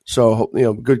 So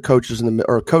good coaches in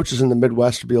the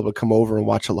Midwest to be able to come over and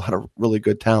watch a lot of really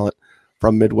good talent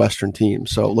from Midwestern teams.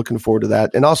 So looking forward to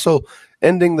that, and also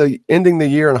ending the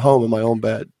year at home in my own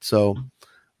bed. So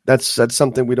that's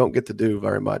something we don't get to do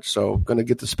very much. So going to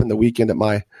get to spend the weekend at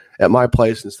my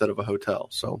place instead of a hotel.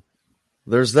 So.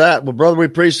 There's that. Well, brother, we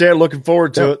appreciate it. Looking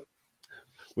forward to it.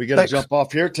 We got to jump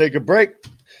off here, take a break.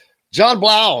 John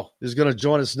Blau is going to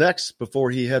join us next before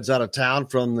he heads out of town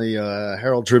from the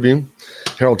Herald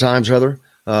Times, rather.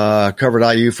 Covered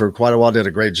IU for quite a while, did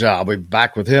a great job. We'll be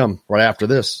back with him right after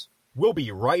this. We'll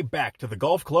be right back to the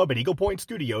Golf Club at Eagle Point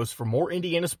Studios for more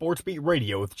Indiana Sports Beat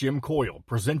Radio with Jim Coyle,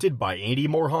 presented by Andy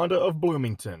Moore Honda of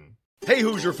Bloomington. Hey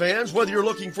Hoosier fans, whether you're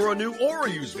looking for a new or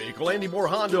a used vehicle, Andy Moore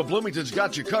Honda of Bloomington's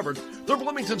got you covered. They're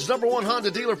Bloomington's #1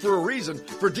 Honda dealer for a reason.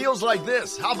 For deals like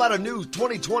this, how about a new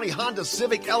 2020 Honda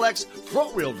Civic LX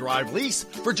front-wheel drive lease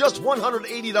for just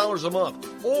 $180 a month?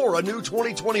 Or a new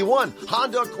 2021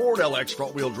 Honda Accord LX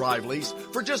front-wheel drive lease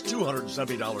for just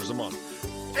 $270 a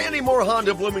month. Andy Moore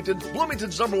Honda Bloomington,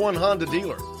 Bloomington's #1 Honda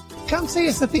dealer. Come see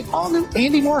us at the all-new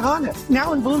Andy Moore Honda,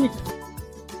 now in Bloomington.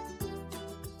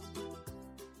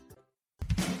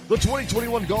 The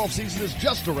 2021 golf season is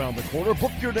just around the corner.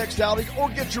 Book your next outing or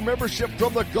get your membership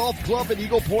from the Golf Club at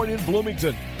Eagle Point in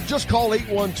Bloomington. Just call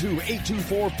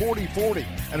 812-824-4040.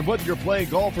 And whether you're playing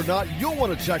golf or not, you'll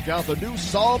want to check out the new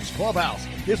Psalms Clubhouse.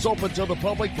 It's open to the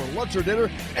public for lunch or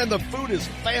dinner, and the food is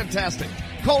fantastic.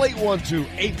 Call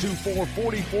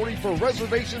 812-824-4040 for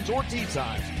reservations or tee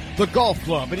times. The Golf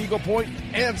Club at Eagle Point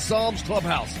and Psalms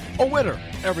Clubhouse. A winner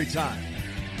every time.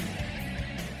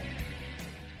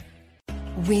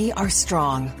 We are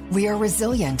strong, we are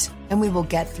resilient, and we will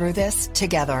get through this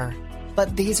together.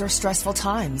 But these are stressful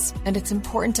times, and it's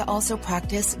important to also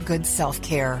practice good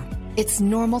self-care. It's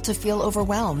normal to feel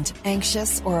overwhelmed,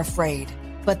 anxious, or afraid,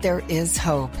 but there is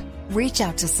hope. Reach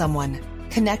out to someone,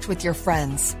 connect with your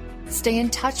friends, stay in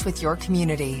touch with your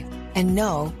community, and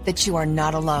know that you are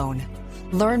not alone.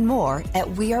 Learn more at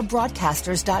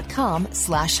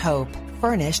wearebroadcasters.com/hope,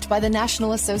 furnished by the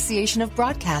National Association of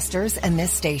Broadcasters and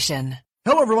this station.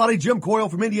 Hello, everybody. Jim Coyle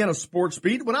from Indiana Sports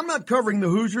Beat. When I'm not covering the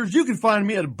Hoosiers, you can find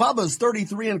me at Bubba's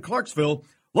 33 in Clarksville,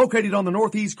 located on the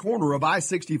northeast corner of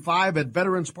I-65 at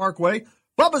Veterans Parkway.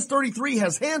 Bubba's 33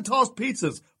 has hand-tossed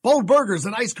pizzas, bold burgers,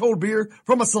 and ice-cold beer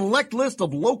from a select list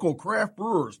of local craft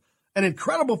brewers. An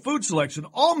incredible food selection,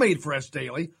 all made fresh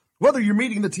daily. Whether you're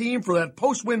meeting the team for that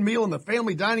post-win meal in the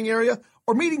family dining area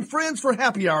or meeting friends for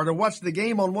happy hour to watch the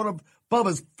game on one of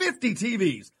Bubba's 50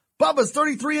 TVs. Bubba's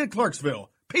 33 in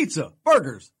Clarksville. Pizza,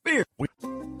 burgers, beer.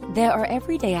 There are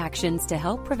everyday actions to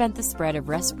help prevent the spread of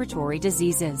respiratory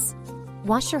diseases.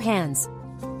 Wash your hands.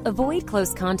 Avoid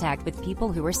close contact with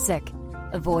people who are sick.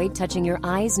 Avoid touching your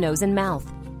eyes, nose, and mouth.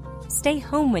 Stay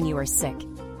home when you are sick.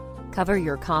 Cover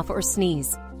your cough or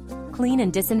sneeze. Clean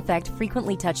and disinfect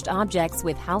frequently touched objects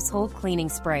with household cleaning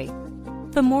spray.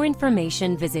 For more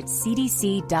information, visit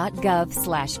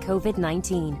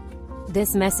cdc.gov/COVID-19.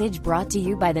 This message brought to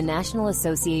you by the National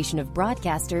Association of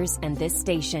Broadcasters and this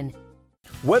station.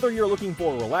 Whether you're looking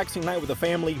for a relaxing night with a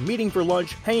family, meeting for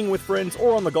lunch, hanging with friends,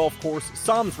 or on the golf course,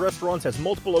 Sam's Restaurants has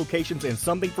multiple locations and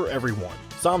something for everyone.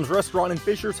 Sam's Restaurant in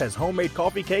Fishers has homemade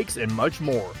coffee cakes and much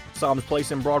more. Sam's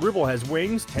Place in Broad Ripple has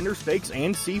wings, tender steaks,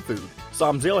 and seafood.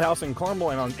 Sam's Ale House in Carmel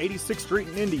and on 86th Street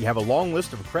in Indy have a long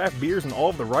list of craft beers and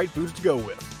all of the right foods to go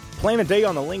with. Plan a day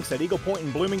on the links at Eagle Point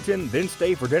in Bloomington, then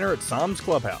stay for dinner at Sam's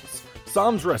Clubhouse.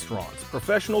 Sam's Restaurants,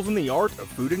 professionals in the art of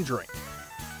food and drink.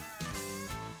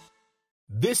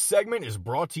 This segment is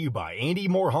brought to you by Andy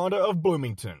Moore Honda of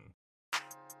Bloomington.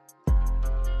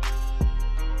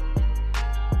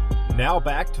 Now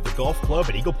back to the Golf Club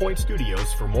at Eagle Point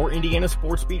Studios for more Indiana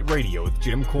Sports Beat Radio with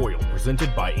Jim Coyle,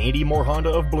 presented by Andy Moore Honda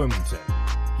of Bloomington.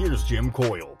 Here's Jim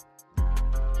Coyle.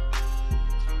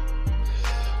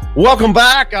 Welcome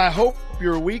back. I hope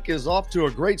your week is off to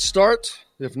a great start.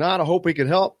 If not, I hope we can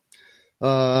help.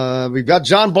 We've got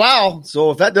John Blau, so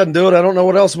if that doesn't do it, I don't know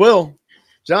what else will.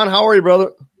 John, how are you,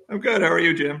 brother? I'm good. How are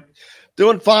you, Jim?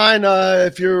 Doing fine.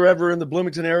 If you're ever in the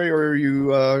Bloomington area or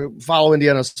you follow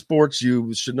Indiana sports,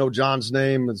 you should know John's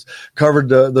name. He's covered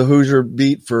the Hoosier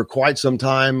beat for quite some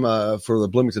time for the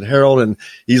Bloomington Herald, and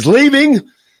he's leaving.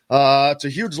 It's a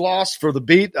huge loss for the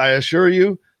beat, I assure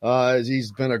you.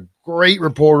 He's been a great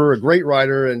reporter, a great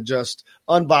writer, and just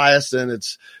unbiased, and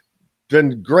it's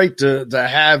been great to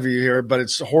have you here, but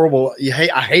it's horrible.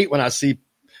 I hate when I see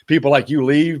people like you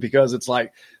leave because it's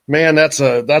like, man,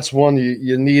 that's one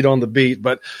you need on the beat.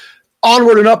 But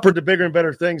onward and upward to bigger and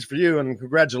better things for you, and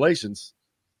congratulations.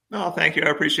 No, thank you. I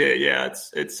appreciate it. Yeah,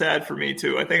 it's sad for me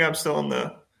too. I think I'm still in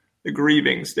the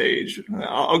grieving stage.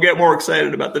 I'll get more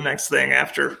excited about the next thing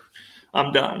after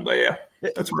I'm done. But yeah,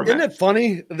 that's where I'm Isn't it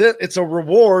funny that it's a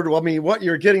reward? I mean, what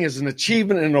you're getting is an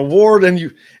achievement, an award, and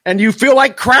you feel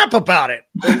like crap about it.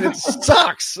 It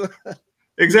sucks.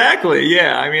 Exactly.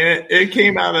 Yeah. I mean, it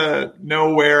came out of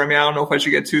nowhere. I mean, I don't know if I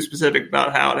should get too specific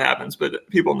about how it happens, but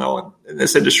people know in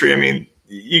this industry, I mean,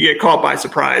 you get caught by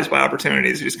surprise by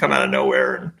opportunities. You just come out of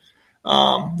nowhere.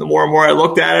 And the more and more I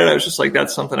looked at it, I was just like,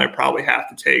 that's something I probably have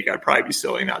to take. I'd probably be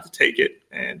silly not to take it.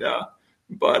 And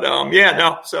But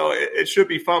so it should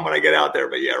be fun when I get out there.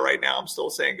 But yeah, right now I'm still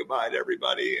saying goodbye to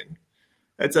everybody, and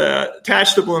it's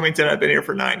attached to Bloomington. I've been here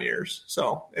for 9 years,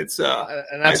 so it's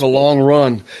and that's a long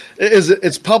run.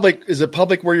 It's public? Is it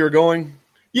public where you're going?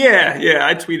 Yeah,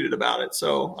 I tweeted about it.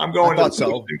 So I'm going to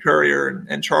the Courier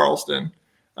and Charleston.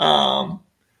 I'm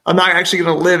not actually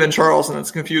going to live in Charleston.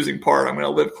 That's the confusing part. I'm going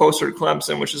to live closer to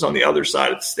Clemson, which is on the other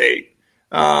side of the state,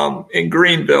 in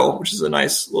Greenville, which is a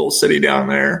nice little city down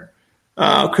there.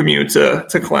 Commute to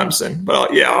Clemson,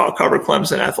 but I'll cover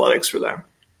Clemson athletics for them.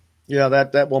 Yeah,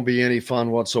 that won't be any fun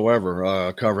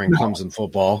whatsoever, covering Clemson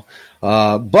football.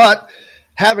 But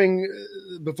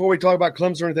before we talk about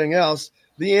Clemson or anything else,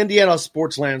 the Indiana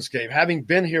sports landscape, having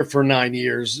been here for 9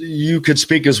 years, you could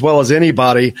speak as well as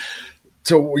anybody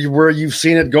to where you've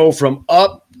seen it go from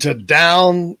up to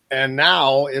down, and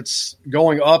now it's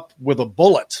going up with a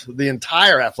bullet. The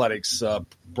entire athletics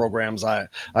programs I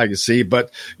can see,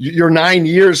 but your 9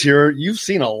 years here, you've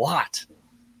seen a lot.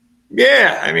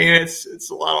 Yeah, I mean it's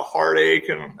a lot of heartache,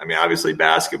 and I mean obviously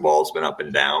basketball's been up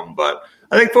and down, but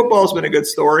I think football's been a good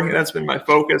story, and that's been my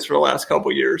focus for the last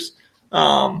couple of years.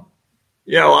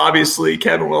 Obviously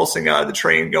Kevin Wilson got the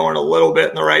train going a little bit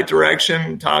in the right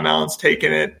direction. Tom Allen's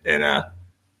taken it in a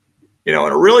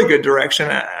really good direction.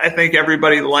 I think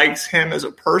everybody likes him as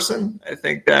a person. I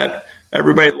think that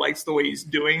everybody likes the way he's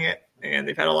doing it, and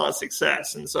they've had a lot of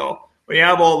success. And so when you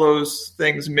have all those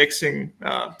things mixing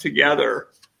together,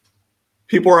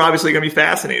 people are obviously going to be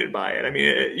fascinated by it. I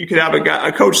mean, you could have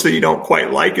a coach that you don't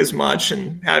quite like as much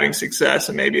and having success,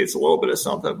 and maybe it's a little bit of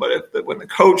something. But when the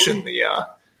coach and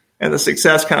the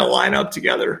success kind of line up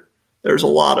together, there's a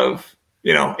lot of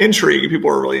intrigue. People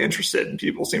are really interested, and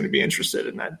people seem to be interested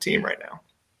in that team right now.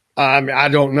 I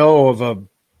don't know of a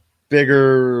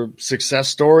bigger success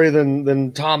story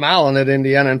than Tom Allen at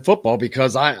Indiana in football,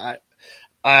 because I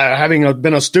having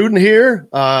been a student here,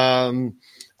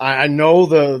 I know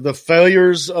the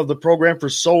failures of the program for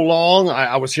so long.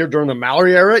 I was here during the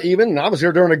Mallory era, even, and I was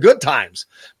here during the good times.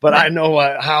 But I know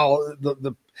how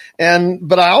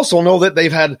but I also know that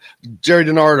they've had Jerry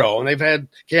DiNardo, and they've had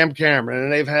Cam Cameron,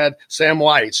 and they've had Sam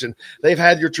White, and they've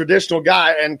had your traditional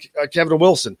guy and Kevin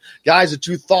Wilson, guys that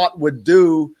you thought would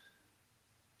do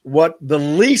what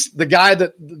the guy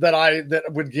that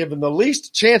would give them the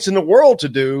least chance in the world to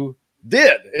do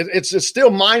did. It's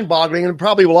still mind-boggling, and it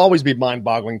probably will always be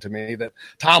mind-boggling to me that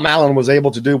Tom Allen was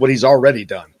able to do what he's already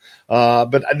done.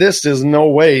 But this is no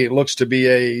way it looks to be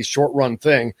a short-run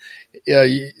thing.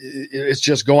 It's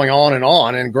just going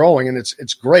on and growing, and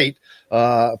it's great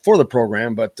for the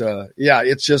program. But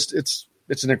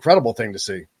it's an incredible thing to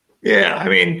see. Yeah, I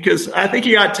mean, because I think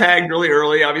he got tagged really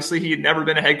early. Obviously, he had never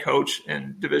been a head coach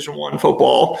in Division I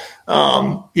football.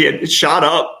 He had shot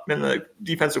up in the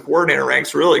defensive coordinator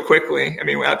ranks really quickly. I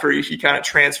mean, after he kind of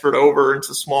transferred over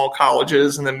into small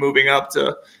colleges and then moving up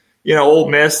to, Ole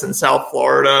Miss and South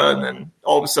Florida, and then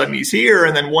all of a sudden he's here,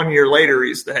 and then 1 year later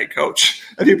he's the head coach.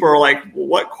 And people are like, well,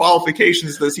 what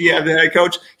qualifications does he have to head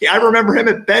coach? I remember him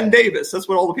at Ben Davis. That's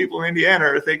what all the people in Indiana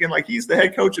are thinking, like he's the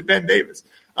head coach at Ben Davis.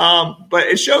 But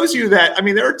it shows you that, I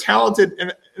mean, they're talented,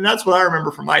 and that's what I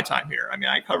remember from my time here. I mean,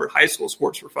 I covered high school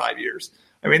sports for 5 years.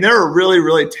 I mean, there are really,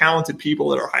 really talented people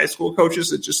that are high school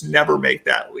coaches that just never make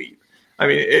that leap. I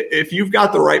mean, if you've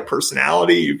got the right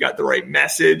personality, you've got the right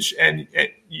message, and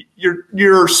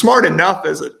you're smart enough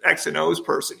as an X and O's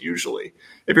person usually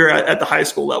if you're at the high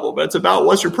school level. But it's about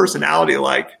what's your personality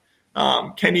like.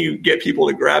 Can you get people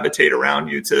to gravitate around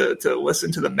you to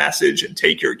listen to the message and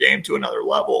take your game to another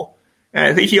level? And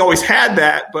I think he always had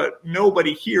that, but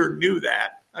nobody here knew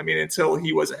that. I mean, until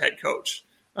he was a head coach.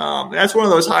 That's one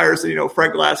of those hires that,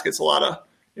 Fred Glass gets a lot of,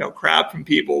 crap from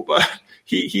people, but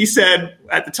he said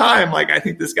at the time, like, I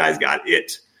think this guy's got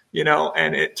it,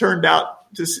 and it turned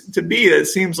out to be that it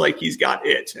seems like he's got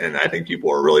it. And I think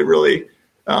people are really, really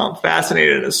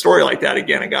fascinated in a story like that.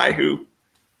 Again, a guy who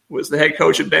was the head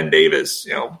coach at Ben Davis,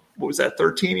 what was that,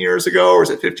 13 years ago, or was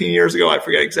it 15 years ago? I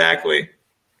forget exactly.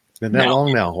 Been that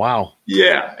long now. Wow.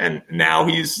 Yeah. And now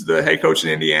he's the head coach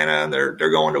in Indiana, and they're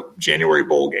going to January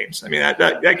bowl games. I mean,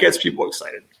 that gets people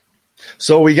excited.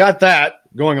 So we got that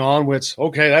going on, which,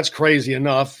 okay, that's crazy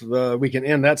enough. We can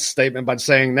end that statement by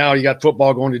saying now you got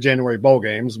football going to January bowl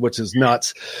games, which is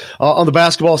nuts. On the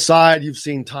basketball side, you've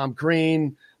seen Tom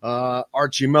Crean,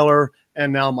 Archie Miller,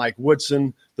 and now Mike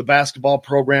Woodson. The basketball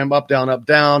program, up, down, up,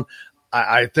 down.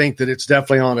 I think that it's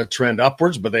definitely on a trend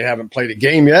upwards, but they haven't played a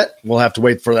game yet. We'll have to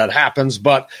wait for that happens.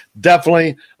 But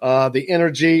definitely the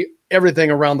energy, everything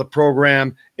around the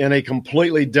program in a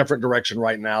completely different direction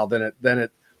right now than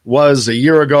it was a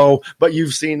year ago. But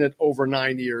you've seen it over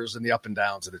 9 years and the up and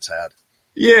downs that it's had.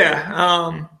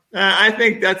 Yeah. I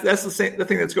think that's the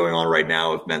thing that's going on right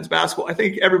now with men's basketball. I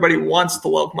think everybody wants to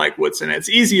love Mike Woodson. It's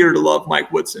easier to love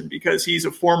Mike Woodson because he's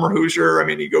a former Hoosier. I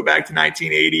mean, you go back to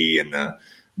 1980 and the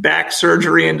back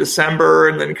surgery in December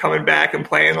and then coming back and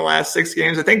playing the last 6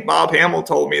 games. I think Bob Hamill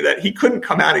told me that he couldn't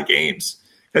come out of games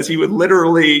because he would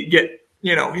literally get,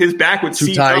 his back would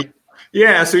seize up.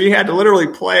 Yeah, so he had to literally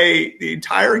play the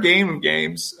entire game of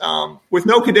games with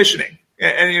no conditioning.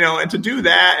 And to do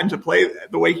that and to play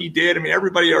the way he did, I mean,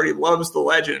 everybody already loves the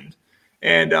legend.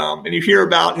 And you hear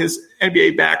about his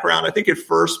NBA background. I think at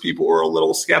first people were a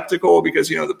little skeptical because,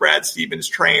 the Brad Stevens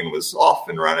train was off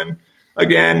and running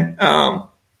again. And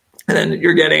then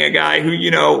you're getting a guy who,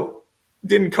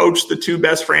 didn't coach the 2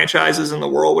 best franchises in the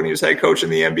world when he was head coach in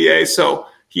the NBA. So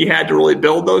he had to really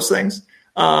build those things.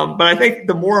 But I think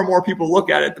the more and more people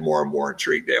look at it, the more and more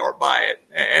intrigued they are by it.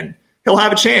 And he'll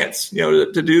have a chance,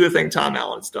 to do the thing Tom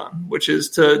Allen's done, which is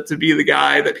to be the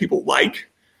guy that people like,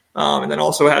 and then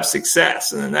also have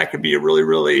success. And then that could be a really,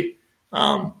 really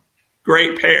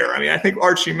great pair. I mean, I think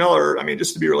Archie Miller,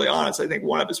 just to be really honest, I think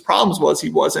one of his problems was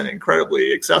he wasn't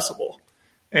incredibly accessible.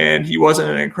 And he wasn't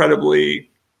an incredibly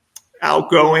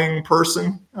outgoing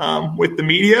person with the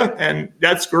media. And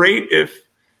that's great if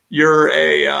you're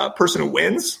a person who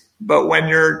wins. But when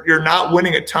you're not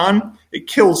winning a ton, it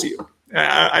kills you.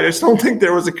 I just don't think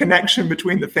there was a connection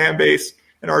between the fan base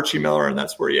and Archie Miller, and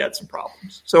that's where he had some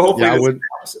problems. So hopefully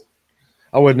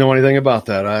I wouldn't know anything about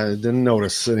that. I didn't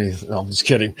notice any. No, I'm just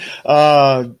kidding.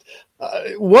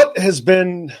 What has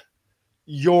been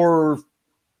your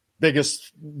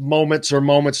biggest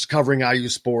moments covering IU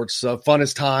sports,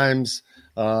 funnest times,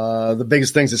 the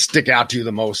biggest things that stick out to you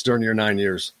the most during your 9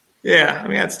 years? Yeah,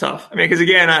 that's tough. Because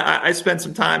again, I spent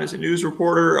some time as a news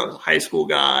reporter. I was a high school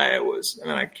guy. And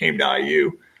then I came to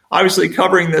IU. Obviously,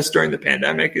 covering this during the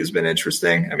pandemic has been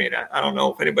interesting. I don't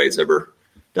know if anybody's ever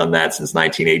done that since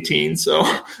 1918. So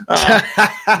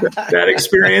that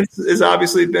experience has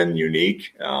obviously been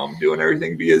unique, doing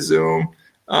everything via Zoom.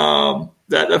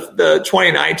 The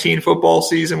 2019 football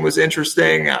season was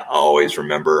interesting. I always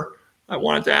remember I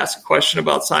wanted to ask a question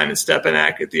about Simon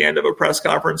Stepanek at the end of a press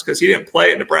conference because he didn't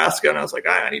play at Nebraska. And I was like,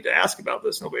 I need to ask about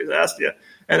this. Nobody's asked yet.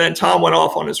 And then Tom went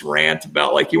off on his rant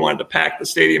about he wanted to pack the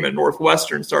stadium at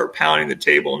Northwestern, start pounding the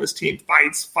table, and this team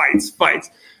fights.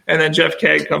 And then Jeff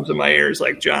Kegg comes in my ears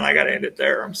like, John, I got to end it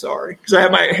there. I'm sorry. Because I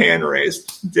had my hand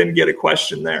raised. Didn't get a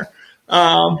question there.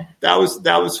 That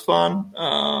was fun.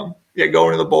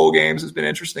 Going to the bowl games has been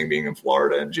interesting, being in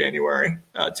Florida in January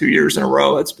 2 years in a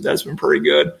row. That's been pretty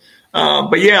good.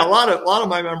 But a lot of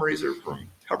my memories are from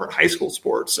covering high school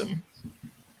sports and,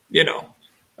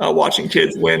 watching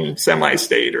kids win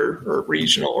semi-state or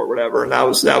regional or whatever. And that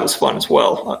was fun as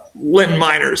well. Linton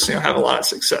Miners, have a lot of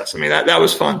success. That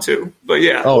was fun too. But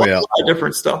a lot of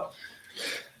different stuff.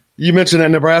 You mentioned that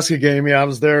Nebraska game. Yeah, I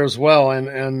was there as well.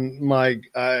 And I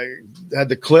had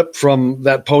the clip from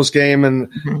that post game and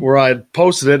where I had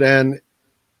posted it, and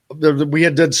we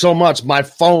had did so much. My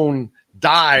phone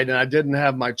died and I didn't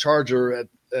have my charger at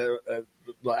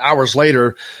hours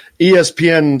later.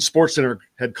 ESPN SportsCenter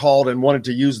had called and wanted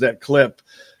to use that clip.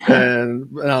 And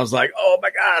I was like, oh my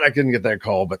God, I couldn't get that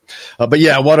call. But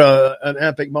what an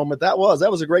epic moment that was. That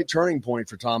was a great turning point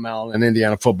for Tom Allen and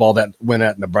Indiana football, that win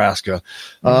at Nebraska.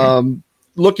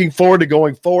 Looking forward to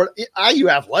going forward. IU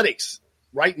athletics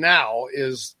right now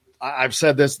is, I've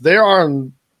said this, they are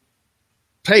on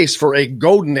pace for a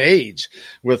golden age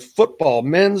with football,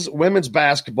 men's, women's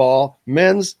basketball,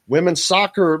 men's, women's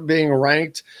soccer being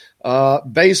ranked,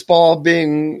 baseball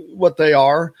being what they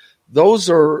are. Those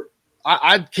are,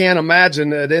 I can't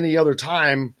imagine at any other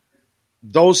time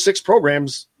those 6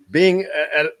 programs being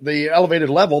at the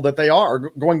elevated level that they are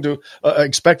going to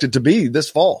expected to be this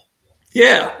fall.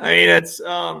 Yeah, it's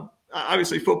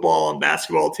obviously football and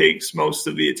basketball takes most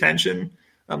of the attention,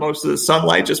 most of the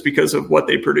sunlight, just because of what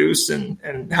they produce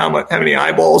and how many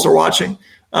eyeballs are watching.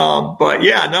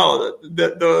 The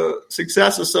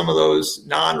success of some of those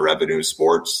non-revenue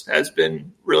sports has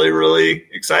been really, really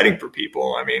exciting for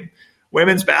people.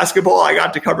 Women's basketball, I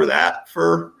got to cover that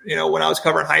for, when I was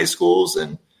covering high schools,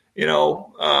 and,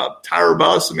 Tyra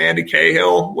Buss, Amanda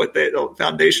Cahill, the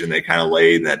foundation they kind of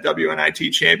laid in that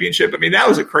WNIT championship. That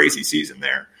was a crazy season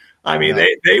there.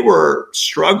 They were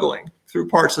struggling through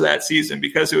parts of that season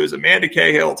because it was Amanda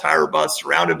Cahill, Tyra Buss,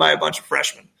 surrounded by a bunch of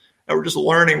freshmen that were just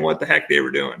learning what the heck they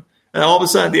were doing. And all of a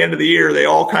sudden at the end of the year, they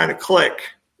all kind of click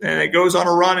and it goes on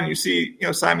a run, and you see,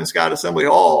 Simon Scott Assembly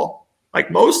Hall,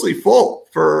 mostly full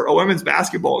for a women's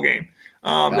basketball game,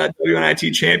 that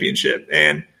WNIT championship.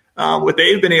 And what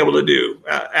they've been able to do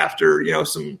after,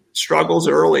 some struggles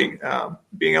early,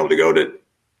 being able to go to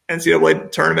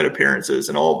NCAA tournament appearances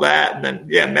and all that. And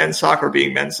then, men's soccer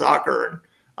being men's soccer,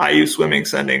 and IU swimming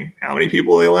sending how many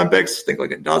people to the Olympics? I think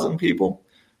like a dozen people,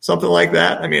 something like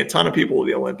that. I mean, a ton of people to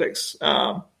the Olympics.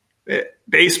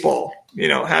 Baseball,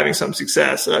 having some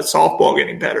success, softball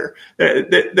getting better.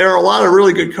 There are a lot of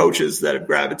really good coaches that have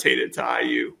gravitated to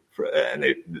IU and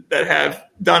that have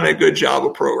done a good job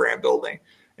of program building.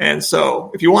 And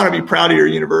so if you want to be proud of your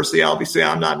university, obviously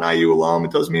I'm not an IU alum.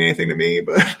 It doesn't mean anything to me.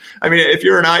 But, I mean, if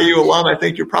you're an IU alum, I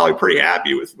think you're probably pretty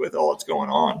happy with all that's going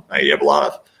on. You have a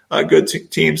lot of good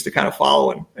teams to kind of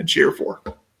follow and cheer for.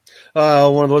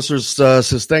 One of the listeners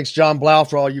says, thanks, John Blau,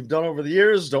 for all you've done over the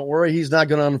years. Don't worry, he's not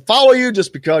going to unfollow you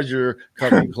just because you're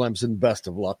covering Clemson. Best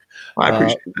of luck. I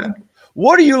appreciate that.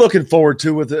 What are you looking forward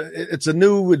to with it? It's a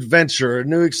new adventure, a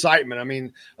new excitement. I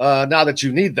mean, not that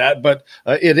you need that, but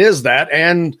it is that.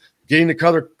 And getting to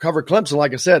cover Clemson,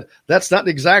 like I said, that's not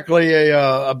exactly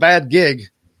a bad gig.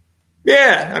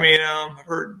 Yeah, I mean, I've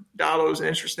heard Dabo's an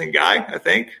interesting guy, I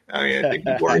think. I think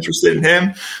people are interested in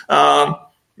him.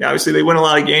 Obviously, they win a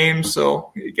lot of games,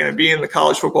 so you're going to be in the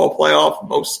college football playoff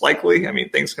most likely. I mean,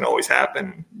 things can always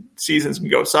happen. Seasons can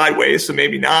go sideways, so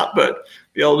maybe not, but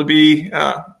be able to be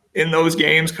in those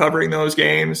games, covering those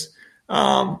games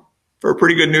for a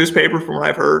pretty good newspaper from what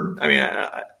I've heard. I mean,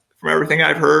 from everything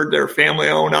I've heard, they're a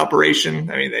family-owned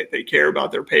operation. I mean, they care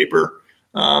about their paper.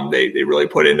 They really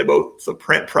put into both the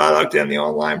print product and the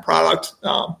online product.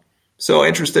 So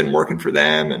interested in working for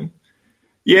them. And,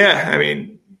 I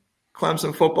mean,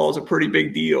 Clemson football is a pretty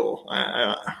big deal.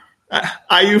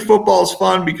 IU football is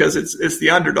fun because it's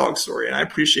the underdog story, and I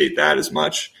appreciate that as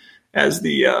much as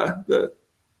the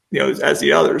as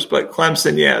the others. But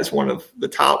Clemson, is one of the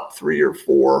top 3 or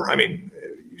 4. I mean,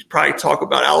 you probably talk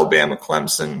about Alabama,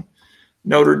 Clemson,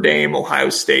 Notre Dame, Ohio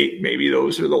State. Maybe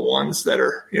those are the ones that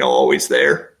are always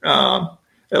there,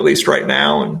 at least right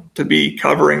now. And to be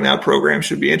covering that program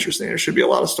should be interesting. There should be a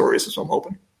lot of stories, that's what I'm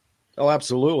hoping. Oh,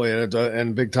 absolutely.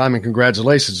 And big time and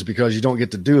congratulations, because you don't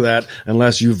get to do that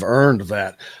unless you've earned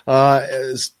that.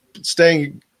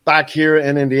 Staying back here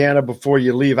in Indiana before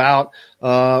you leave out,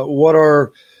 what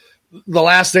are the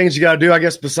last things you got to do, I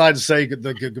guess, besides say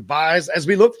the goodbyes? As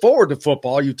we look forward to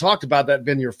football, you talked about that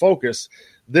being your focus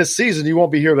this season. You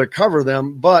won't be here to cover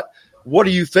them, but what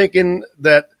are you thinking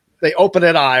that they open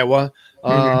at Iowa?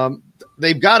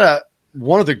 They've got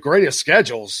one of the greatest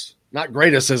schedules. Not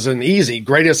greatest as in easy,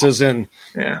 greatest as in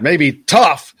maybe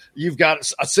tough. You've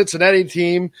got a Cincinnati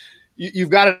team. You've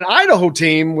got an Idaho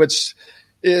team, which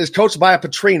is coached by a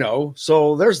Petrino.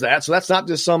 So there's that. So that's not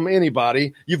just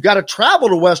anybody. You've got to travel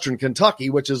to Western Kentucky,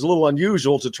 which is a little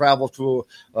unusual to travel to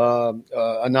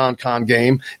a non-con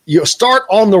game. You start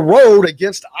on the road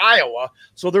against Iowa.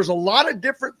 So there's a lot of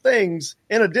different things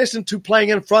in addition to playing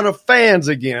in front of fans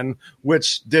again,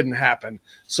 which didn't happen.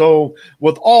 So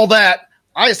with all that,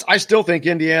 I still think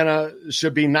Indiana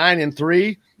should be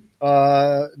 9-3,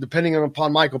 depending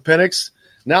upon Michael Penix.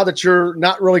 Now that you're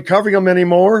not really covering them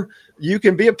anymore, you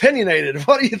can be opinionated.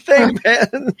 What do you think,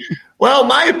 man? Well,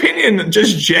 my opinion,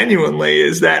 just genuinely,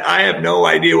 is that I have no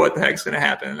idea what the heck's going to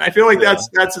happen. And I feel like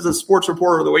that's as a sports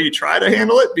reporter the way you try to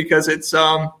handle it, because it's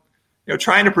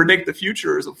trying to predict the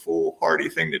future is a foolhardy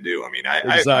thing to do. I mean,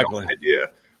 I have no idea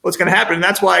what's going to happen, and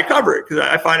that's why I cover it, because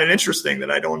I find it interesting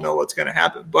that I don't know what's going to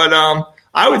happen. But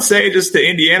I would say just to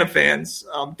Indiana fans,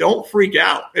 don't freak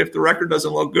out if the record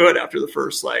doesn't look good after the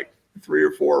first 3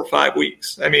 or 4 or 5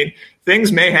 weeks. I mean,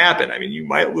 things may happen. I mean, you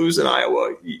might lose at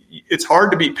Iowa. It's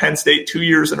hard to beat Penn State 2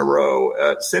 years in a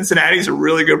row. Cincinnati's a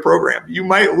really good program. You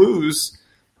might lose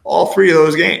all 3 of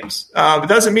those games. It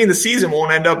doesn't mean the season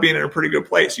won't end up being in a pretty good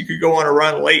place. You could go on a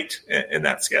run late in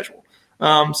that schedule.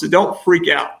 So don't freak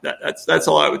out. That's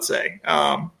all I would say.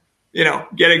 And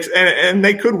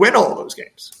they could win all those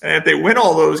games. And if they win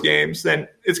all those games, then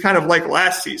it's kind of like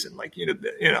last season.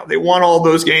 They won all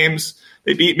those games.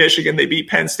 They beat Michigan. They beat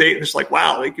Penn State. And it's like,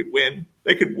 wow, they could win.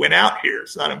 They could win out here.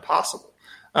 It's not impossible.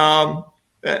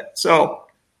 So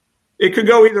it could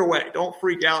go either way. Don't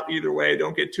freak out either way.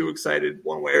 Don't get too excited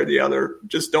one way or the other.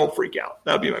 Just don't freak out.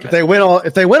 That would be my message.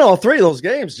 If they win all 3 of those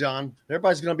games, John,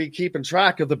 everybody's going to be keeping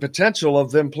track of the potential of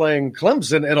them playing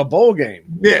Clemson in a bowl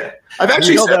game. Yeah. I've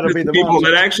actually said to people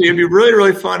that actually it'd be really,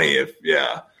 really funny if,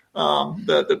 the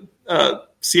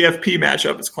CFP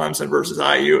matchup is Clemson versus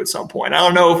IU at some point. I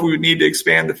don't know if we would need to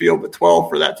expand the field to 12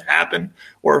 for that to happen,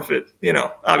 or if it,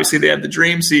 obviously they have the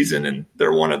dream season and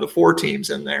they're one of the 4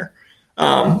 teams in there.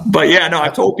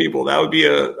 I've told people that would be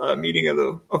a meeting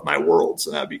of my worlds,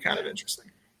 and that'd be kind of interesting.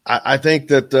 I think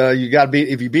that you got to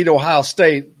if you beat Ohio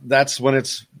State, that's when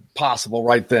it's possible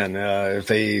right then. If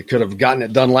they could have gotten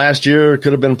it done last year, it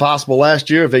could have been possible last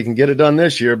year if they can get it done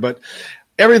this year. But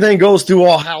everything goes through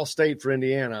Ohio State for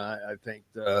Indiana, I think,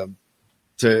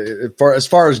 as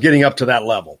far as getting up to that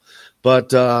level.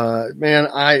 But, man,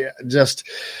 I just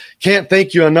can't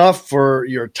thank you enough for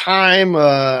your time.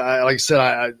 Like I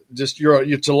said,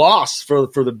 it's a loss for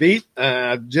the beat.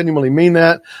 I genuinely mean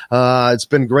that. It's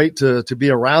been great to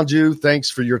be around you. Thanks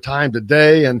for your time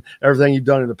today and everything you've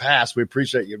done in the past. We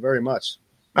appreciate you very much.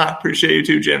 I appreciate you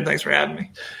too, Jim. Thanks for having me.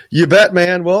 You bet,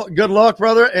 man. Well, good luck,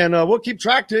 brother. And we'll keep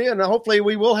track to you. And hopefully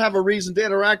we will have a reason to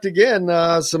interact again,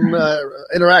 some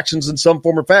interactions in some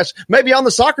form or fashion, maybe on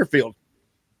the soccer field.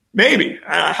 Maybe.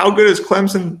 How good is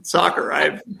Clemson soccer?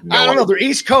 I don't know. They're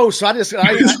East Coast. So if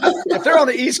they're on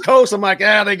the East Coast, I'm like,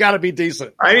 they got to be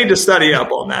decent. I need to study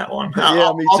up on that one.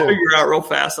 Yeah, me too. I'll figure it out real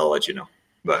fast. I'll let you know.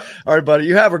 But all right, buddy.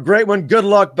 You have a great one. Good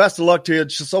luck. Best of luck to you.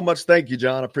 Just so much. Thank you,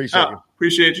 John. Appreciate you.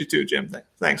 Appreciate you too, Jim.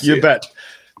 Thanks. You bet.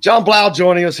 John Blau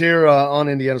joining us here on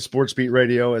Indiana Sports Beat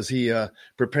Radio as he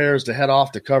prepares to head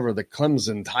off to cover the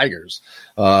Clemson Tigers.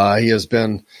 He has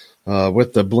been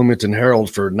with the Bloomington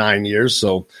Herald for 9 years,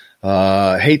 so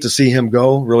hate to see him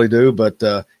go, really do, but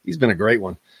he's been a great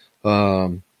one.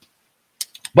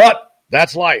 But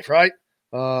that's life, right?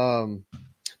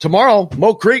 Tomorrow,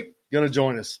 Mo Creek going to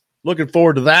join us. Looking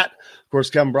forward to that. Of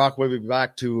course, Kevin Brockway will be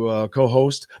back to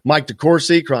co-host. Mike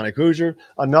DeCourcy, Chronic Hoosier,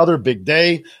 another big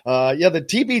day. The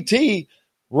TBT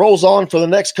rolls on for the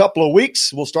next couple of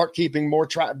weeks. We'll start keeping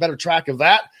better track of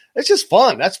that. It's just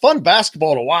fun. That's fun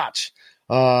basketball to watch.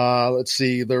 Let's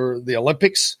see, the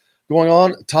Olympics going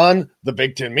on a ton. The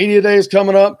Big Ten Media Day is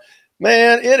coming up.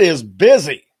 Man, it is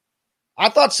busy. I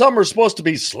thought summer was supposed to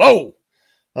be slow.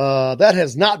 That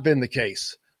has not been the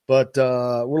case, but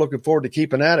we're looking forward to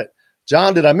keeping at it.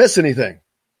 John, did I miss anything?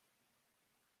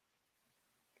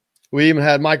 We even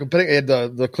had Michael Penix,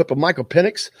 the clip of Michael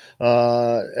Penix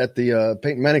at the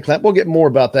Peyton Manning Camp. We'll get more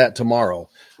about that tomorrow.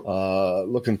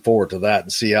 Looking forward to that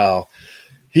and see how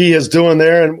he is doing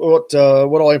there and what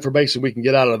all information we can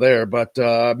get out of there. But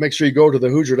make sure you go to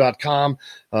thehoosier.com,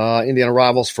 Indiana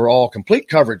Rivals, for all complete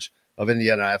coverage of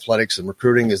Indiana athletics and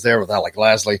recruiting is there with Alec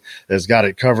Lasley has got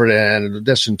it covered. And in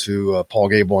addition to Paul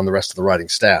Gable and the rest of the writing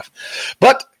staff.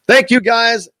 But thank you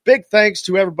guys. Big thanks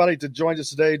to everybody that joined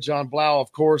us today. John Blau,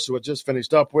 of course, who had just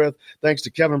finished up with. Thanks to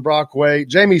Kevin Brockway,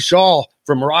 Jamie Shaw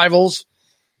from Rivals.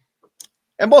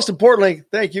 And most importantly,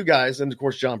 thank you guys. And of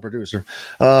course, John, producer.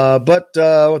 But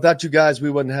without you guys,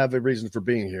 we wouldn't have a reason for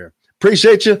being here.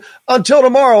 Appreciate you. Until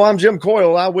tomorrow, I'm Jim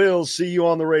Coyle. I will see you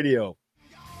on the radio.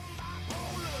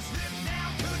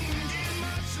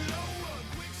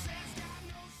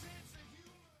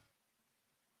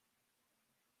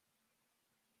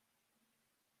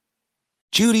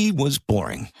 Judy was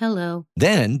boring. Hello.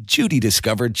 Then Judy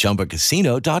discovered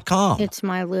ChumbaCasino.com. It's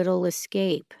my little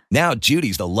escape. Now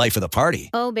Judy's the life of the party.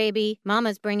 Oh, baby,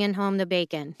 mama's bringing home the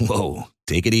bacon. Whoa,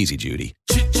 take it easy, Judy.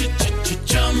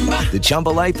 The Chumba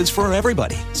life is for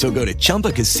everybody. So go to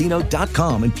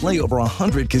ChumbaCasino.com and play over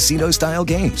 100 casino-style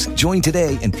games. Join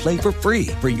today and play for free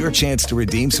for your chance to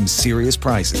redeem some serious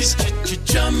prizes.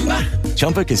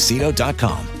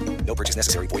 ChumbaCasino.com. No purchase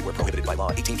necessary. Void where prohibited by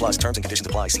law. 18+ terms and conditions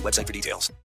apply. See website for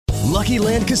details. Lucky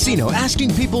Land Casino,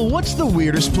 asking people, what's the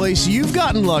weirdest place you've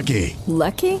gotten lucky?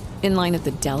 Lucky? In line at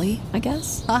the deli, I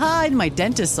guess? Aha, in my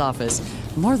dentist's office.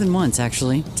 More than once,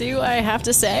 actually. Do I have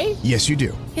to say? Yes, you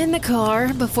do. In the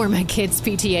car before my kids'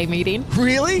 PTA meeting.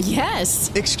 Really? Yes.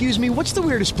 Excuse me, what's the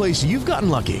weirdest place you've gotten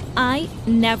lucky? I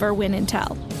never win and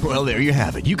tell. Well, there you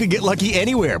have it. You can get lucky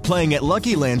anywhere, playing at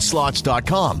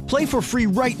LuckyLandSlots.com. Play for free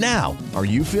right now. Are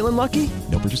you feeling lucky?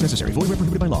 No purchase necessary. Void where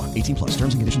prohibited by law. 18+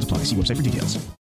 terms and conditions apply. See website for details.